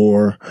wage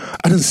war.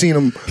 I done seen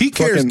him. He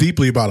cares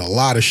deeply about a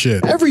lot of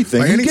shit.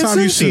 Everything. Like anytime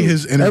you see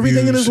his interviews,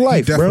 everything in his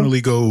life, he definitely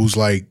goes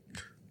like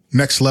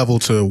next level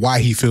to why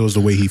he feels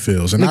the way he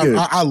feels. And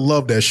I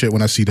love that shit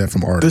when I see that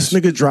from artists.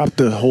 This nigga dropped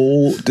this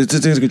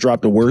nigga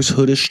dropped the worst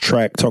hoodish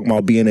track talking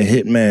about being a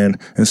hitman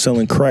and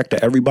selling crack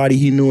to everybody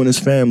he knew in his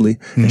family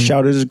and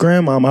shouted his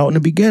grandmom out in the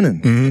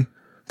beginning.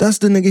 That's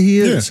the nigga he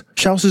is. Yeah.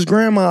 Shouts his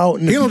grandma out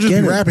in the beginning. He don't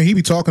just be rapping, he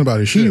be talking about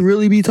his shit. He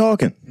really be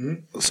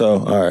talking.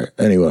 So, all right.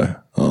 Anyway.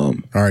 All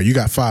right, you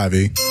got 5,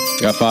 E.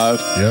 Got 5?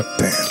 Yep.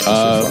 Damn.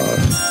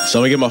 So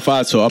I'm gonna get my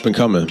 5 to up and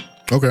coming.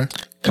 Okay.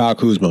 Kyle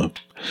Kuzma.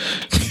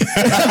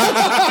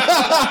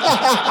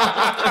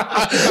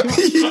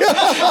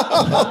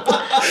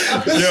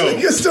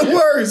 It's the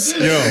worst. I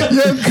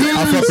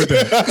fuck with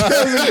that.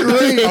 That's a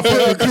great. I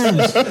fuck with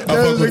Kuz.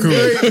 That is a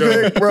great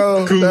pick,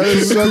 bro. That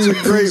is such a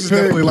great pick.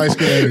 Definitely light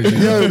skin energy.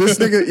 Yo, this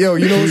nigga. Yo,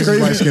 you know what's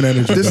crazy? Light skin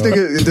energy. This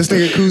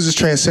nigga Kuz is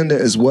transcendent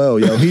as well.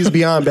 Yo, he's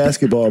beyond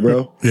basketball,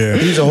 bro. Yeah,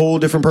 he's a whole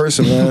different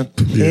person, man.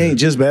 He ain't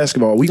just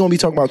basketball. We gonna be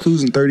talking about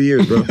Kuz in 30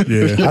 years, bro.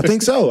 Yeah, I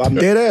think so. I'm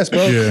dead ass,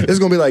 bro. Yeah. It's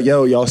gonna be like,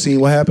 yo, y'all seen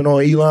what happened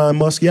on Elon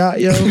Musk yacht,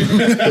 yo?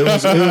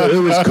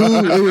 It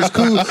was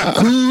cool.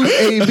 Cool,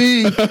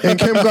 AB, and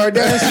Kim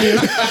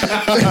Kardashian.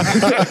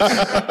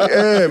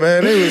 Yeah,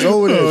 man, they was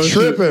over there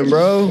tripping,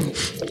 bro.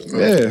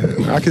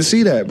 Yeah, I can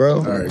see that, bro.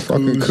 All right,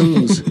 fucking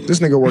Kuz. This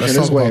nigga working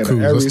his way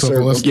in every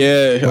circle.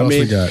 Yeah, I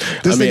mean,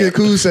 this nigga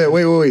Kuz said,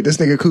 wait. This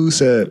nigga Kuz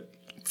said,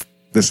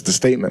 this is the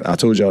statement. I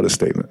told y'all this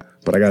statement,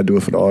 but I gotta do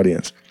it for the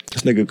audience.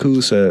 This nigga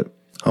Kuz said,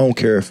 I don't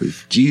care if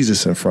it's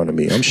Jesus in front of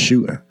me. I'm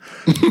shooting.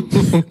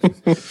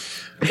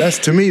 That's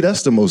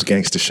the most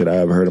gangster shit I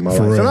ever heard in my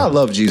life. And I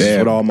love Jesus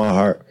with all my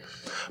heart.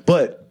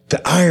 But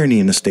the irony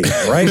in the statement,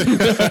 right?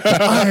 The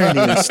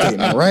irony in the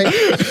statement, right?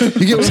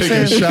 You get what I'm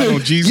saying? A shot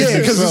on Jesus. Yeah,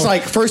 because it's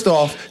like, first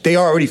off, they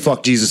already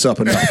fucked Jesus up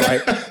enough,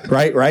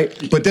 right?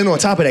 Right? But then on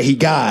top of that, he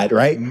God,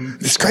 right?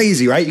 It's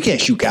crazy, right? You can't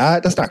shoot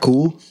God. That's not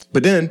cool.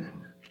 But then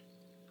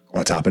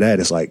on top of that,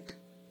 it's like,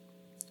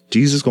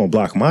 Jesus gonna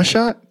block my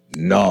shot?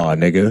 Nah,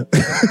 nigga.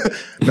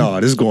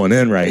 Nah, this is going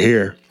in right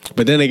here.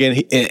 But then again,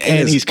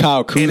 he's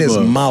Kyle Kuzma. In his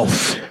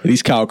mouth.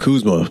 He's Kyle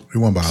Kuzma. He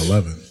won by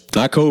 11.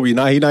 Not Kobe. He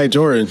not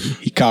Jordan.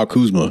 He Kyle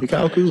Kuzma. He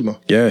Kyle Kuzma.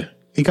 Yeah.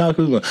 He Kyle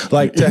Kuzma.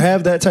 Like, to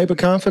have that type of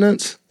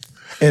confidence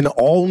and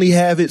only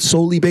have it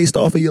solely based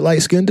off of your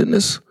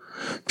light-skinnedness,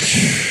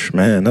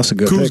 man, that's a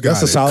good pick.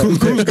 That's a solid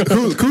pick.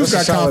 Kuz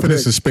got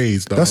confidence in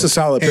spades, though. That's a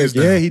solid pick.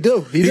 Yeah, he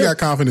do. He got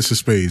confidence in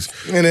spades.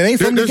 And it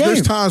ain't from the game.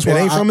 There's times where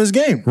it ain't from his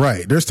game.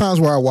 Right. There's times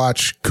where I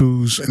watch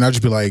Kuz and I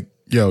just be like,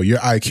 yo, your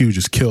IQ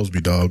just kills me,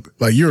 dog.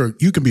 Like,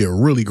 you can be a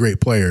really great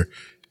player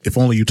if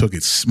only you took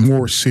it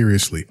more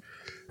seriously,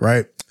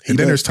 right? And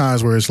then there's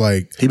times where it's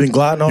like, he been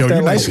gliding off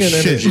that light skin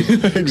energy.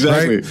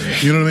 Exactly.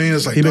 Right? You know what I mean?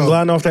 It's like, he been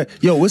gliding off that.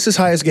 Yo, what's his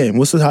highest game?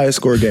 What's his highest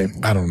score game?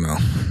 I don't know.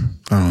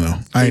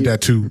 I ain't that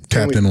too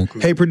tapped in on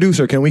Kuz. Hey,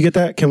 producer, can we get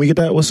that?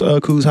 What's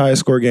Kuz's highest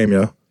score game,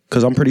 yo?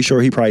 Because I'm pretty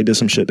sure he probably did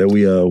some shit that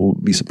we will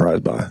be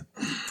surprised by.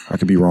 I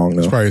could be wrong,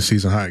 though. It's probably a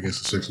season high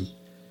against the Sixers.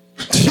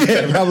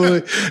 Yeah, probably.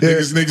 Yeah.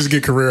 Niggas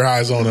get career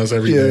highs on us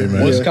every day,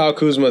 man. What's Kyle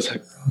Kuzma's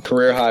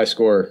career high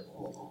score?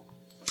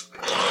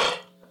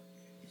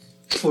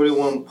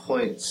 41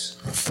 points.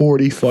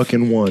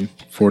 41.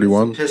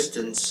 41?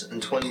 Pistons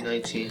in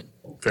 2019.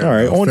 All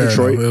right, on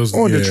Detroit.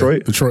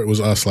 Detroit. Detroit was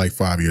us like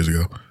 5 years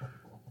ago.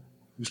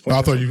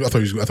 I thought you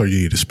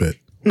needed to spit.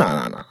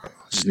 Nah.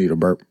 Just need a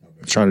burp.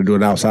 I'm trying to do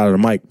it outside of the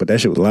mic, but that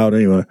shit was loud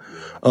anyway.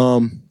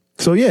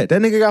 So yeah,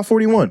 that nigga got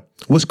 41.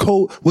 Was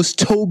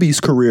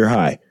Toby's career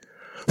high?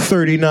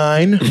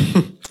 39.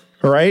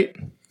 All right?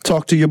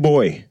 Talk to your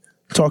boy.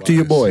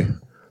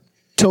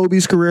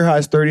 Toby's career high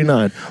is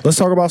 39. Let's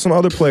talk about some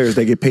other players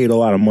that get paid a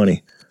lot of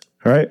money.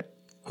 All right?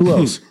 Who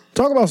else?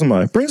 Talk about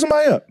somebody. Bring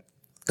somebody up.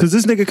 Because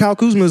this nigga Kyle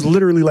Kuzma is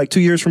literally like 2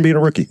 years from being a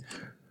rookie.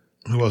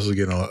 Who else is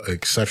getting an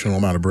exceptional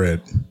amount of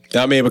bread?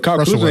 I mean, but Kyle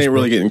Kuzma ain't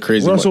really getting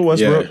crazy. Russell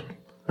Westbrook.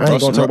 Yeah. I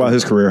ain't gonna talk about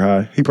his career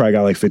high. He probably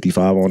got like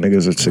 55 on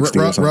niggas at 60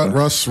 or something.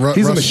 Russ,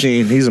 He's a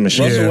machine. He's a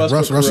machine. Yeah, Russ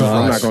is Russ.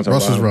 I'm not gonna talk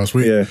Russ about is him. Russ.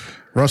 Yeah.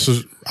 Russ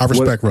is. I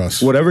respect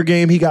Russ. Whatever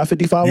game he got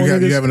 55 on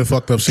niggas. You having a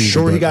fucked up season.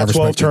 Sure, he got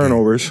 12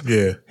 turnovers.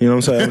 Yeah. You know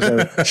what I'm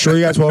saying? Sure,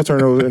 he got 12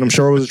 turnovers, and I'm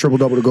sure it was a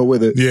triple-double to go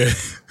with it. Yeah.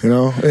 You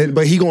know?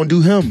 But he gonna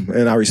do him,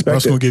 and I respect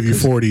Russ it. going to give you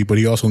 40, but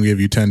he also going to give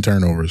you 10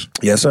 turnovers.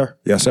 Yes, sir.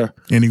 Yes, sir.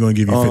 And he's going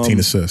to give you 15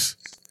 assists.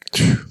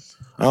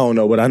 I don't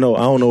know, but I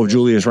don't know if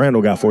Julius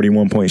Randle got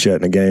 41 points yet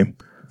in the game.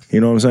 You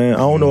know what I'm saying? I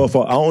don't know if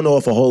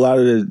a whole lot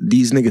of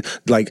these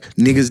niggas, like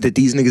niggas that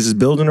these niggas is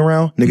building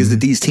around, niggas that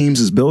these teams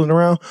is building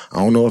around. I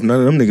don't know if none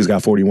of them niggas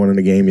got 41 in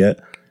the game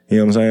yet. You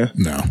know what I'm saying?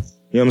 No.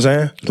 You know what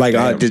I'm saying? Like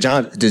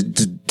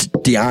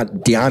DeJounte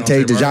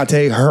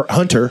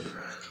Hunter,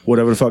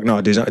 whatever the fuck.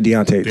 No,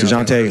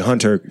 DeJounte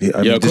Hunter.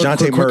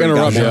 DeJounte Murray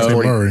got more than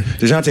 40.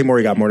 DeJounte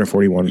Murray got more than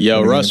 41.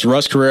 Yo,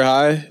 Russ career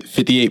high,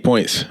 58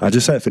 points. I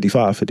just said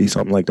 55, 50,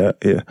 something like that.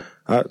 Yeah.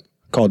 I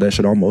called that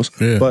shit almost.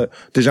 Yeah. But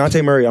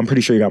DeJounte Murray, I'm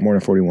pretty sure he got more than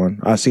 41.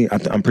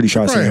 I'm pretty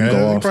sure I seen him go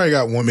He off. probably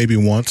got one, maybe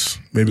once.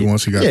 Maybe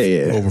once he got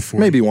over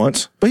 40. Maybe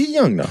once. But he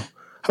young though.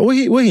 What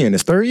he in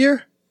his third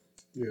year?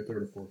 Yeah,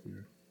 third or fourth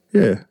year.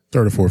 Yeah.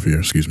 Third or fourth year,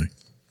 excuse me.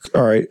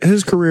 All right.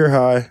 His career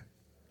high.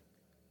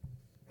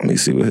 Let me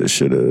see what his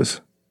shit is.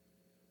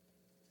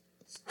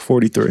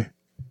 43.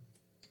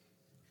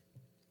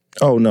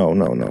 Oh, no.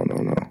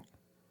 What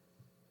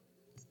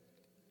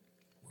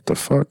the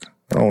fuck?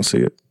 I don't see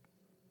it.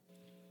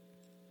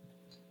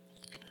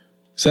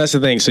 So that's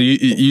the thing. So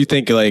you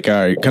think like, all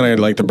right, kind of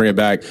like to bring it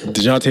back,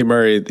 DeJounte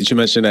Murray, that you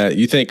mentioned that,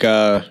 you think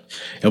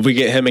if we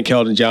get him and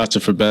Keldon Johnson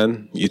for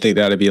Ben, you think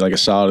that'd be like a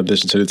solid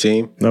addition to the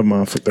team? Never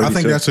mind. For 32. I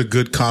think that's a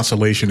good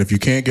consolation. If you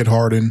can't get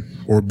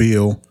Harden or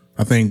Beal,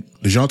 I think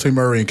DeJounte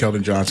Murray and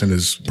Keldon Johnson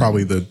is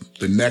probably the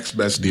next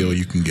best deal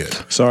you can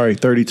get. Sorry,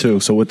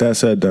 32. So with that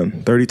said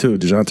then, 32,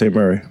 DeJounte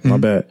Murray. My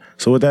bad.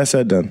 So with that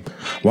said then,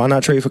 why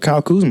not trade for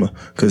Kyle Kuzma?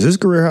 Because his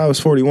career high was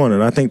 41,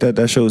 and I think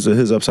that shows that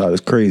his upside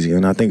is crazy,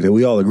 and I think that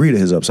we all agree that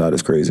his upside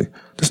is crazy.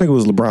 This nigga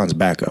was LeBron's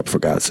backup, for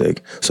God's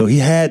sake. So he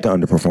had to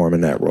underperform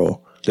in that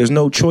role. There's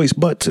no choice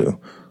but to.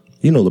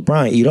 You know,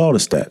 LeBron eat all the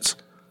stats.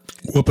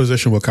 What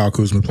position will Kyle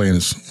Kuzma play on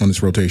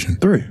this rotation?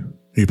 3.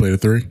 He played a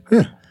 3?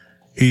 Yeah.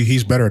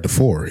 He's better at the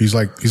 4. He's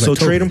like so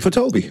Toby. trade him for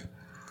Toby.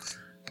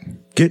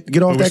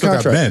 Get off we that still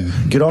got contract.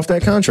 Ben. Get off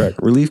that contract.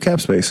 Relieve cap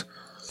space.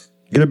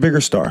 Get a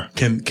bigger star.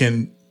 Can Get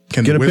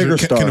the a bigger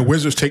Wizards, star. can the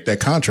Wizards take that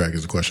contract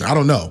is the question. I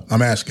don't know.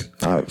 I'm asking.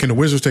 Can the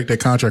Wizards take that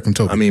contract from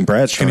Toby? I mean,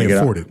 Brad's trying to get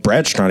out.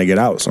 Brad's trying to get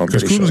out, so I'm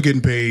Because pretty Kuzma's sure.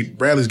 getting paid.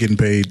 Bradley's getting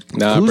paid.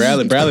 Nah,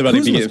 Bradley about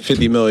to be getting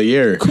 $50 million a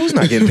year. Kuzma's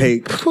not getting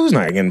paid. Kuzma's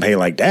not getting paid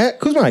like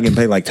that. Kuzma's not getting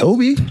paid like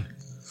Toby.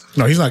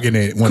 No, he's not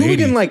getting it. Kuzma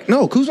getting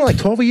Kuzma like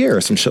 12 a year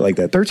or some shit like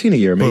that. 13 a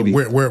year maybe.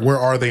 But where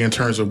are they in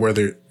terms of where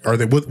they are?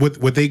 They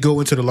would they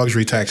go into the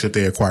luxury tax if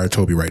they acquire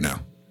Toby right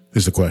now?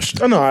 Is the question.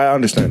 Oh, no, I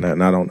understand that,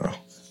 and I don't know.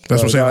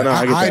 That's what I'm saying.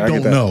 I get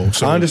don't that. know.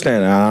 So I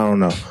understand that. I don't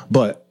know,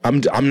 but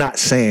I'm not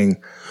saying,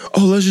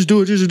 oh, let's just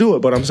do it.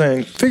 But I'm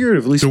saying,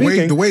 figuratively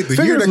speaking,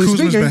 the year that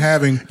Kuzma's been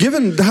having,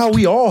 given how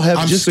we all have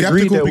I'm just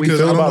agreed skeptical that we because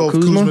feel I don't know about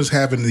if Kuzma. Kuzma's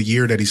having the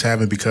year that he's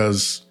having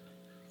because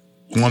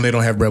one, they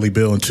don't have Bradley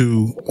Beal, and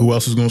two, who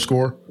else is going to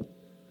score?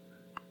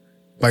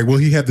 Like, will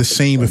he have the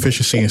same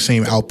efficiency and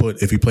same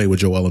output if he played with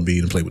Joel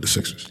Embiid and played with the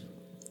Sixers?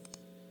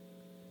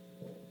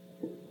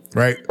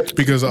 Right?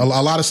 Because a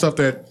lot of stuff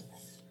that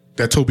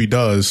Toby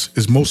does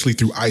is mostly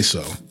through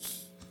ISO.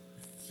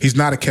 He's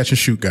not a catch and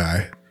shoot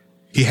guy.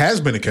 He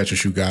has been a catch and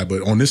shoot guy,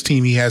 but on this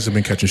team, he hasn't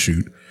been catch and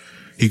shoot.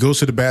 He goes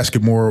to the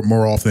basket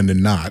more often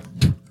than not.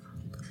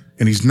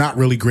 And he's not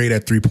really great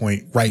at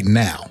 3-point right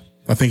now.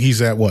 I think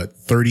he's at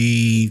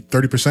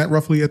 30%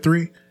 roughly at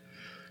 3.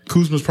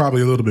 Kuzma's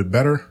probably a little bit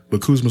better,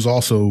 but Kuzma's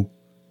also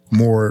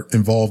more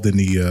involved in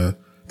the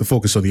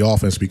focus of the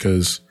offense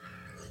because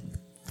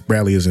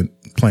Bradley isn't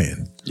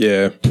playing.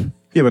 Yeah.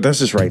 Yeah, but that's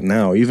just right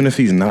now. Even if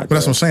he's not, But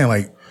that's what I'm saying.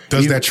 Like,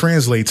 does that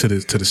translate to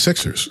the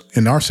Sixers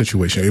in our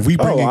situation? If we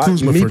bring in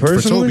Kuzma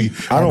for Toby,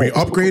 are we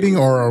upgrading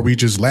or are we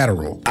just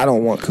lateral? I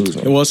don't want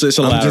Kuzma. Well, it's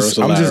a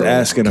lateral. I'm just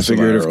asking a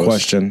figurative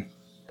question.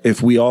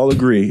 If we all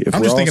agree, if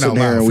I'm we're just all thinking sitting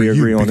out there loud and we for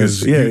you agree on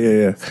this,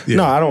 because yeah.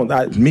 No, I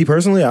don't. Me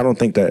personally, I don't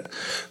think that.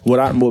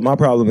 What my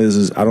problem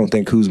is I don't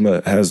think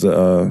Kuzma has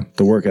the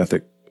work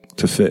ethic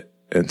to fit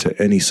into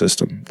any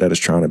system that is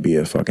trying to be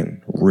a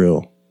fucking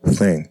real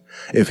thing.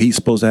 If he's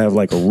supposed to have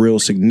like a real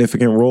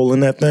significant role in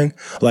that thing,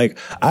 like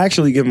I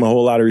actually give him a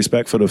whole lot of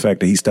respect for the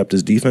fact that he stepped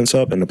his defense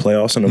up in the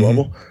playoffs in the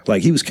bubble.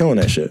 Like he was killing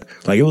that shit.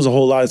 Like it was a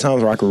whole lot of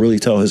times where I could really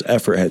tell his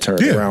effort had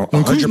turned around.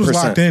 When 100%. Kuzma's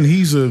locked in,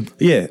 he's a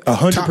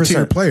 100%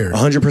 top-tier player.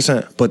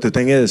 100%. But the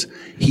thing is,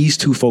 he's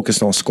too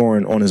focused on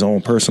scoring on his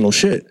own personal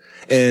shit.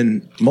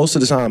 And most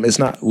of the time, it's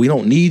not. We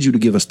don't need you to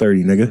give us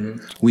 30, nigga.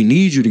 Mm-hmm. We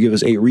need you to give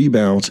us 8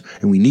 rebounds,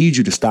 and we need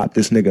you to stop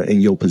this nigga in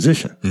your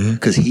position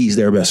because he's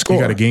their best scorer.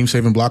 He got a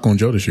game-saving block on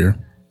Joe this year.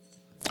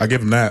 I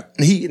give him that.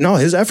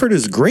 His effort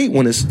is great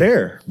when it's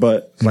there.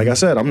 But like I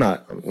said, I'm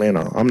not putting.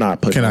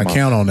 Can I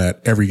count on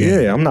that every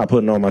game? Yeah, I'm not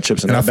putting all my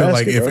chips in and that basket.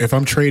 And I feel like if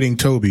I'm trading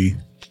Toby,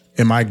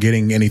 am I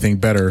getting anything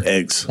better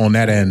Eggs on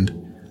that end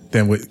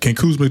can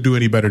Kuzma do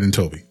any better than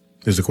Toby?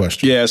 Is the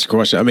question. Yeah, that's the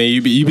question. I mean,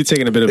 you be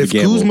taking a bit of If a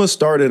gamble. Kuzma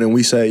started and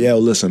we said, yo,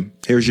 listen,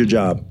 here's your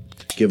job.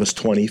 Give us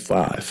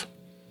 25.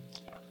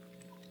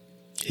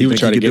 he would think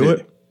try he to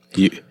could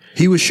get do it.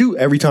 He would shoot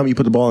every time you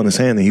put the ball in his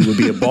hand, and he would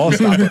be a ball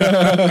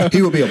stopper.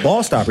 He would be a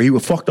ball stopper. He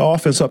would fuck the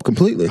offense up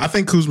completely. I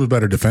think Kuzma's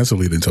better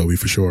defensively than Toby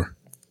for sure.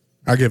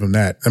 I give him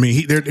that. I mean,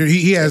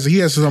 he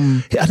has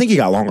some. I think he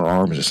got longer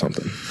arms or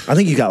something. I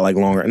think he got like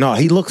longer. No,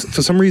 he looks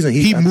for some reason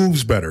He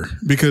moves better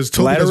because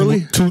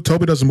Laterally?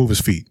 Toby doesn't move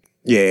his feet.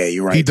 Yeah,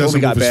 you're right. He doesn't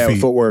Toby got move his bad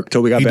feet. footwork.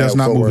 Toby got He bad does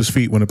not footwork. move his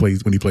feet when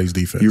he plays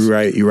defense. You're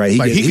right. You're right.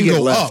 Like he can get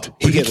go left. up,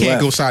 but he get can't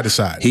left. go side to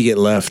side. He get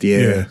left.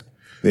 Yeah.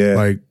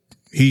 Like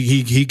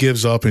he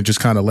gives up and just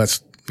kind of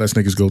lets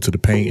niggas go to the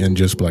paint and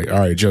just be like, all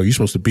right, Joe, you're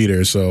supposed to be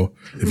there. So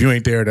if you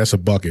ain't there, that's a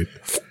bucket.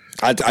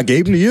 I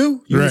gave him to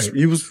you. Right.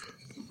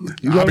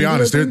 I'll be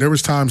honest. There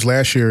was times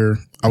last year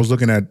I was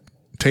looking at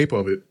tape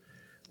of it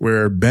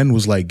where Ben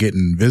was like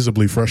getting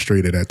visibly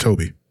frustrated at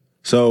Toby.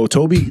 So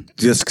Toby,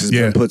 just because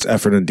Ben puts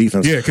effort in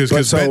defense. Yeah, because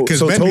Ben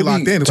be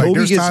locked in. It's like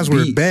there's times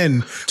where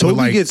Ben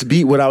Toby gets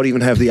beat without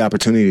even have the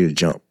opportunity to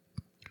jump.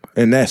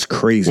 And that's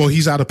crazy. Well,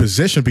 he's out of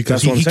position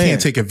because he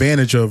can't take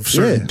advantage of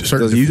certain.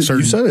 You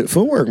said it.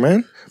 Footwork,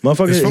 man.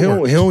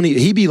 Motherfucker,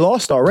 he be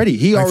lost already.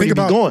 He already be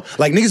going.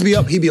 Like niggas be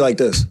up, he be like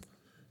this.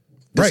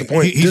 Right.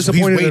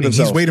 Disappointed in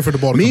himself. He's waiting for the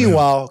ball to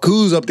Meanwhile,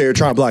 Kuz up there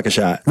trying to block a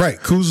shot. Right.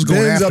 Kuz is going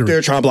Ben's after up there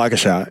it. trying to block a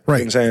shot. Right.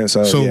 You know what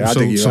I'm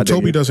saying? So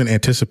Toby doesn't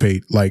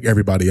anticipate like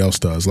everybody else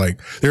does.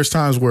 Like there's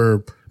times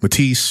where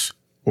Matisse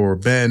or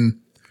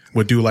Ben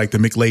would do like the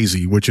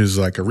McLazy, which is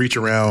like a reach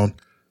around,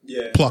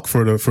 pluck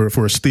for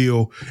a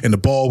steal, and the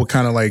ball would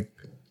kind of like,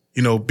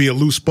 be a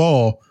loose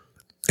ball,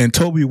 and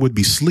Toby would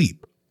be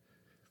asleep.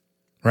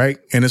 Right.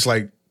 And it's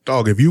like,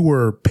 dog, if you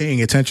were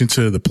paying attention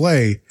to the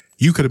play,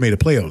 you could have made a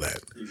play of that.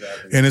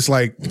 Exactly. And it's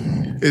like,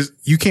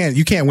 you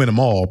can't win them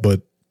all,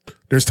 but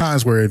there's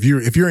times where if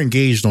you're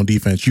engaged on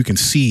defense, you can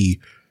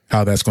see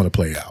how that's going to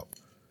play out.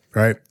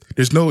 Right.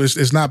 It's not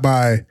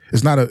a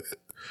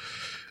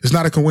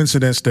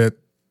coincidence that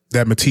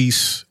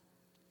Matisse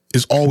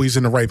is always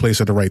in the right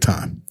place at the right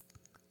time.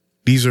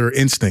 These are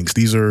instincts.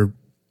 These are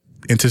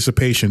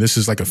anticipation. This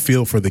is like a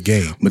feel for the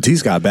game.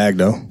 Matisse got bagged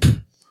though.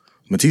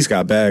 Matisse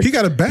got bagged. He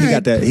got a bag.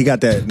 He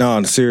got that.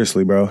 No,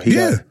 seriously, bro. He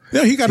got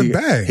a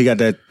bag. He got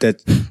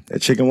that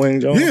chicken wing,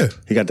 John. Yeah.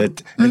 He got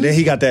that, and then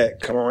he got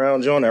that come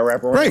around, John. That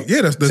wrap around. Right.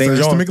 Yeah. That's the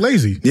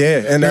McLazy.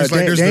 Yeah, and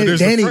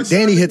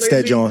Danny hits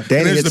that, John.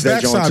 Danny hits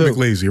that, John too.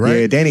 McLazy,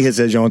 right? Yeah, Danny hits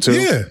that, John too.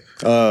 Yeah.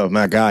 Oh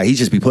my God, he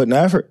just be putting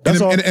effort. That's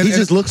all. He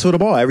just looks for the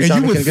ball every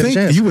time he can get a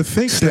chance. You would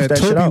think that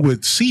Toby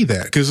would see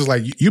that because it's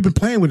like you've been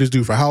playing with this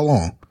dude for how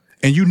long,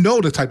 and you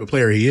know the type of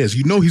player he is.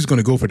 You know he's going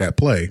to go for that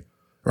play,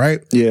 right?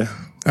 Yeah.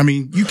 I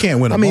mean, you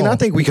can't win. I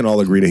think we can all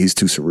agree that he's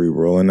too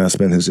cerebral, and that's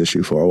been his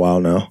issue for a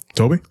while now.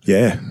 Toby?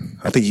 Yeah,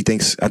 I think he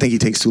takes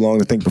too long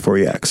to think before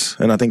he acts,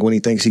 and I think when he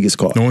thinks, he gets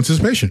caught. No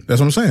anticipation.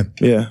 That's what I'm saying.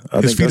 Yeah,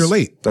 his feet are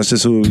late. That's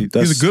just who.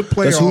 He's a good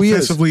player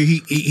offensively.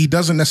 He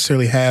doesn't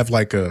necessarily have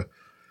like a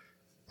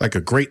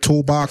great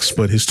toolbox,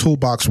 but his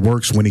toolbox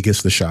works when he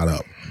gets the shot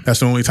up. That's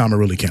the only time it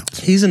really counts.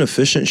 He's an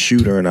efficient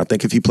shooter, and I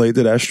think if he played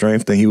to that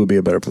strength, then he would be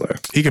a better player.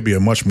 He could be a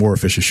much more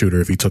efficient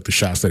shooter if he took the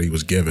shots that he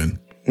was given.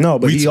 No,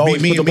 but he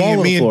always put the ball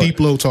on the floor. Me and Deep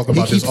Low talk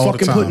about this all the time. He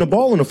keeps fucking putting the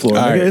ball on the floor.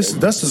 Right.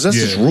 That's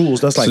just rules.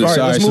 That's like, all right,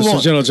 let's move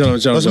on.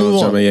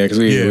 Gentlemen, yeah, because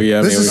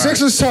this is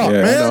Sixers talk,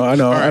 man. I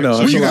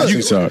know.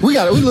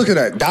 We looking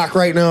at Doc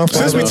right now.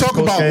 Since we talk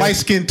about light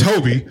skinned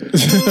Toby with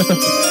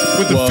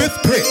the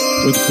fifth pick.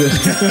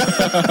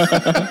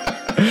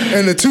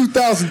 And the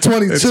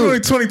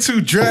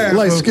 2022 draft.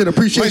 Light skin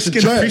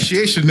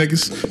appreciation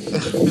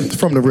niggas.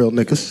 From the real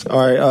niggas. All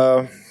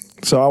right.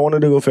 So I wanted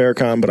to go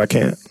Farrakhan, but I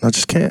can't. I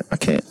just can't. I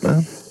can't,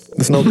 man.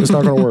 It's not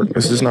going to work.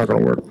 It's just not going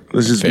to work.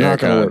 It's just not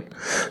going to work.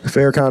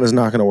 Farrakhan is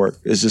not going to work.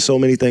 It's just so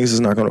many things that's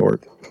not going to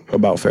work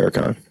about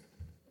Farrakhan.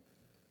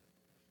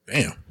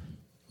 Damn.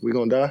 We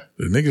going to die?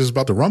 The niggas is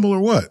about to rumble or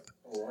what?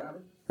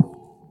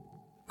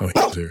 Oh,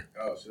 he's here.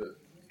 Oh, shit.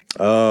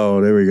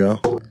 Oh, there we go.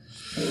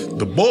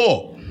 The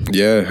ball.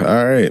 Yeah,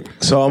 all right.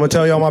 So I'm going to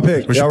tell y'all my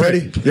pick. Y'all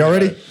ready? Y'all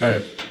ready? All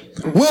right.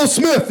 Will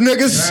Smith,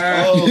 niggas.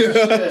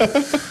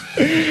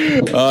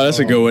 Oh, that's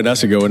a good one.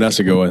 That's a good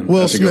one.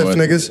 Will Smith,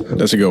 niggas.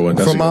 That's a good one.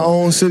 From my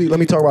own city. Let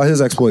me talk about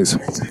his exploits.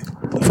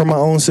 From my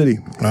own city.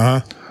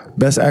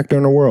 Best actor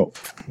in the world.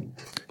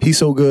 He's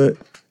so good,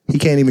 he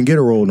can't even get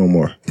a role no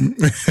more.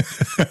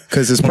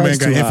 Because his price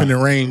too high. Infinite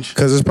range.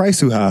 Because his price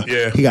too high.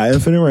 Yeah. He got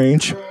infinite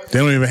range. They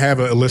don't even have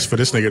a list for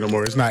this nigga no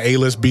more. It's not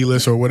A-list,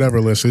 B-list, or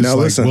whatever list.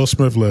 It's like Will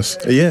Smith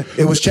list. Yeah,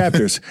 it was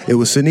chapters. It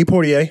was Sidney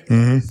Poitier,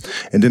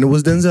 and then it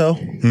was Denzel,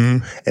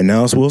 and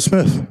now it's Will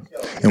Smith.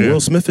 And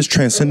Will Smith is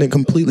transcendent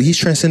completely. He's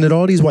transcended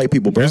all these white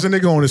people, bro. There's a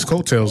nigga on his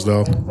coattails,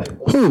 though.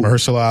 Who?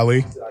 Mahershala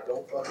Ali.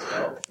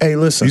 Hey,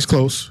 listen. He's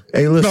close.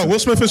 Hey, listen. No, Will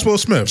Smith is Will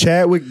Smith.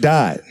 Chadwick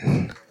died.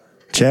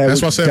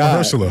 That's why I said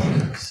Mahershala.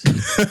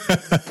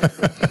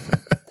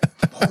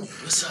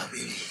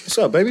 What's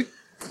up, baby?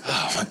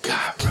 Oh, my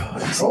God, bro.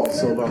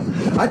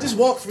 I just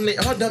walked from there.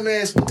 My dumb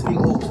ass went to the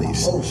old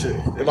place. Oh shit!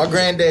 And my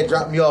granddad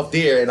dropped me off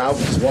there, and I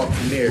just walked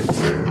from there.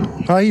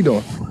 How you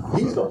doing?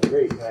 He's doing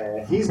great,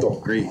 man. He's doing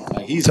great.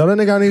 Like, Tell that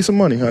nigga I need some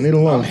money. I need a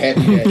loan. I'm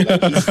happy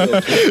that like, he's still I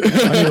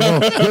need a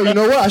loan. Yo, you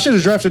know what? I should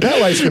have drafted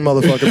that light skinned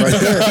motherfucker right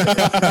there.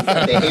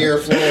 got the hair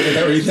flowing and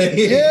everything.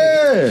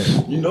 Yeah.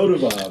 You know the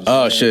vibes.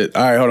 Oh shit!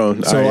 All right, hold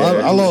on. So All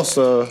right, I lost.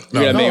 we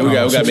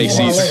gotta make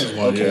seats.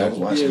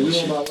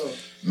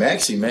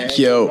 Maxie, man.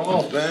 Yo,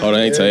 hold on,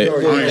 hang tight.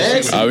 We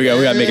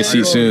gotta make a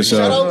seat soon. So,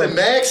 Shout out to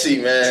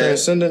Maxie, man.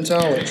 Transcendent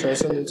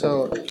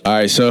talent. all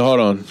right. So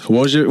hold on.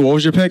 What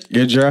was your pick?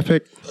 Your draft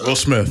pick? Will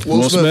Smith.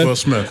 Will Smith. Will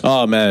Smith.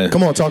 Oh man.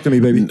 Come on, talk to me,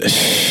 baby.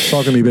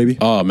 Talk to me, baby.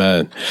 Oh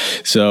man.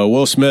 So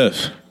Will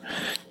Smith.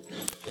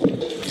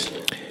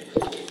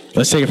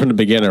 Let's take it from the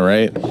beginning,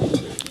 right?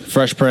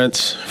 Fresh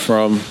Prince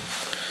from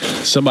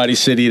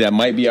somebody's city that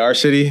might be our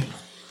city.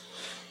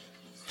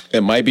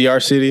 It might be our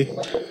city.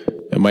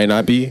 It might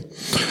not be.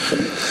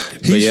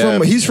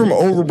 He's from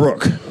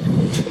Overbrook,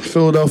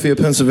 Philadelphia,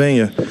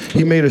 Pennsylvania.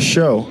 He made a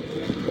show.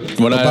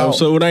 When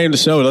I in the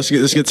show, let's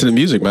get to the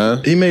music,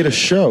 man. He made a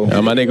show.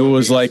 My nigga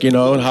was like,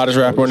 hottest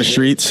rapper on the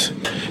streets.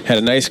 Had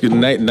a nice,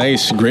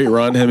 great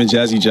run. Him and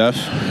Jazzy Jeff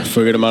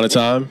for a good amount of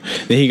time.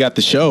 Then he got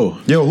the show.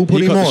 Yo, who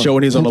put him on? The show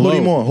when he's on the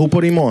low. Who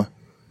put him on?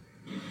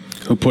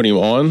 Who put him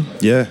on?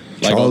 Yeah,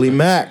 Like Charlie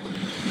Mack.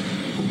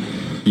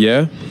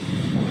 Yeah.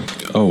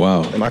 Oh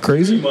wow. Am I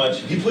crazy? Pretty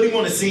much. He put him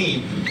on the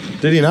scene.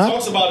 Did he He not?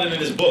 talks about it in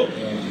his book.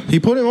 He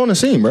put him on the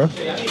scene, bro.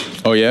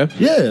 Oh yeah.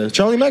 Yeah,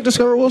 Charlie Mack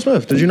discovered Will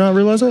Smith. Did you not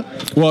realize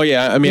that? Well,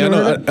 yeah. I mean,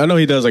 I know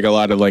he does like a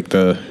lot of like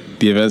the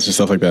events and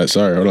stuff like that.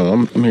 Sorry, hold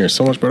on. I'm hearing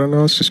so much better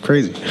now. It's just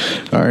crazy.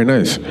 All right,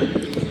 nice.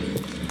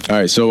 All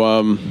right,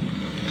 so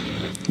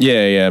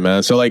yeah,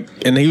 man. So like,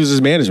 and he was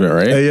his management,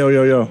 right? Hey, yo.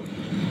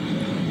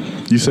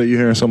 You say you're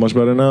hearing so much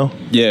better now?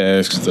 Yeah,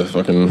 it's the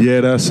fucking. Yeah,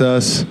 that's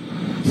us.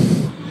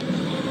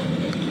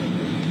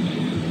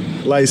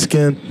 Light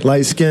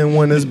skin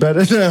when it's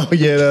better now.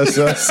 Yeah, that's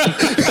us.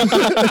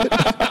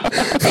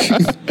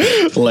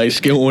 Light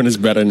skin one is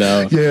better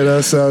now. Yeah,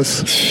 that's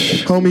us.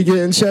 Homie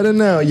getting cheddar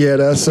now. Yeah,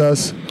 that's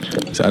us.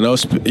 So I know,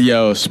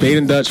 Spade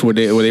and Dutch, were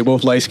they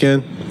both light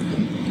skin?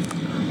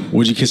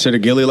 Would you consider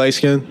Gilly light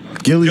skin?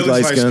 Gilly's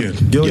light skin.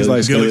 Gilly's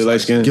light skin. Gilly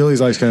light skin.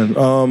 Gilly's light skin.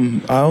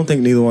 I don't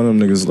think neither one of them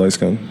niggas is light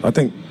skin. I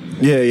think,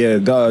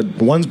 yeah.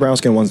 One's brown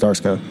skin, one's dark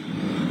skin.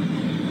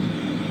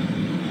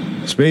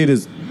 Spade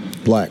is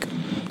black.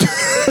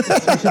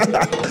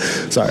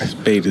 Sorry.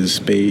 Spade is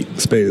spade.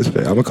 Spade is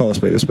spade. I'm gonna call a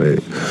spade a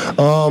spade.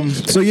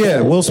 So yeah,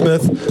 Will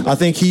Smith. I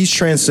think he's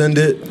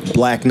transcended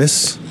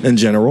blackness in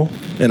general,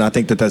 and I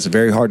think that's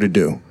very hard to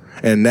do.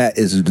 And that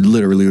is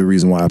literally the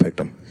reason why I picked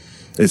him.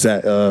 Is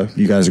that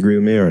you guys agree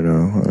with me or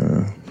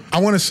no? I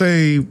want to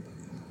say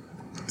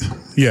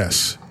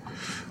yes,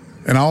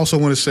 and I also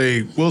want to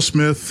say Will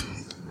Smith.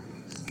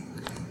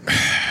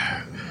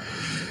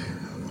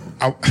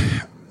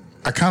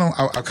 I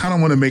kind of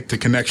want to make the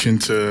connection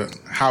to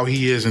how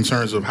he is in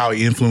terms of how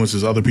he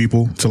influences other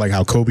people to like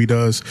how Kobe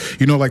does.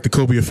 You know, like the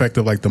Kobe effect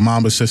of like the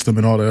Mamba system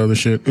and all that other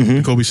shit. Mm-hmm.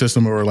 The Kobe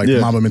system or like the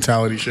Mamba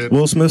mentality shit.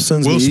 Will Smith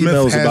sends me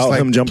emails about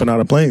him jumping out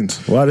of planes.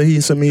 Why did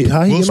he send me?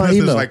 How he Will get my Smith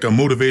email? is like a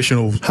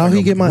motivational. How like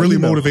he get my really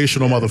email?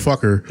 motivational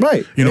motherfucker,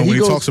 right? You know, and when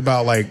he goes, talks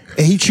about like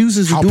and he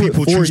chooses to how do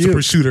people it for choose you. to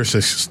pursue their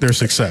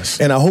success.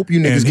 And I hope you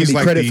niggas give me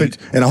like credit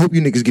for. And I hope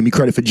you niggas give me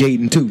credit for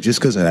Jaden too, just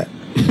because of that.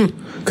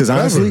 Because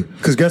honestly,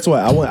 because guess what?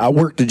 I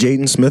worked the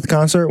Jaden Smith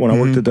concert when I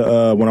worked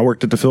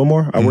at the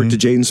Fillmore. I worked the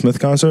Jaden Smith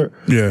concert.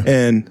 Yeah.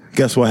 And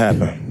guess what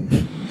happened?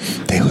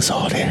 They was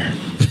all there.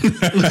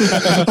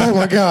 Oh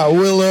my God,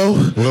 Willow,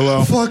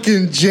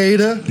 fucking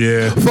Jada,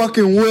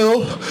 fucking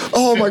Will.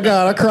 Oh my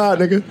God, I cried,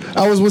 nigga.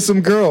 I was with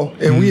some girl,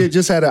 and we had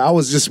just had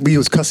we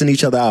was cussing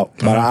each other out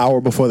about an hour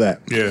before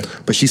that. Yeah.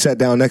 But she sat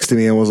down next to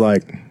me and was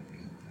like,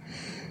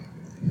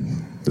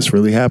 "It's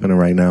really happening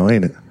right now,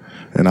 ain't it?"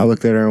 And I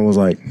looked at her and was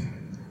like,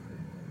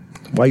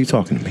 "Why you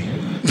talking to me?"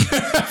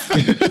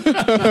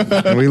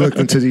 And we looked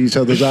into each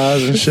other's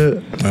eyes and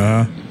shit.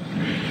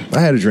 I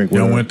had a drink with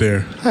her. Y'all went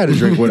there. I had a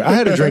drink with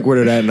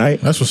her that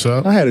night. That's what's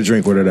up. I had a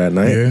drink with her that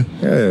night.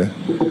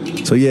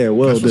 Yeah. So yeah,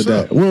 Will did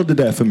that. Will did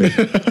that for me.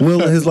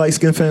 Will and his light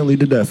skinned family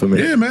did that for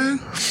me. Yeah, man.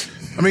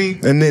 I mean,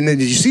 and then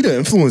did you see the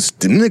influence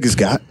the niggas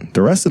got?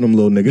 The rest of them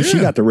little niggas. Yeah. She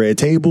got the red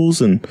tables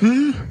and you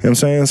know what I'm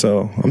saying?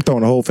 So I'm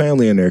throwing the whole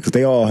family in there because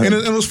they all have. And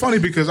it was funny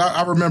because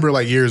I remember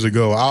like years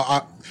ago,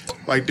 I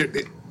like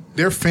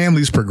their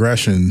family's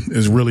progression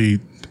is really,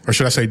 or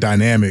should I say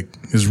dynamic,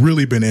 has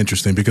really been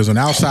interesting because on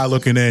the outside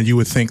looking in, you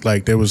would think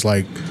like there was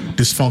like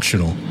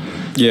dysfunctional.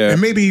 Yeah.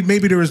 And maybe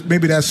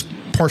that's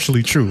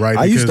partially true, right?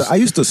 I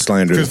used to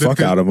slander the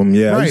fuck out of him.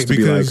 Yeah, right, I used to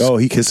be like, oh,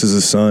 he kisses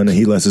his son and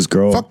he lets his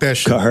girl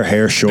cut her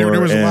hair short.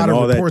 There was a lot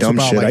of reports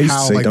about like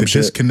how like the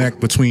disconnect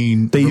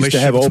between they used to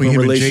have an open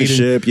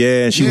relationship.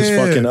 Yeah, and she was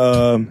fucking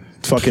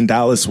fucking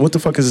Dallas. What the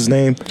fuck is his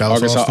name?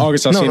 Dallas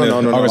August Austin?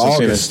 Alsina. No. August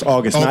Alsina.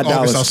 August, not August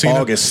Dallas.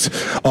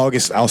 Alsina?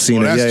 August Alsina.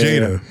 Well, that's yeah,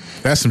 Jada. yeah.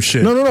 That's some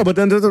shit. No. But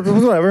then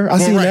whatever. I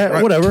seen right, that.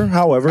 right. Whatever.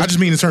 However, I just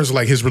mean in terms of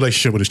like his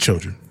relationship with his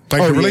children,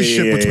 like the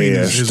relationship between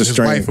his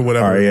wife or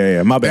whatever. All right,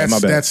 yeah. My bad.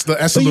 That's a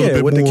But little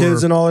bit with more the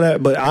kids and all of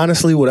that. But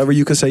honestly, whatever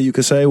you could say, you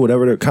could say.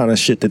 Whatever the kind of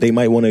shit that they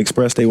might want to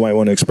express, they might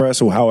want to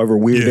express. Or however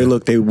weird they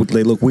look, they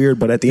look weird.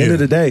 But at the end of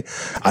the day,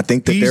 I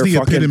think that He's they're the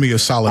fucking epitome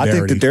of solidarity. I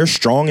think that they're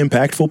strong,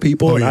 impactful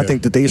people, Oh, and I yeah.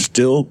 think that they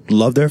still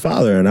love their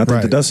father. And I think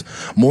Right. that that's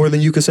more than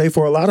you could say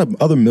for a lot of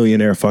other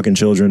millionaire fucking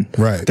children.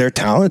 Right. They're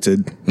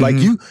talented. Like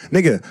you,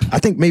 nigga. I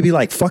think maybe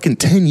like fucking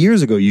 10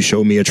 years ago, you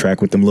showed me a track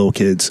with them little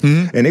kids,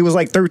 and they was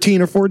like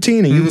 13 or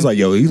 14, and you was like,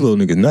 "Yo, these little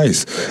niggas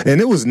nice,"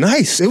 and it was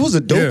nice. It was a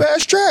dope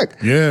ass track.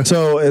 Yeah.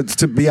 So it's,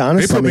 to be They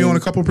honest, put me on a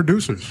couple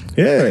producers. back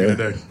in yeah, the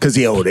day. because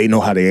they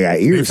know how they got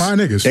ears. They fine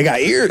niggas. They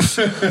got ears.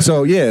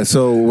 So yeah.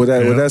 So with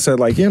that said,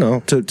 like, you know,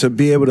 to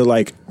be able to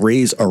like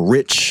raise a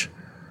rich,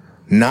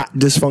 not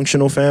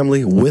dysfunctional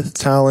family with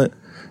talent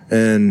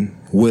and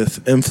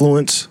with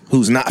influence,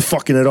 who's not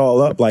fucking it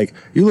all up. Like,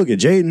 you look at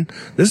Jaden,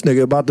 this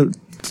nigga about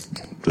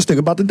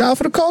to die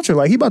for the culture.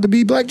 Like, he about to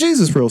be Black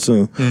Jesus real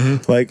soon.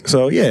 Like,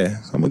 so yeah,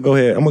 I'm gonna go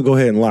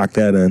ahead and lock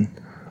that in.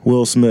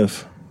 Will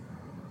Smith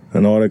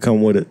and all that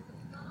come with it.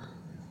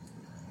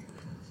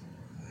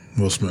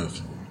 Will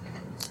Smith.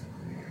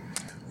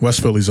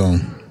 West Philly zone,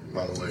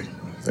 by the way.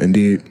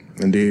 Indeed.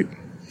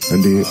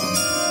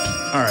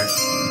 All right.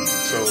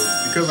 So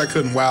because I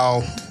couldn't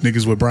wow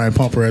niggas with Brian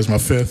Pumper as my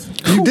fifth,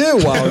 You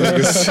did wild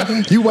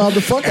niggas. You wild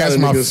the fuck out As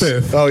of my niggas.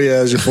 fifth. Oh yeah,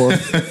 as your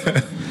fourth.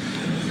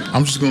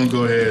 I'm just gonna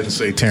go ahead and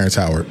say Terrence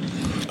Howard.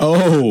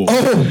 Oh,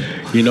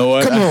 you know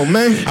what? Come on,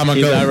 man. I'm gonna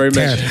He's go already Terrence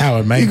mentioned.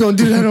 Howard, man. You gonna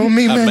do that on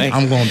me, man? man.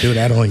 I'm gonna do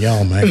that on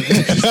y'all, man.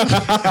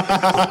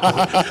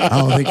 I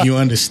don't think you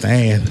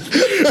understand.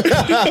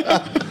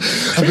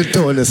 I've been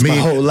doing this my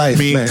whole life,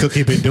 me man. and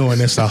Cookie been doing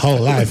this the whole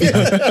life.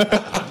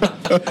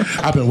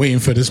 I've been waiting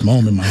for this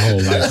moment my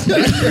whole life.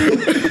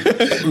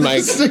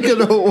 Mike, Sick of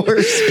the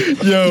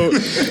worst. yo,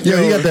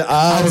 Yo, he got the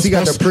eyes. He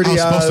got the pretty I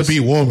was eyes. supposed to be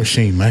War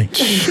Machine, man.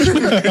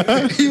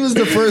 He was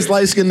the first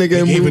light skinned nigga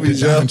in Gave it to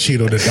movies, yo. Don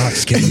Cheeto, the dark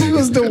skin.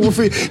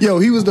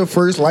 He was the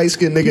first light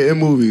skinned nigga in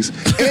movies,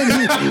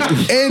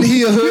 and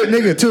he a hood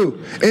nigga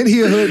too, and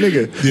he a hood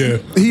nigga. Yeah.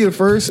 he the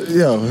first.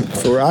 Yo,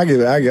 for I give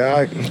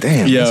it.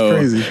 Damn, yo,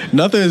 that's crazy.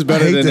 nothing is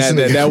better I hate than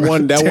this that nigga.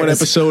 one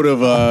Terrence. episode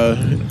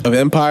of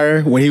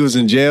Empire when he was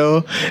in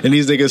jail and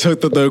these niggas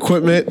hooked up the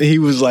equipment. And he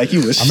was like,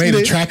 "You was I made a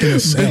snitch, track in the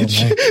cell, man.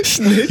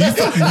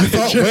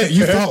 snitch."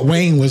 You thought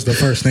Wayne was the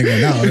first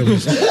nigga. No, it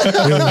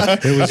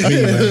was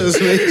me, man.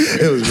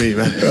 It was me,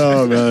 man.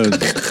 Oh man.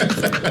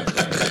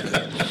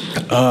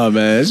 Oh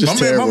man, it's just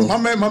terrible. My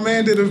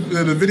man did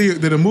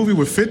a movie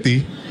with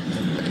 50.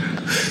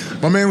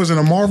 My man was in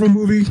a Marvel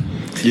movie.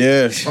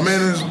 Yeah. My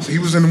man he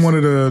was in one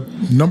of the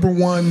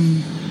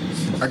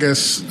 #1, I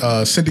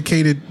guess,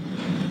 syndicated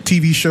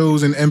TV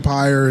shows in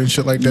Empire and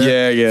shit like that.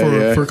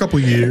 Yeah. For a couple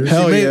years.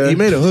 Hell yeah. He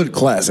made a hood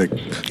classic.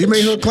 He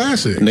made her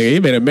classic. Nigga, he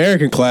made an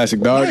American classic,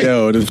 dog. Right.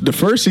 Yo, the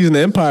first season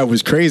of Empire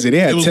was crazy. They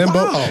had It was Timbo.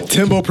 wild.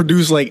 Timbo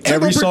produced like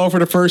every song for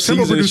the first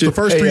Timbo season. and produced the shit.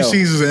 first Hey, 3 yo.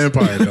 seasons of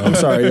Empire, dog. I'm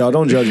sorry, y'all.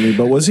 Don't judge me,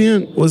 but was he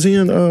in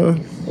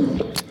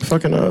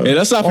fucking Hey,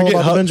 let's not All forget About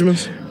the Huck.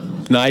 Benjamins?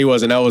 Nah, he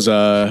wasn't. That was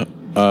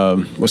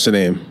what's the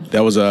name?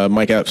 That was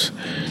Mike Epps.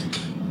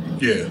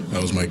 Yeah,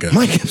 that was Mike Epps.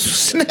 Mike Epps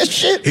was in that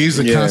shit. He's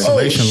the Yeah.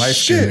 Constellation Oh, light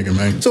skin shit. nigga,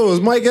 man. So it was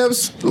Mike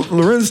Epps,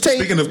 Lorenz Tate.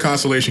 Speaking of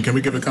Constellation, can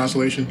we give it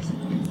Constellation?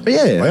 Yeah,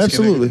 Light-skinned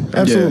absolutely, nigga.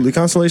 absolutely.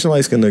 Constellation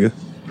light skinned nigga.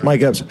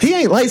 Mike Epps. He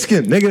ain't light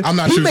skinned, nigga. I'm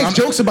not He choosing- makes I'm-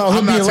 jokes about I'm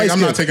him not being taking- light I'm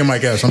skinned. not taking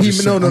Mike Epps. I'm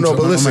just saying- No. I'm But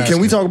listen, can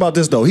we asking. talk about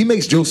this though? He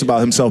makes jokes about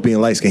himself being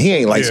light skinned. He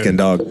ain't light skinned,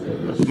 Yeah. dog.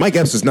 Mike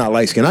Epps is not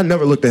light skinned. I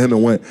never looked at him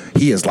and went,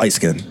 he is light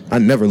skinned. I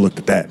never looked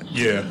at that.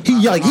 Yeah. He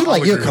like I'll your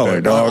agree with color,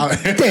 that. dog.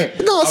 Damn.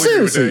 No, I'll agree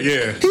with seriously. that,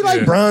 yeah. He like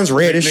Yeah. bronze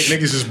reddish.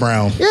 Niggas is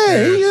brown.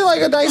 Yeah, he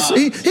like a nice.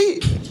 He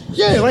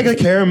like a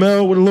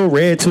caramel with a little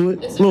red to it,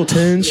 a little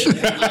tinge,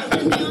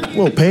 a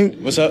little pink.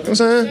 What's up? You know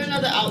what I'm saying?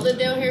 Another outlet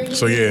down here.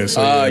 So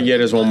yeah. Yeah,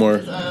 there's one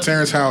more.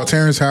 Terrence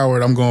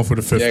Howard. I'm going for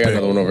the 5th Yeah, I got pick.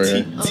 another one over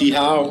here. T.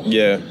 How?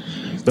 Yeah.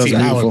 That's T.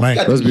 Howard, beautiful. man.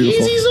 That's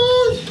beautiful. Yeezys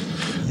on?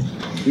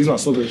 These not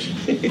slippers.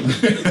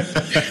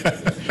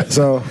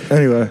 So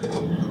anyway,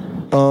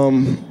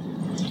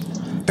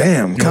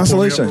 damn, real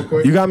constellation.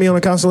 quick? You got me on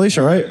a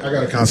constellation, right? I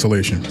got a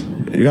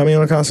consolation. You got me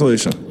on a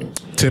constellation.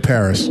 Tip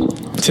Harris.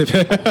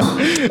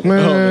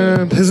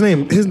 Man, his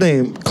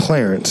name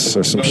Clarence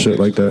or some shit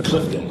like that.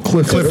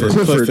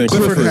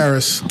 Clifford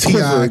Harris.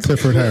 T.I.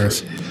 Clifford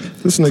Harris.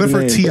 This nigga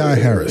Clifford name- T.I.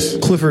 Harris.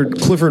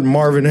 Clifford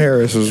Marvin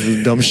Harris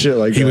was dumb shit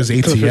like that. He was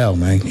ATL,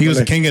 man. He was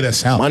the king of the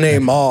South. My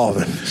name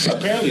Marvin.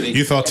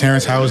 You thought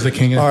Terrence Howard was the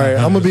king of the All right,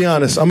 South? I'm gonna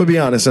be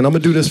honest, and I'm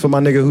gonna do this for my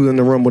nigga who in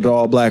the room with the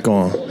all black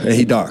on, and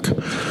he dark.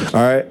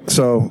 All right,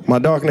 so my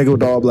dark nigga with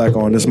the all black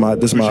on. This my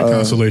your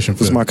consolation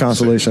This is for my that?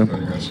 consolation.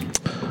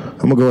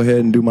 I'm gonna go ahead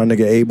and do my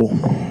nigga Abel.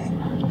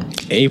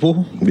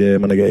 Abel? Yeah,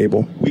 my nigga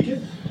Abel.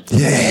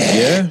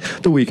 Yeah.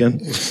 The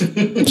Weeknd.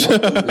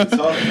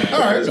 All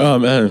right. Oh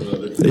man.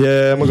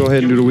 Yeah, I'm gonna go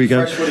ahead and do The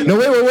Weeknd. No,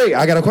 wait.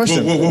 I got a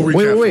question. We'll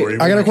recap for wait. you.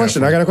 I got We'll a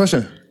question. recap for I got a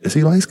question. Is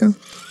he light skinned?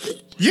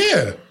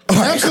 Yeah. All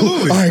right,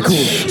 Absolutely. Cool. All right, cool.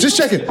 Just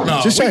checking. No,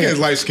 just checking. Weeknd's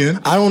light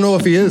skinned. I don't know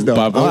if he is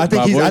though. By I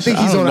think he's. voice? I think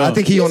he's I don't on. I know.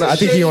 think he on. I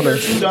think he on.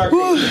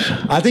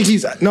 I think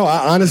he's. No,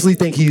 I honestly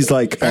think he's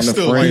like That's on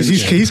the still fringe.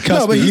 light-skinned. He's cuspy.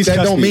 No, but He's that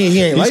don't cuspy. mean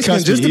he ain't He's light skinned.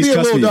 cuspy. Just to He's be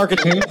a little cuspy. darker.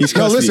 He's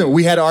No, cuspy. listen.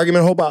 We had an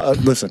argument. Whole about.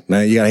 Listen,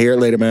 man. You gotta hear it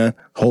later, man.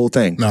 Whole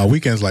thing. No,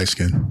 Weeknd's light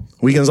skinned.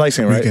 Weeknd's light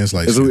skinned, right? Weeknd's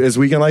light-skinned. Is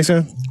Weeknd light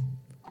skinned?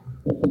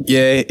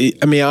 Yeah,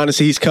 I mean,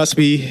 honestly, he's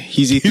cuspy.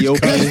 He's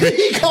Ethiopian.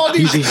 He called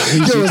He's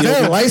Yo, is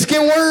that a light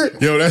skin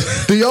word? Yo,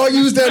 that's Do y'all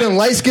use that in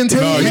light skin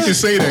terms? no. You can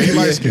say that. He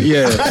light skinned.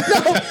 Yeah,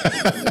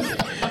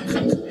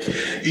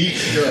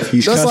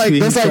 he's That's like cuspy.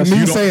 that's He's like cuspy. me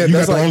You saying got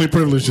that's the like only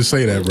privilege to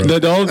say that, bro.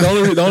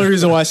 The only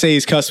reason why I say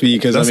he's cuspy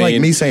because that's I mean,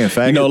 like me saying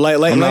faggot. You know,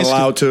 like I'm not light skin-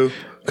 allowed to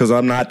because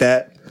I'm not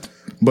that.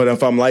 But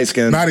if I'm light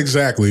skinned, Not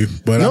exactly,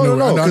 but no. I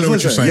know what you're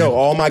Listen, saying. yo,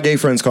 all my gay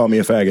friends call me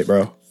a faggot,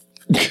 bro.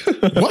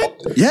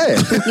 What? Yeah.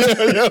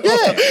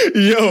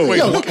 Yo, wait,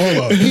 hold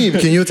up. Heem,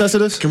 can you attest to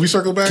this? Can we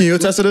circle back? Can you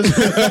attest to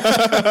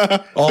this?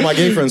 All my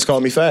gay friends call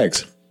me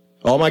fags.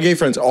 All my gay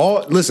friends.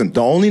 Listen,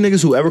 the only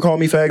niggas who ever call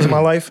me fags in my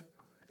life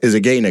is a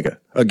gay nigga.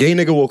 A gay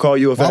nigga will call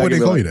you a fag. Why would they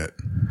and be call like- you that?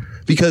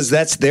 Because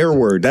that's their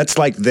word. That's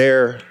like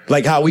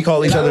like how we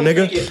call each other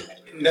nigga.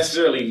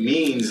 Necessarily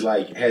means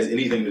like has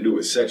anything to do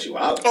with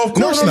sexuality. Of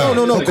course No,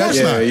 not. Of course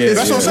Yeah, not. yeah,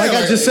 That's what I'm saying.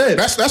 Like I just said.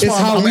 That's It's why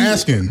how I'm we-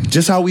 asking.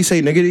 Just how we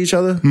say nigga to each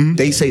other,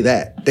 they say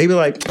that. They be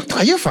like,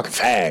 oh, you're a fucking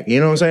fag. You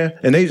know what I'm saying?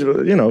 And they,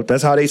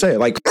 that's how they say it.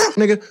 Like,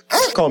 nigga,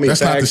 call me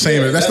That's a fag. not the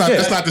same.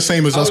 That's not the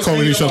same as us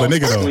calling each other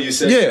nigga When though. you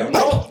said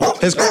Yeah.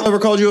 Has Carl ever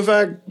called you a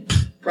fag?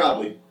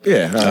 probably.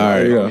 Yeah. All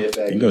right, you you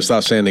go. gotta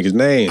stop saying niggas'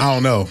 name. I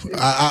don't know.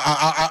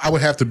 I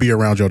would have to be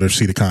around y'all to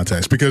see the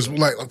context because,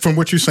 like, from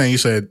what you're saying, you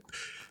said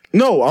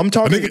No, I'm a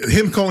talking. nigga,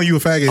 him calling you a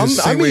faggot. Is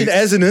the I same mean, way.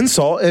 as an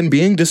insult and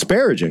being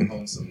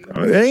disparaging.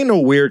 It ain't no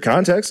weird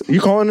context. You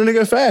calling a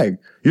nigga a fag.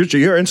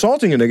 You're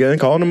insulting a nigga and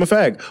calling him a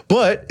fag.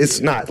 But it's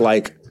not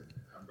like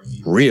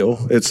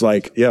real. It's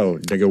like, yo,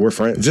 nigga, we're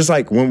friends. Just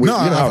like when we. No,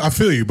 how, I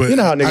feel you, but you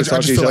know how I niggas talk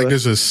just to each feel like other.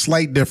 there's a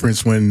slight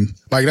difference when,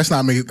 like, that's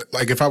not me.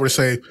 Like, if I were to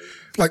say,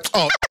 like,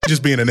 oh,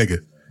 just being a nigga,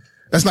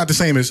 that's not the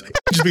same as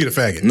just being a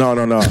faggot. No.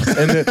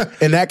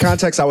 In that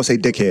context, I would say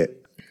dickhead.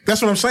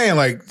 That's what I'm saying.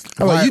 Like,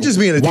 I'm like, you just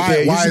being a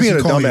dickhead. You're Why just is being he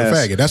a calling you a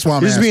dumbass. faggot? That's why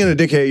I'm You're just asking. being a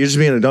dickhead. You're just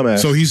being a dumbass.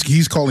 So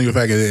he's calling you a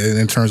faggot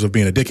in terms of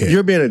being a dickhead.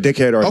 You're being a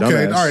dickhead or a okay.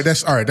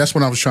 dumbass. All right. That's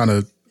what I was trying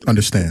to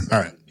understand. All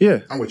right. Yeah.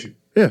 I'm with you.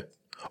 Yeah.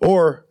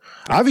 Or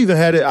I've even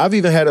had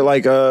it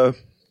like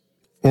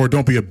Or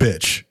don't be a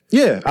bitch.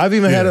 yeah, I've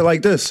even had Yeah. it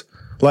like this.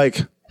 Like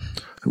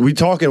we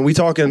talking,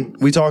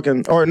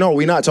 or no,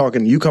 we not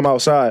talking. You come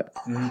outside.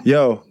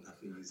 Yo,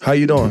 how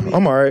you doing?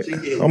 I'm all right.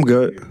 I'm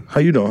good. How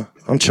you doing?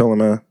 I'm chilling,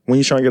 man. When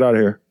you trying to get out of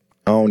here?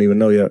 I don't even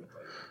know yet.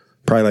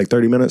 Probably like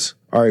 30 minutes.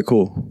 All right,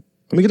 cool.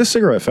 Let me get a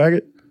cigarette,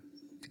 faggot.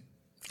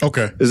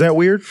 Okay. Is that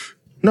weird?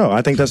 No,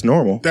 I think that's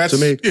normal. That's to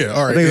me. yeah.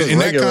 All I right. think it's In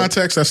that regular.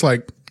 context, that's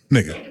like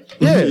nigga.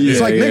 Yeah, it's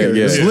like nigga.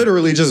 yeah. It's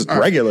literally just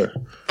regular.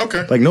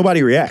 Okay. Like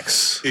nobody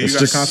reacts. you It's got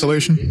just a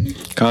consolation?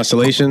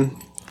 Constellation.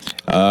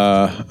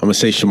 I'm gonna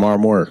say Shamar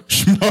Moore.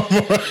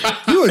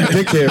 You a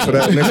dickhead for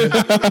that,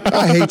 nigga.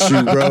 I hate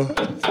you,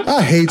 bro.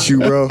 I hate you,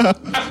 bro.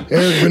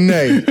 Eric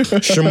Benet,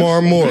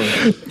 Shamar Moore.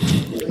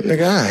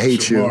 Nigga, I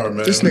hate you. Shamar,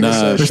 man. This nigga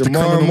said Mr.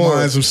 Shamar Criminal Moore.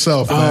 Minds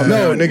himself. Man.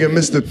 No, nigga,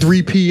 Mr.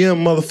 3 p.m.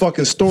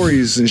 motherfucking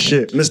stories and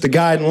shit. Mr.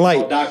 Guiding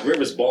Light. Doc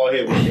Rivers bald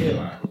head with a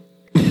headline.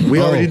 We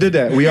already did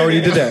that.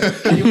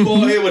 You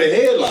bald head with a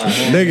headline.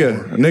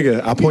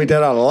 Nigga, I point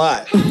that out a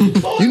lot.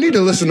 You need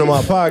to listen to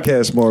my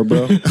podcast more,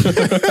 bro.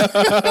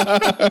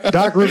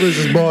 Doc Rivers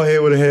is bald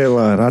head with a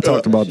headline. I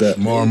talked about that.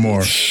 More and more. All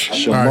right,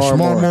 Shamar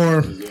Shamar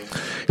Moore.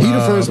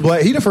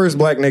 He the first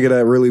black nigga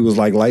that really was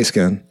like light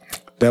skinned.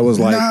 That was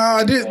like Nah,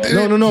 I did.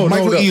 no.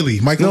 Michael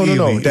Ealy. Michael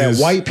Ealy. That is-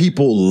 white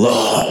people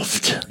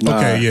loved.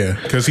 Okay, yeah,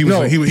 because he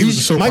was he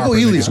was so Michael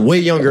popular Ealy's nigga. way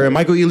younger, and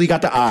Michael Ealy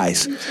got the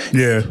eyes.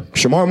 Yeah,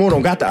 Shamar Moore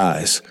don't got the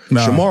eyes.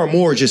 Nah. Shamar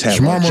Moore just had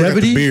Shamar Moore got the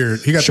longevity.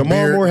 beard. He got the Shamar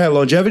beard. Moore had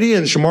longevity,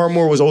 and Shamar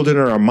Moore was older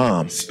than our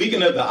mom.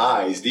 Speaking of the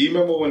eyes, do you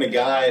remember when the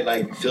guy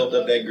like filled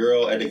up that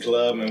girl at the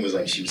club and was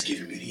like, she was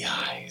giving me the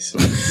eyes?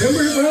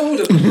 Remember, bro?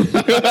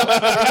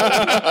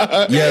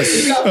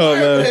 Yes. He got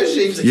fired for that shit.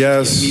 He was like,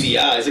 Yes. give me the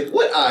eyes. Like,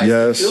 what eyes?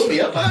 Yes. Fill me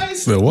up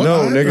eyes? The what? No,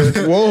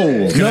 nigga.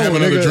 Whoa. Can I have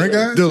another drink,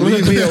 guy? They'll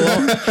leave me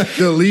alone.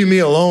 They'll leave me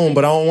alone,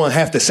 but I don't want to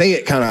have to say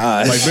it kind of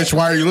eyes. Like, bitch,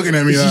 why are you looking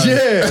at me?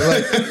 Yeah.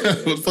 Like,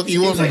 What the fuck you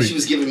He want was from like, she me?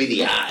 was giving me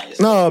the eyes.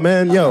 no,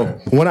 man, yo.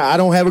 When I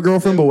don't have a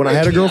girlfriend, but when I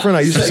had a girlfriend,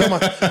 I used to tell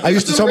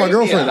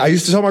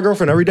my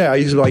girlfriend every day. I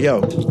used to be like,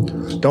 yo,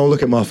 don't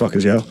look at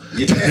motherfuckers, yo.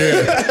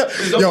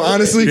 Yo,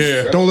 honestly,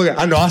 don't look at.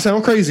 I know I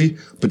sound crazy,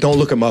 but don't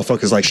look at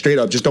motherfuckers like straight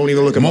up. Just don't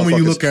even look at The moment motherfuckers.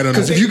 you look at 'em-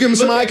 because if you give them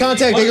some eye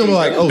contact, they're gonna be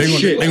like, oh They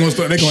shit.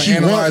 gonna She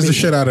analyze want the me.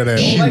 shit out of that.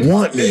 She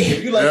want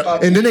me. You like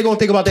And then they're gonna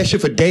think about that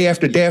shit for day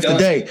after day after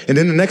day. And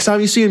then the next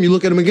time you see him, you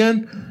look at him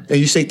again, and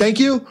you say thank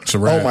you, It's a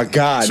wrap. oh my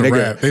God, It's a nigga.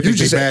 wrap. They think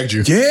they bagged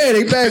you. Yeah,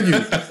 they bagged you.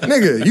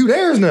 Nigga, you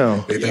theirs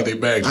now. They think they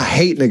bagged you. I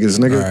hate niggas,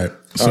 nigga. All right.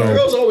 So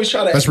Girls always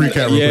try to. let's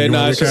recap. Real Yeah, quick. You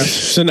nah. wanna recap?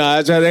 So nah,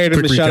 I gave him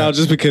Quick a shout recap. out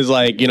just because,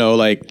 like, you know,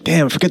 like,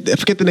 damn, forget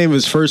the name of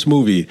his first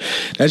movie.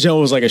 That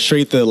joint was like a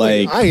straight to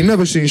like, I ain't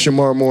never seen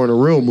Shamar Moore in a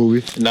real movie.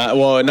 this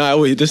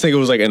nigga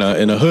was like in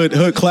a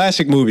hood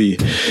classic movie.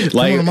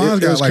 Like, Criminal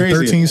Minds it got was like crazy.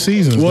 13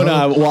 seasons. Well,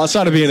 dog.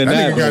 outside of being in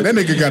That that,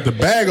 nigga got the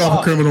bag off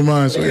of Criminal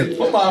Minds.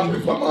 My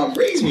mom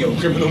raised me on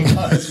Criminal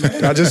Minds,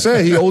 man. I just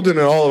said he older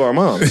than all of our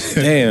moms.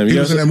 damn, He you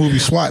was know, in that movie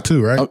SWAT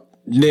too, right?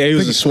 yeah, he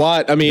was a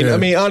SWAT. I mean,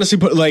 Yeah. honestly,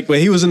 but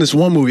he was in this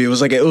one movie. It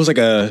was like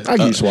a I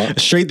give you SWAT.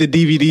 straight to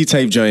DVD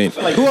type joint.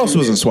 Who else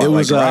was in SWAT? It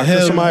was like Rock or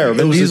him. somebody, or It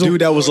Vin was Diesel? a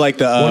dude that was like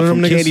the One of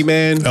them from niggas?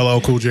 Candyman. LL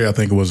Cool J, I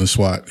think it was in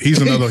SWAT.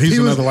 He's another. He's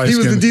another light He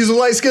was the skin. Diesel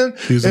light skin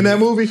was in in that it.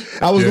 movie.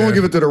 I was Yeah. going to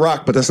give it to The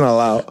Rock, but that's not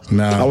allowed.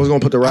 Nah, I was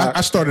going to put The Rock.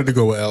 I started to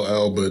go with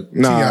LL, but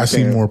Nah, I T.I.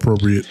 seemed can't. more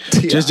appropriate.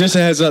 Just a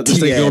heads up, this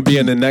thing's gonna be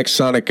in the next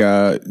Sonic,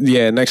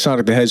 next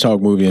Sonic the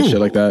Hedgehog movie and shit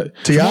like that.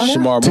 T.I.?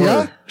 Shamar T.I.?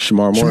 Moore.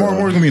 Shamar Moore. Shamar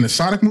Moore's gonna be in a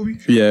Sonic movie.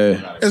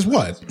 Yeah. As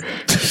what?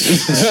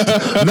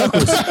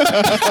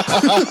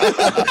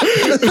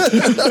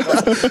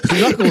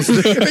 Knuckles.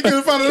 They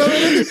couldn't find another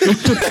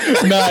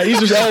nigga. Nah, he's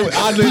just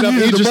oddly enough,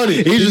 needed the money. He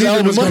Idris needed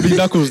Elba's the gonna be money.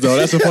 Knuckles though.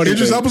 That's the funny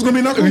Idris thing. Elba's gonna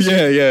be Knuckles.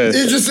 Yeah.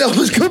 Idris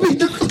Elba's going to be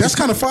Knuckles. That's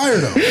kind of fire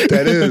though.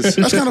 That is.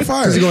 That's kind of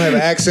fire. Because he's going to have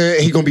an accent.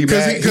 He's going to be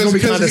mad. He's going to be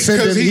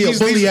condescending. He's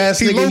a bully ass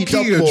he nigga. low He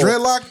key a tough boy.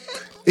 dreadlock.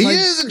 He like,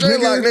 is a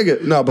dreadlock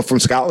nigga. No, but from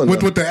Scotland.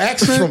 With though. the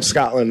accent? From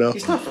Scotland, though.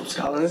 He's not from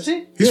Scotland, is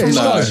he? He's from he's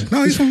London.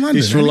 No, he's from London.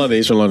 He's from London.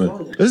 He's from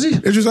London. Is he?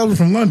 Idris Elba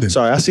from London.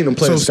 Sorry, I seen him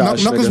play So the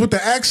Scottish Knuckles nigga. with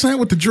the accent,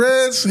 with the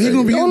dreads, he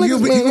gonna be Y'all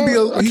niggas, man, I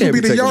he can't gonna be be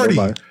the taking yardie.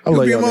 nobody. I He'll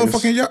love be a y'all niggas.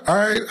 motherfucking yard. All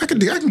right, I can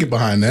get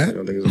behind that.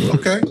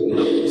 Okay.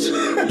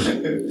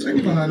 I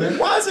get behind that.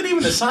 Why is it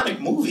even a Sonic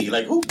movie?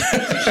 Like who?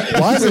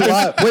 Why is it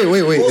live?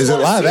 Wait. Is it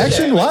live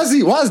action? Why is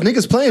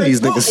niggas playing these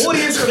What niggas?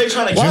 audience are they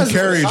trying to Jim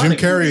get?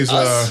 Carrey is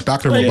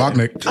Dr.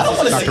 Robotnik. I don't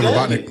want to Dr. see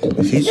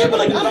Robotnik. Yeah, but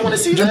like I don't want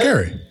to see Jim that.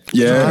 Carrey.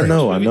 Yeah, I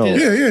know.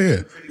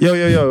 Yeah.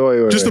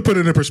 Yo, wait. Just to put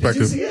it in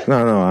perspective.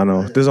 No, I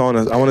know. This on.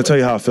 I want to tell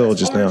you how I feel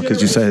just now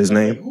because you said his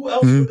name. Who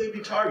else would they be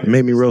targeting? It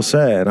made me real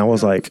sad, and I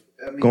was like,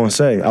 going to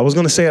say. I was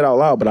going to say it out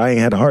loud, but I ain't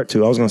had the heart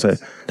to. I was going to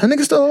say, that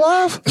nigga still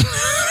alive?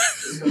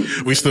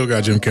 We still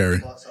got Jim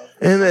Carrey.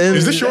 And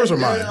Is this yours or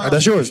mine?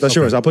 That's yours. That's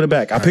yours. I put it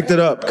back. I picked it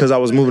up because I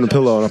was moving the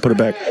pillow and I put it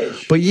back.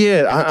 But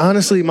yeah,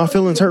 honestly, my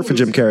feelings hurt for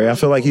Jim Carrey. I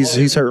feel like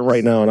he's hurting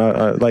right now, and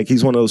I like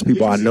he's one of those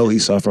people I know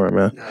he's suffering,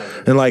 man.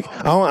 And like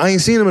I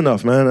ain't seen him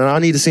enough, man, and I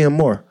need to see him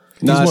more.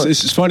 Nah,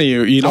 it's funny.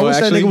 You know, I wish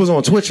actually, that nigga was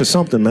on Twitch or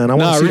something, man. I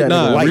want to see that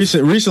nigga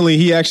live. Recently,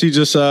 he actually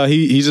just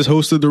he just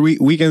hosted the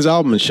Weekend's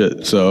album and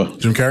shit. So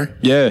Jim Carrey?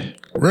 yeah.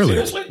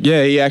 Really?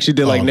 Yeah, he actually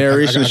did like Oh,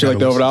 narration and I shit like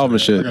that over the album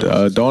and shit.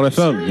 Dawn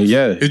FM.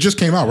 Yeah. It just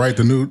came out, right?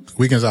 The new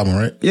Weekend's album,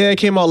 right? Yeah, it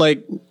came out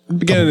like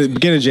beginning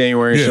of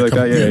January and Yeah, shit like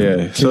that.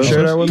 Yeah. Can you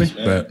share that with me?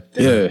 Bet.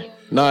 Yeah.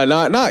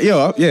 Not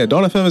yo, yeah,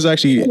 Dawn FM is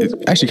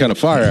actually kind of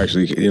fire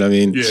actually. You know what I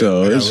mean? Yeah,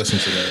 So I gotta it's listen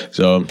to that.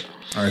 so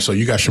All right, so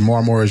you got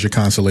Shamar Moore as your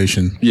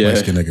consolation. Yeah.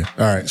 Light-skinned nigga.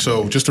 All right,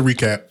 so just to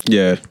recap,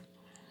 yeah.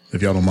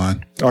 if y'all don't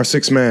mind. Our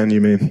sixth man, you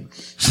mean?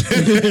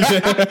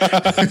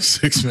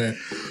 6 man.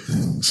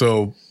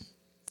 So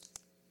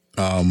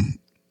All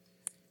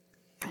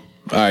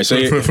right, so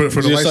For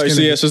the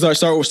light-skinned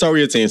start with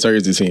your team. Start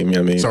with your team. You know what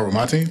I mean? start with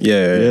my team?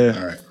 Yeah.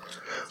 All right.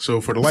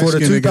 So for the For the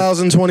light-skinned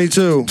nigga,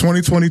 2022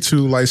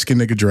 2022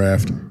 light-skinned nigga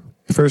draft.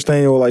 first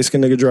annual light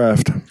skin nigga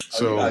draft.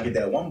 So I get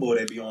that one boy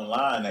that be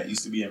online that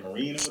used to be a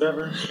Marine or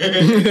whatever.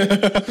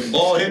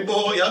 Ball hit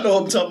ball, y'all know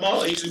what I'm talking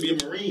about. He used to be a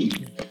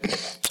Marine.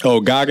 Oh,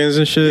 Goggins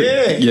and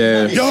shit.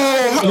 Yeah. Yo,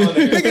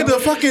 nigga, the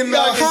fucking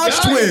Hodge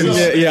twins.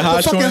 Yeah,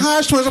 Hodge the fucking twins.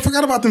 Hodge twins. I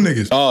forgot about them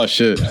niggas. Oh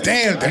shit.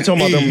 Damn, You talking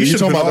about them? You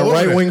talking about the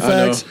right wing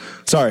facts?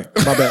 Sorry,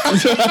 my bad.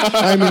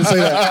 I didn't mean to say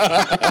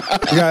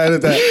that. You gotta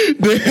edit that.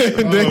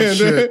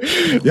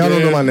 Shit. Y'all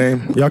don't know my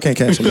name. Y'all can't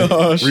cancel me.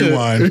 Oh shit.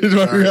 Rewind.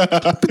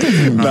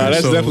 Nah,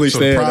 that's definitely so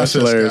staying. the That's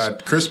process hilarious.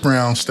 got Chris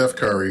Brown, Steph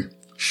Curry,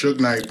 Suge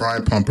Knight,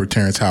 Brian Pumper,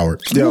 Terrence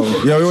Howard. Yo,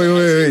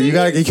 wait.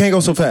 You can't go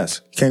so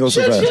fast. You can't go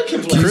so fast.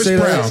 Can you Chris say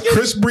Brown, that?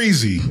 Chris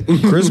Breezy,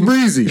 Chris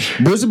Breezy.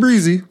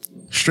 Breezy.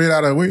 straight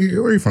out of where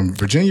you from?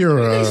 Virginia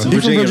or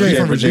Virginia. He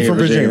from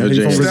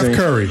Virginia. Steph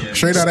Curry,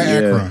 straight out of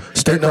Akron.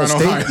 Straight out of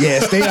Ohio.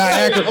 Straight out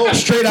of Akron.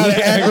 Straight out of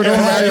Akron,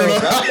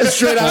 Ohio.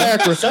 Straight out of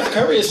Akron. Steph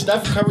Curry is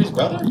Steph Curry's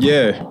brother?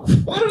 Yeah.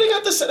 Why do they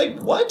got this? Like,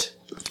 what?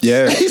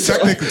 Yeah.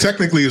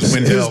 Technically, it's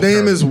Wendell.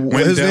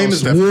 His name is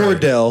Steph Curry.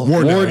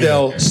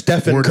 Wardell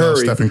Stephen Wardell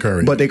Curry. Stephen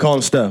Curry. But they call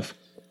him Steph.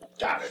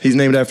 Got it. He's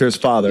named after his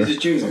father.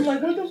 I'm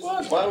like, what the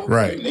fuck? Why would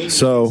Right. you name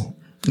So,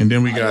 And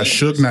then we got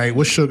Suge Knight.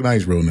 What's Suge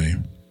Knight's real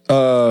name?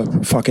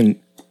 fucking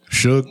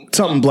Suge.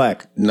 something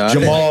black. Nah,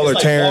 Jamal or it's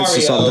like Terrence or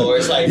Mario, something. or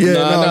it's like- Yeah,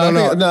 Nah,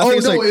 no. I think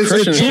it's like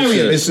Christian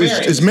Julian.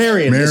 shit. It's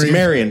Marion. It's Marion.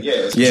 Marion. Yeah,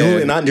 it's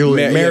Julian, not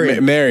Julian.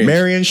 Marion. Marion.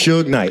 Marion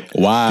Suge Knight.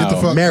 Wow. Get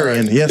the fuck-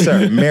 Marion. Yes,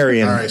 sir.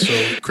 Marion. All right, so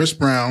Chris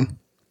Brown,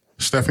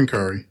 Stephen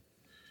Curry,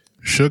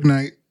 Suge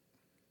Knight,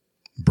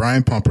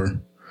 Brian Pumper,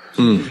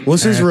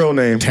 What's his real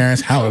name?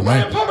 Terrence Howard.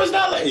 Brian Man. Pumper's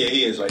not like Yeah,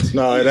 he is light skinned.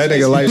 No, that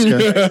nigga light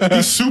skin.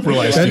 He's super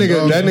light That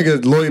skinned.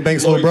 nigga Lloyd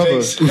Banks' little brother.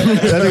 Banks.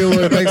 That nigga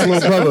Lloyd Banks'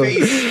 little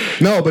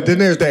brother. No, but then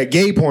there's that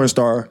gay porn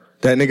star.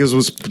 That niggas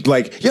was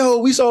like, yo,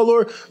 we saw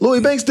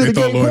Lloyd Banks did a They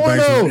gay thought Lloyd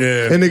Banks porno. was-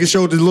 yeah. And niggas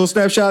showed the little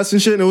snapshots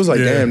and shit, and it was like,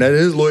 Yeah. damn, that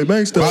is Lloyd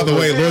Banks though. By the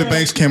way, Lloyd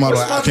Banks came out with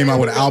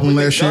an album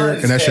last year,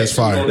 and that shit's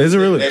fire. Is it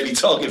really? They be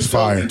talking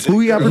fire. Who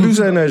he got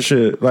producing that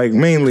shit? Like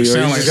mainly, or he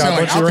Sound just got a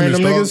bunch of Alchemist,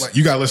 random dog. niggas? Like,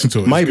 you gotta listen to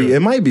it. Might It's be. good. It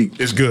might be.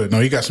 It's good. No,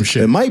 he got some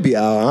shit. It might be.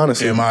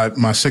 Honestly, And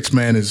my sixth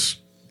man is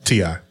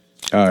T.I.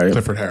 All right.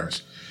 Clifford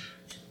Harris.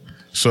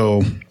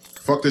 So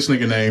fuck this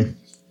nigga name.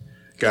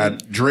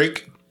 Got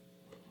Drake.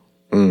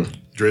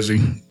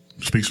 Drizzy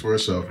speaks for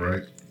itself,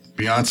 right?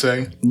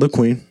 Beyonce, the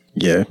queen.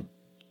 Yeah.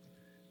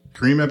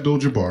 Kareem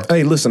Abdul-Jabbar,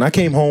 Hey, listen, I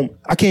came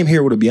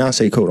here with a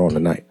Beyonce coat on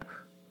tonight.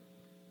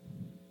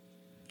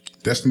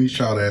 Destiny's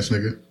Child ass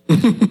nigga,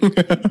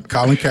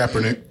 Colin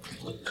Kaepernick,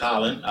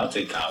 Colin, I'll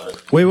take Colin.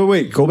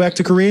 Wait. Go back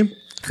to Kareem.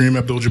 Kareem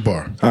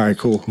Abdul-Jabbar, All right,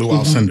 cool. Lou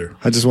Alcindor,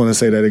 I just want to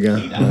say that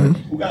again.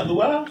 Who got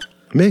Luau?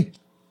 Me.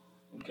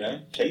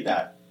 Okay,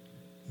 K-Dot.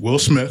 Will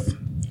Smith,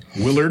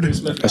 Willard,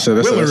 That's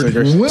Willard.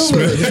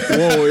 Willard.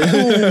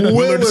 Willard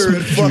Willard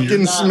Smith Jr.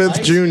 fucking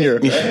Smith Jr.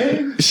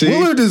 See?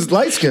 Willard is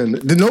light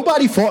skinned.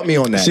 Nobody fought me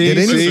on that. See, Did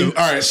any? see? All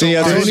right, See,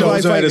 I so- told you I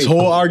was Anybody had this fight me?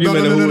 whole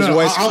argument of who was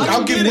white.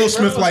 I'll give Will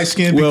Smith light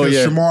skin Will, because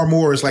yeah. Shamar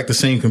Moore is like the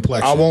same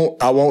complexion. I won't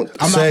I'm not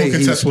say gonna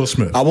contest he's- Will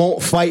Smith. I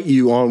won't fight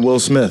you on Will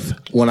Smith.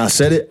 When I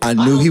said it, I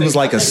knew he was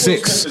like a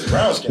 6.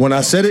 When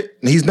I said it,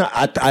 he's not.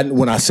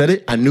 When I said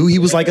it, I knew he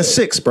was like a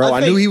 6, bro. I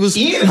knew he was.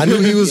 I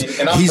knew he was.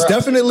 And I'm He's brown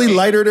definitely skinned.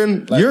 lighter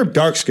than you're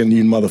dark skinned,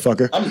 you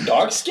motherfucker. I'm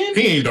dark skinned?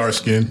 He ain't dark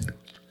skinned.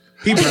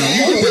 He brown.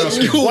 He brown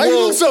skin. Why you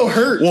look so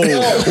hurt?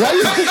 It's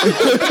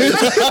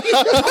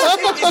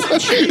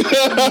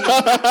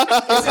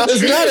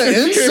not an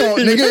insult,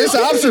 nigga. It's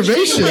an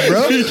observation,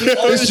 bro.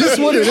 It's just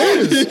what it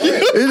is.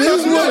 It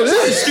is what it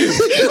is.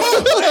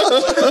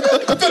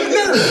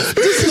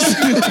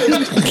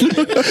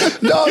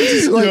 No, I'm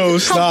just like, Yo,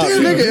 stop, how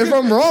dare, yo. nigga. If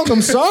I'm wrong,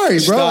 I'm sorry, bro.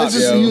 Stop, It's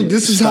just, yo.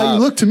 this is how you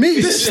look to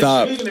me.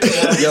 Stop.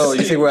 Yo,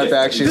 you think we're at to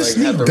actually like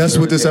have the That's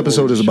what this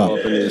episode is about.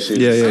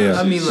 Yeah.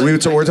 I mean, like, we're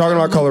talking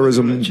about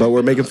colorism, but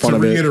we're making fun To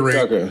of it.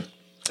 reiterate,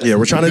 Yeah,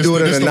 we're trying to do it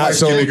in This a the not Light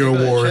so. Skin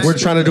Nigga Awards. We're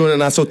trying to do it in a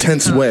not so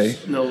tense way.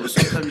 No,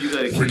 sometimes you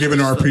gotta. We're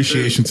giving our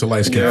appreciation to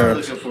light skin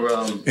Looking for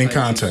in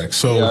context.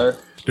 So Yeah.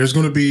 there's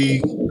going to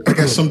be, I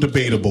guess, some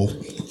debatable,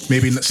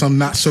 maybe some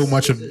not so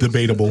much of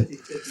debatable,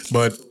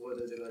 but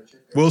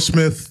Will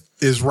Smith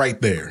is right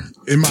there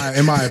in my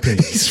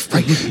opinion.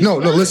 No,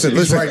 listen.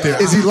 right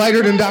there. Is he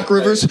lighter than Doc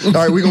Rivers? All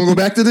right, we're gonna go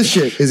back to this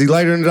shit. Is he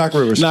lighter than Doc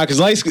Rivers? Nah, cause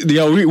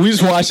we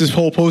just watched this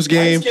whole post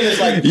game. Light skin is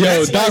like- Yo,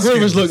 that's Doc light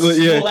Rivers skin. look.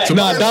 Yeah,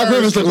 nah, Doc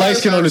Rivers look light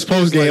skin on his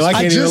post game. I I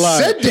can't even just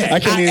lie. said that. I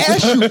can't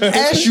even.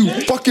 asked you,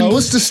 fucking,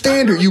 what's the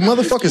standard, you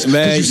motherfuckers? 'Cause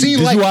Man, you seen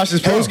did like you watch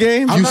this post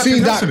game? I'm You not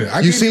seen Doc? contesting it. I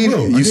You gave you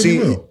Will. I gave you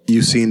Will.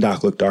 you seen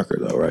Doc look darker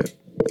though, right?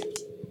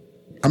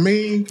 I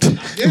mean,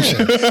 yeah.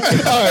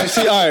 All right,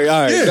 see, all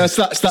right. Yeah.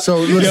 Stop.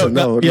 So listen,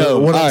 what all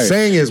I'm right.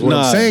 saying is, what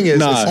I'm saying is,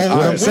 nah. what On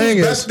I'm saying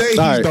Will's is, best day, he's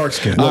all right. dark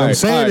skinned. what All I'm right,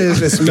 saying all right.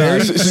 is, it's Nah, very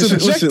listen,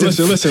 subjective.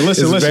 listen. It's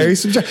very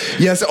subjective.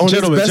 Yes, on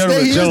Gentlemen, his best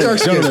day, he is gentlemen, dark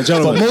skinned.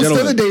 gentlemen, But most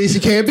gentlemen. of the days, he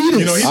can't beat You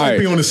know, he it. All might right.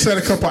 be on the set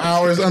a couple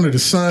hours under the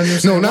sun. You know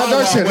what I'm No, saying? not Wild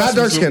dark skin, Wild not West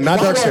dark was a- skin, not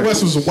Wild dark Wild skin.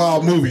 West was a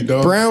wild movie,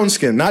 dog. Brown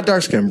skin, not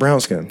dark skin.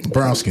 Brown skin.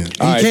 Brown skin. He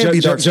can't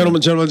be dark skin.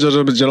 Gentlemen.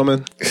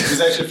 Is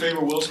that your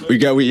favorite Will Smith? You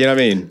know what I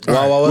mean?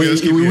 Wow,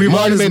 let's keep We've it.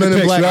 already made the Men in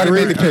picks. Black. We already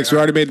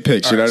made the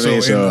picks. You know what I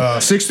mean? So,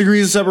 6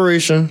 degrees of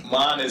separation.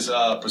 Mine is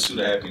Pursuit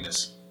of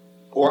Happiness.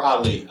 Or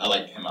Ali. I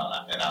like him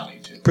and Ali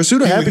too.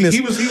 Pursuit of He was- Happiness. he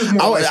was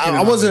more light-skinned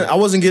I wasn't. I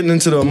wasn't getting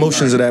into the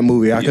emotions of that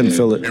movie. I couldn't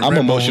feel it. And I'm Red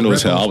emotional Bull-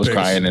 as hell. Red I was Bull's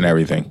crying and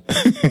everything.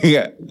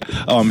 Yeah.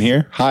 Oh, I'm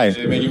here. Hi.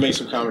 you make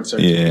some comments.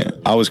 Yeah,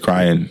 I was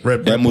crying.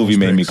 Red That movie Bull's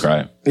made me picks.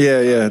 cry.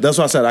 Yeah. That's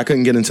why I said I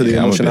couldn't get into the Yeah,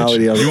 I'm a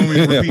emotionality bitch. of You want it. me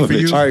to repeat for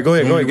you? All right, go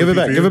ahead. You want me Give to it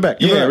back. repeat Give for it back.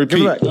 Yeah, Give it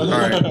repeat. back.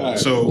 All right.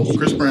 So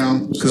Chris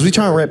Brown, Because we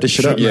trying to wrap this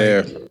shit up.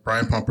 Yeah.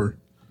 Brian Pumper,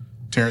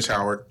 Terrence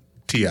Howard,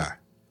 T.I. I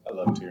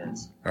love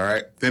Terrence. All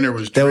right. Then there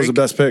was Drake. That was the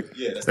best pick.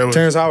 Yeah, that's There was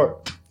Terrence Howard.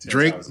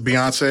 Drake,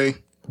 Beyonce,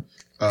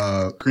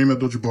 Kareem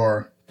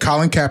Abdul-Jabbar,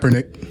 Colin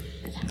Kaepernick,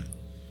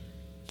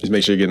 Just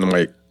make sure you're getting the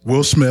mic.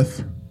 Will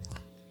Smith,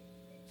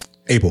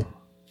 Abel.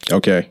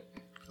 Okay.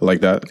 I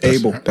like that.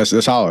 Abel. That's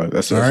solid.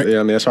 That's All right. Yeah,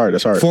 I mean, that's hard.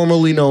 That's hard.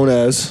 Formerly known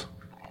as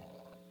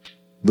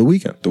The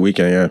Weeknd. The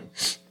Weeknd, yeah.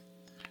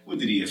 What,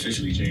 did he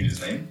officially change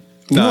his name?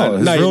 No,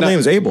 his real name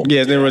is Abel. Yeah,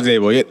 his name was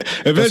Abel. Yeah.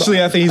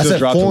 Eventually, I think he's I just said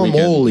dropped the Weeknd.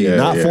 formally, Yeah,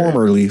 not yeah.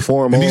 formerly. And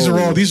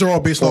Formally. these are all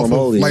based off of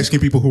Formally. light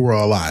skinned people who were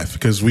alive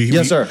because we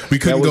Yes, sir. we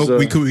couldn't That was, go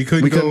we couldn't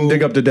couldn't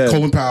dig up the dead.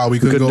 Colin Powell, we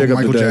couldn't couldn't go dig up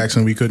the Michael dead.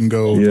 Jackson, we couldn't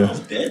go Yeah.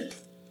 Dead?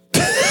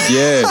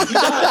 Yeah.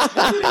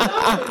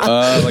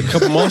 Like a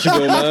couple months ago,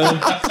 man.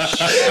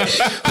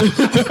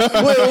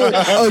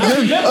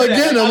 Wait.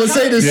 Again, I'm gonna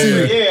say this to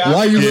you. Yeah.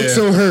 Why you look Yeah.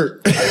 so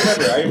hurt?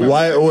 I remember.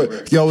 Why?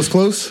 What, y'all was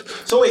close?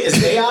 So wait,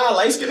 is AI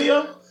light skinned,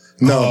 yo?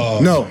 No.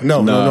 He's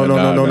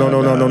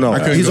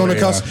on the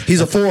cusp.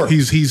 He's a 4.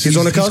 He's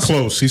on the cusp.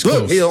 He's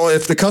Look, close.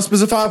 if the cusp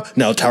is a 5,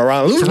 now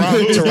Tyronn Lue.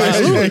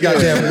 Tyronn Lue.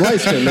 Goddamn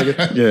light skin,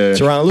 nigga. Yeah.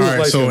 Tyronn Lue. All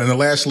right, so in the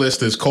last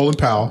list is Colin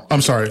Powell.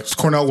 I'm sorry, it's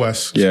Cornell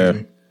West.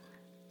 Yeah.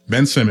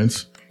 Ben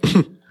Simmons,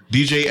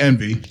 DJ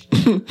Envy,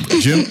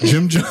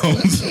 Jim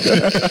Jones,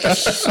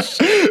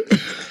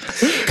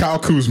 Kyle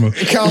Kuzma.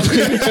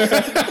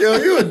 Yo,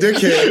 you a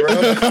dickhead, bro.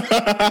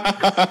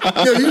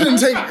 Yo, you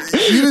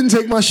didn't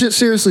take my shit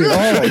seriously at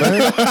all, man.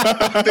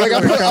 Like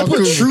I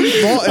put true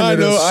thought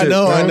into this shit,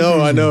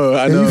 I know.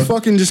 And you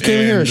fucking just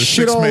came here and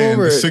shit all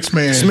over it. The 6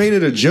 man just made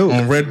it a joke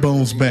on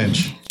Redbone's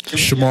bench.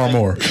 Shamar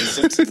Moore.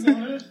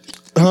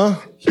 Huh?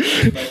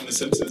 Like the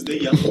Simpsons, they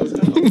yellow.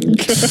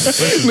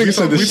 Nigga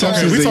said the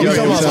Simpsons. We talking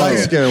about light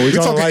skin. We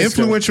talking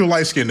influential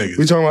light skin niggas.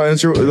 We talking about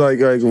like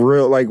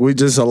real, like we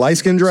just a light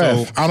skin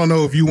draft. So I don't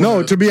know if you want.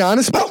 No, to be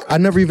honest, I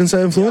never even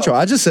said influential.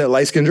 I just said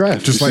light skin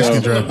draft. Just light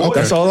skin draft. Okay.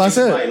 That's all I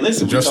said.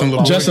 Justin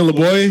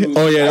LeBoy.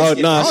 Oh yeah. Oh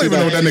nah. I don't even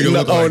know what that nigga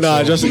look like. Oh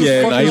nah. Justin.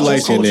 Yeah. Nah. He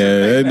light skin.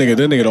 Yeah. That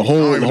nigga.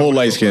 The whole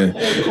light skin.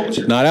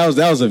 Nah.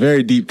 That was a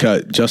very deep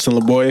cut. Justin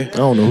LeBoy. I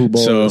don't know who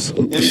ball is.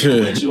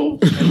 Influential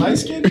and light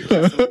skin.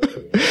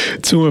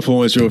 Too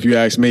influential, if you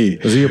ask me.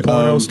 Is he a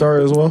porno star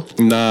as well?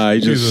 Nah,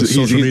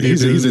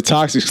 he's a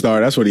toxic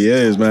star. That's what he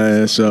is,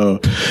 man. So,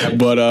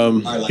 but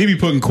he be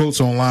putting quotes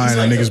online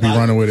and niggas be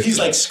running with it. He's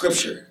like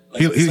scripture.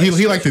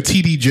 He like the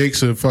TD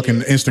Jakes of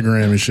fucking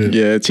Instagram and shit.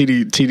 Yeah,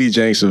 TD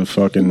Jenks of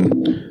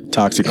fucking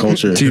toxic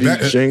culture.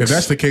 If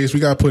that's the case, we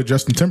gotta put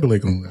Justin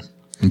Timberlake on this.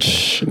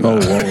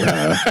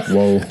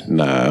 Whoa.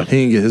 Nah. He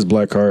didn't get his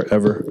black card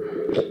ever.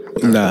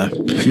 Nah.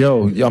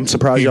 Yo, I'm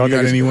surprised y'all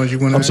got niggas. any ones you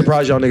want? I'm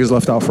surprised y'all niggas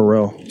left out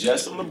Pharrell.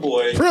 Justin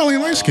LeBoy. Pharrell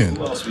ain't light skin.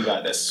 Who else we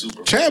got that's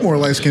super? Chad more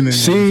light skin than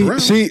Pharrell.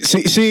 See.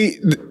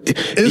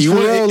 Is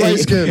Pharrell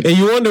light skin? And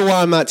you wonder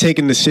why I'm not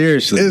taking this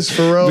seriously. Is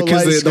Pharrell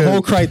because light skin? the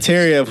whole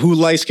criteria of who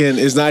light skin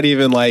is not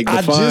even like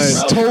defined. I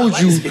just told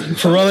you,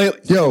 Pharrell.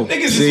 Yo,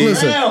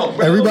 listen.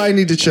 Everybody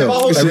need to chill.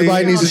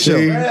 Everybody needs to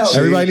chill.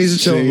 Everybody needs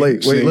to chill.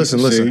 Wait,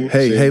 listen.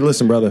 Hey,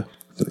 listen, brother.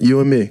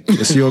 You and me.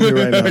 It's you and me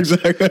right now.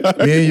 Exactly.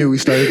 Me and you, we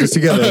started this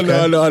together.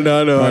 Okay? I know.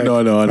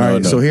 All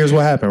right, so here's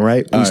what happened,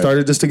 right? We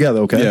started this together,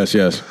 okay?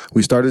 Yes.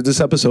 We started this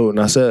episode, and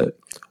I said,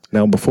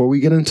 now, before we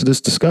get into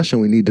this discussion,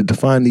 we need to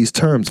define these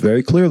terms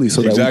very clearly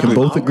so that we can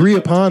both agree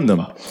upon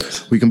them.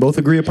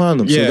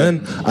 So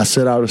then I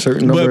set out a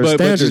certain number of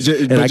standards,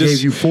 and I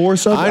gave you 4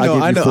 subjects.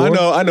 I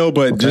know.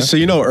 But just so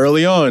you know,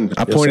 early on,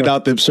 I pointed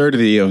out the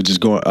absurdity of just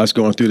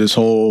going through this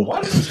whole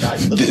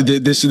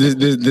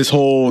this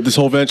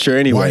whole venture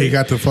anyway. Why he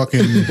got the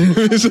fucking the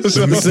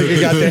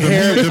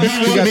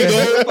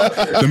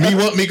me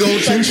want me go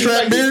chin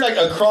strap beard? Like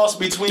a cross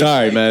between. All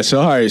right, man.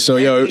 So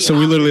we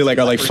literally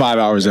are like 5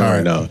 hours in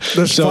right now.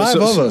 There's 5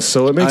 of us,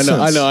 so it makes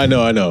sense. I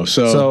know.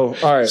 So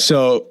all right.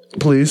 So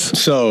please.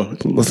 So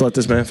let's let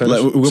this man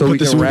finish. We're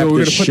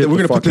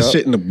gonna put this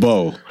shit in a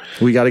bow.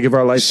 We got to give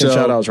our light skin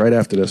shout outs right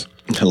after this.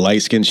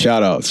 Light skin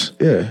shout outs.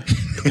 Yeah.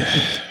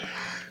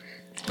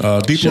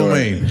 Depot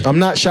Wayne. I'm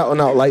not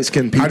shouting out light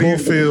skinned people. How do you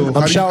feel?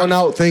 I'm shouting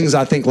out things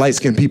I think light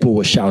skinned people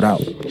would shout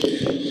out.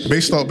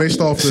 Based off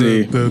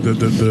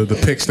the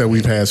picks that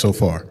we've had so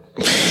far.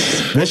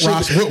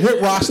 What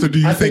roster do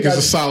you think is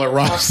a solid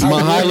roster?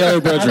 My high yellow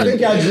brethren. I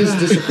think I just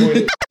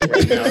disappointed.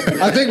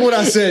 I think what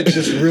I said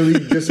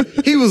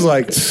he was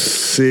like,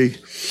 see.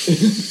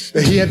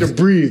 And he had to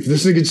breathe.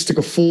 This nigga just took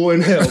a full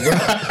inhale, bro.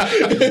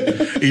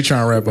 He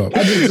trying to wrap up.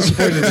 I just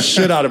disappointed the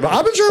shit out of him.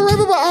 I've been trying to wrap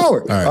up an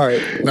hour. All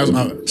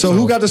right. So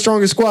who got the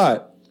strongest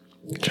squad?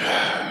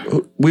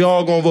 We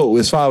all gonna vote.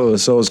 It's 5 of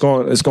us, so it's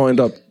going to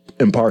end up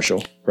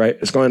impartial, right?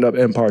 It's going to end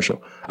up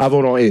impartial. I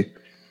vote on E.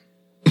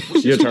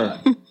 Your turn.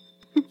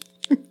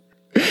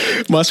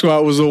 My squad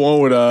was the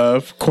one with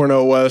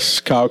Cornell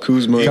West, Kyle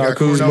Kuzma.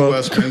 Cornell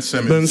West, Ben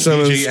Simmons,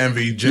 DJ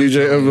Envy, Jim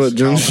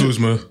Jones, Kyle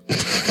Kuzma.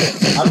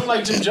 I don't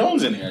like Jim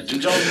Jones in here.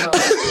 Jim Jones is not.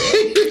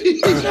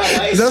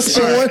 That's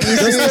the one.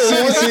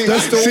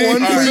 That's the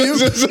one for you.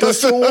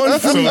 That's the one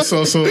for you. So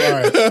all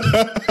right.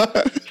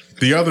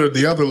 The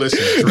other list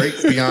is Drake,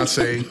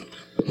 Beyonce,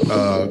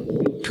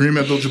 Kareem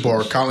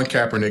Abdul-Jabbar, Colin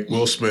Kaepernick,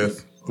 Will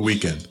Smith, The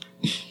Weeknd.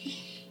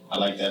 I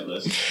like that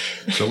list.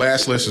 The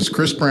last list is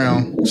Chris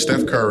Brown,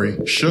 Steph Curry,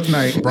 Suge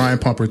Knight, Brian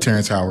Pumper,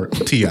 Terrence Howard,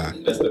 T.I.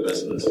 That's the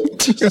best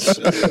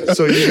list.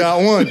 So you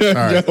got one. All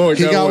right.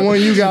 He got one.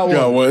 You got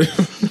one.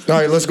 All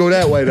right, let's go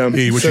that way then.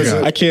 What you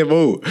got? I can't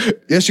vote.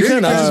 Yes, you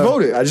can. I just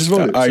voted. All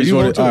right, you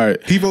voted. All right.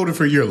 He voted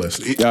for your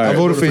list. I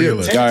voted for your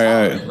list. All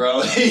right.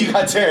 Bro, you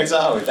got Terrence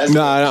Howard.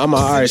 I'm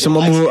all right. So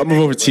I'm gonna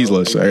move over to T's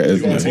list.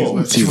 T's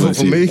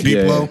list for me.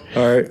 Deep low.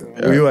 All right.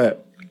 Where you at?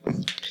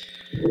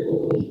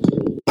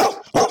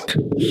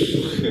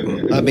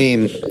 I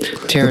mean,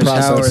 Terrence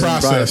Howard.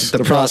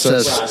 The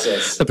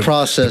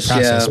process,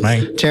 yeah.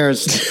 Man.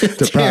 Terrence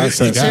Terrence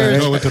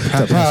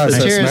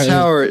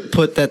Howard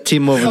put that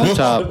team over the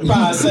top.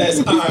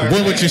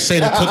 What would you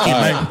say to Cookie,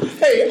 man?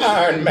 Hey,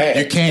 Iron Man.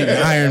 You can't,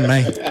 Iron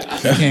Man.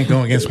 You can't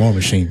go against War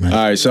Machine, man.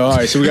 All right, so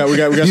we got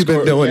You've score.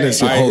 been doing this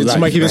your whole life.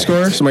 Somebody keep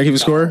a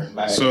score.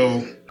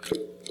 So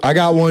I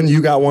got one.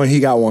 You got one. He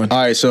got one. All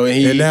right, so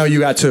and now you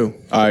got two.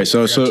 All right,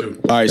 so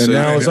and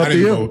now it's up to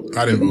you.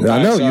 I didn't vote.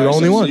 I know you're the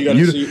only one. You're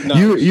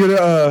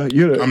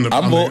the.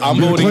 I'm voting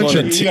on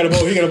the. He got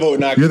to vote.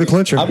 Not you're the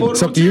clincher.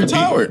 It's up to you.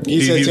 Howard.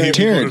 He said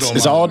Terrence.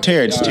 It's all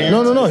Terrence.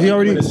 No. He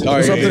already. It's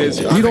up to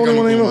you. The only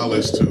one ain't on my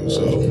list too.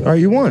 So all right,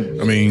 you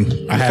won. I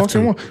mean, I have to.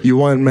 Won. You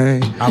won,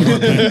 man. I won,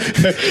 man.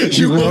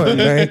 You won,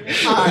 man.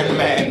 All right,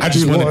 man. I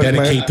just want to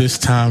dedicate this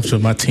time to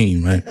my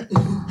team, man.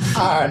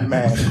 All right,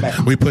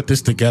 man. We put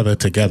this together,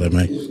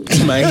 man.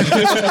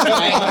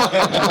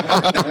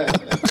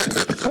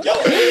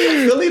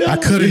 I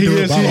couldn't do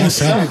it by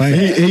myself, man.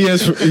 He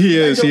is from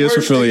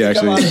Philly,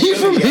 actually. He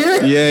from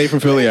here? Yeah, he from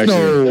Philly,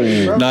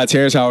 actually. No. Nah,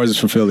 Terrence Howard is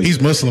from Philly. He's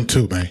Muslim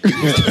too, man.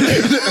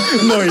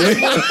 No, he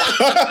ain't.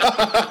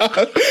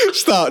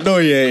 Stop. No,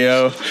 he ain't,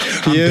 yo.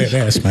 I'm dead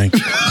ass, man.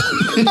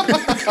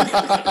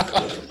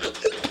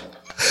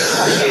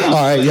 All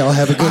right, y'all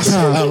have a good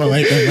time.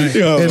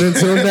 And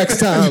until next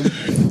time,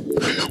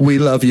 we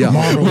love y'all.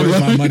 Tomorrow, where's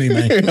my money,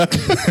 man?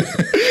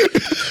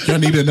 Y'all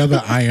need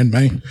another Iron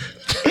Man.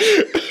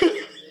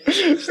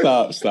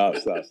 Stop.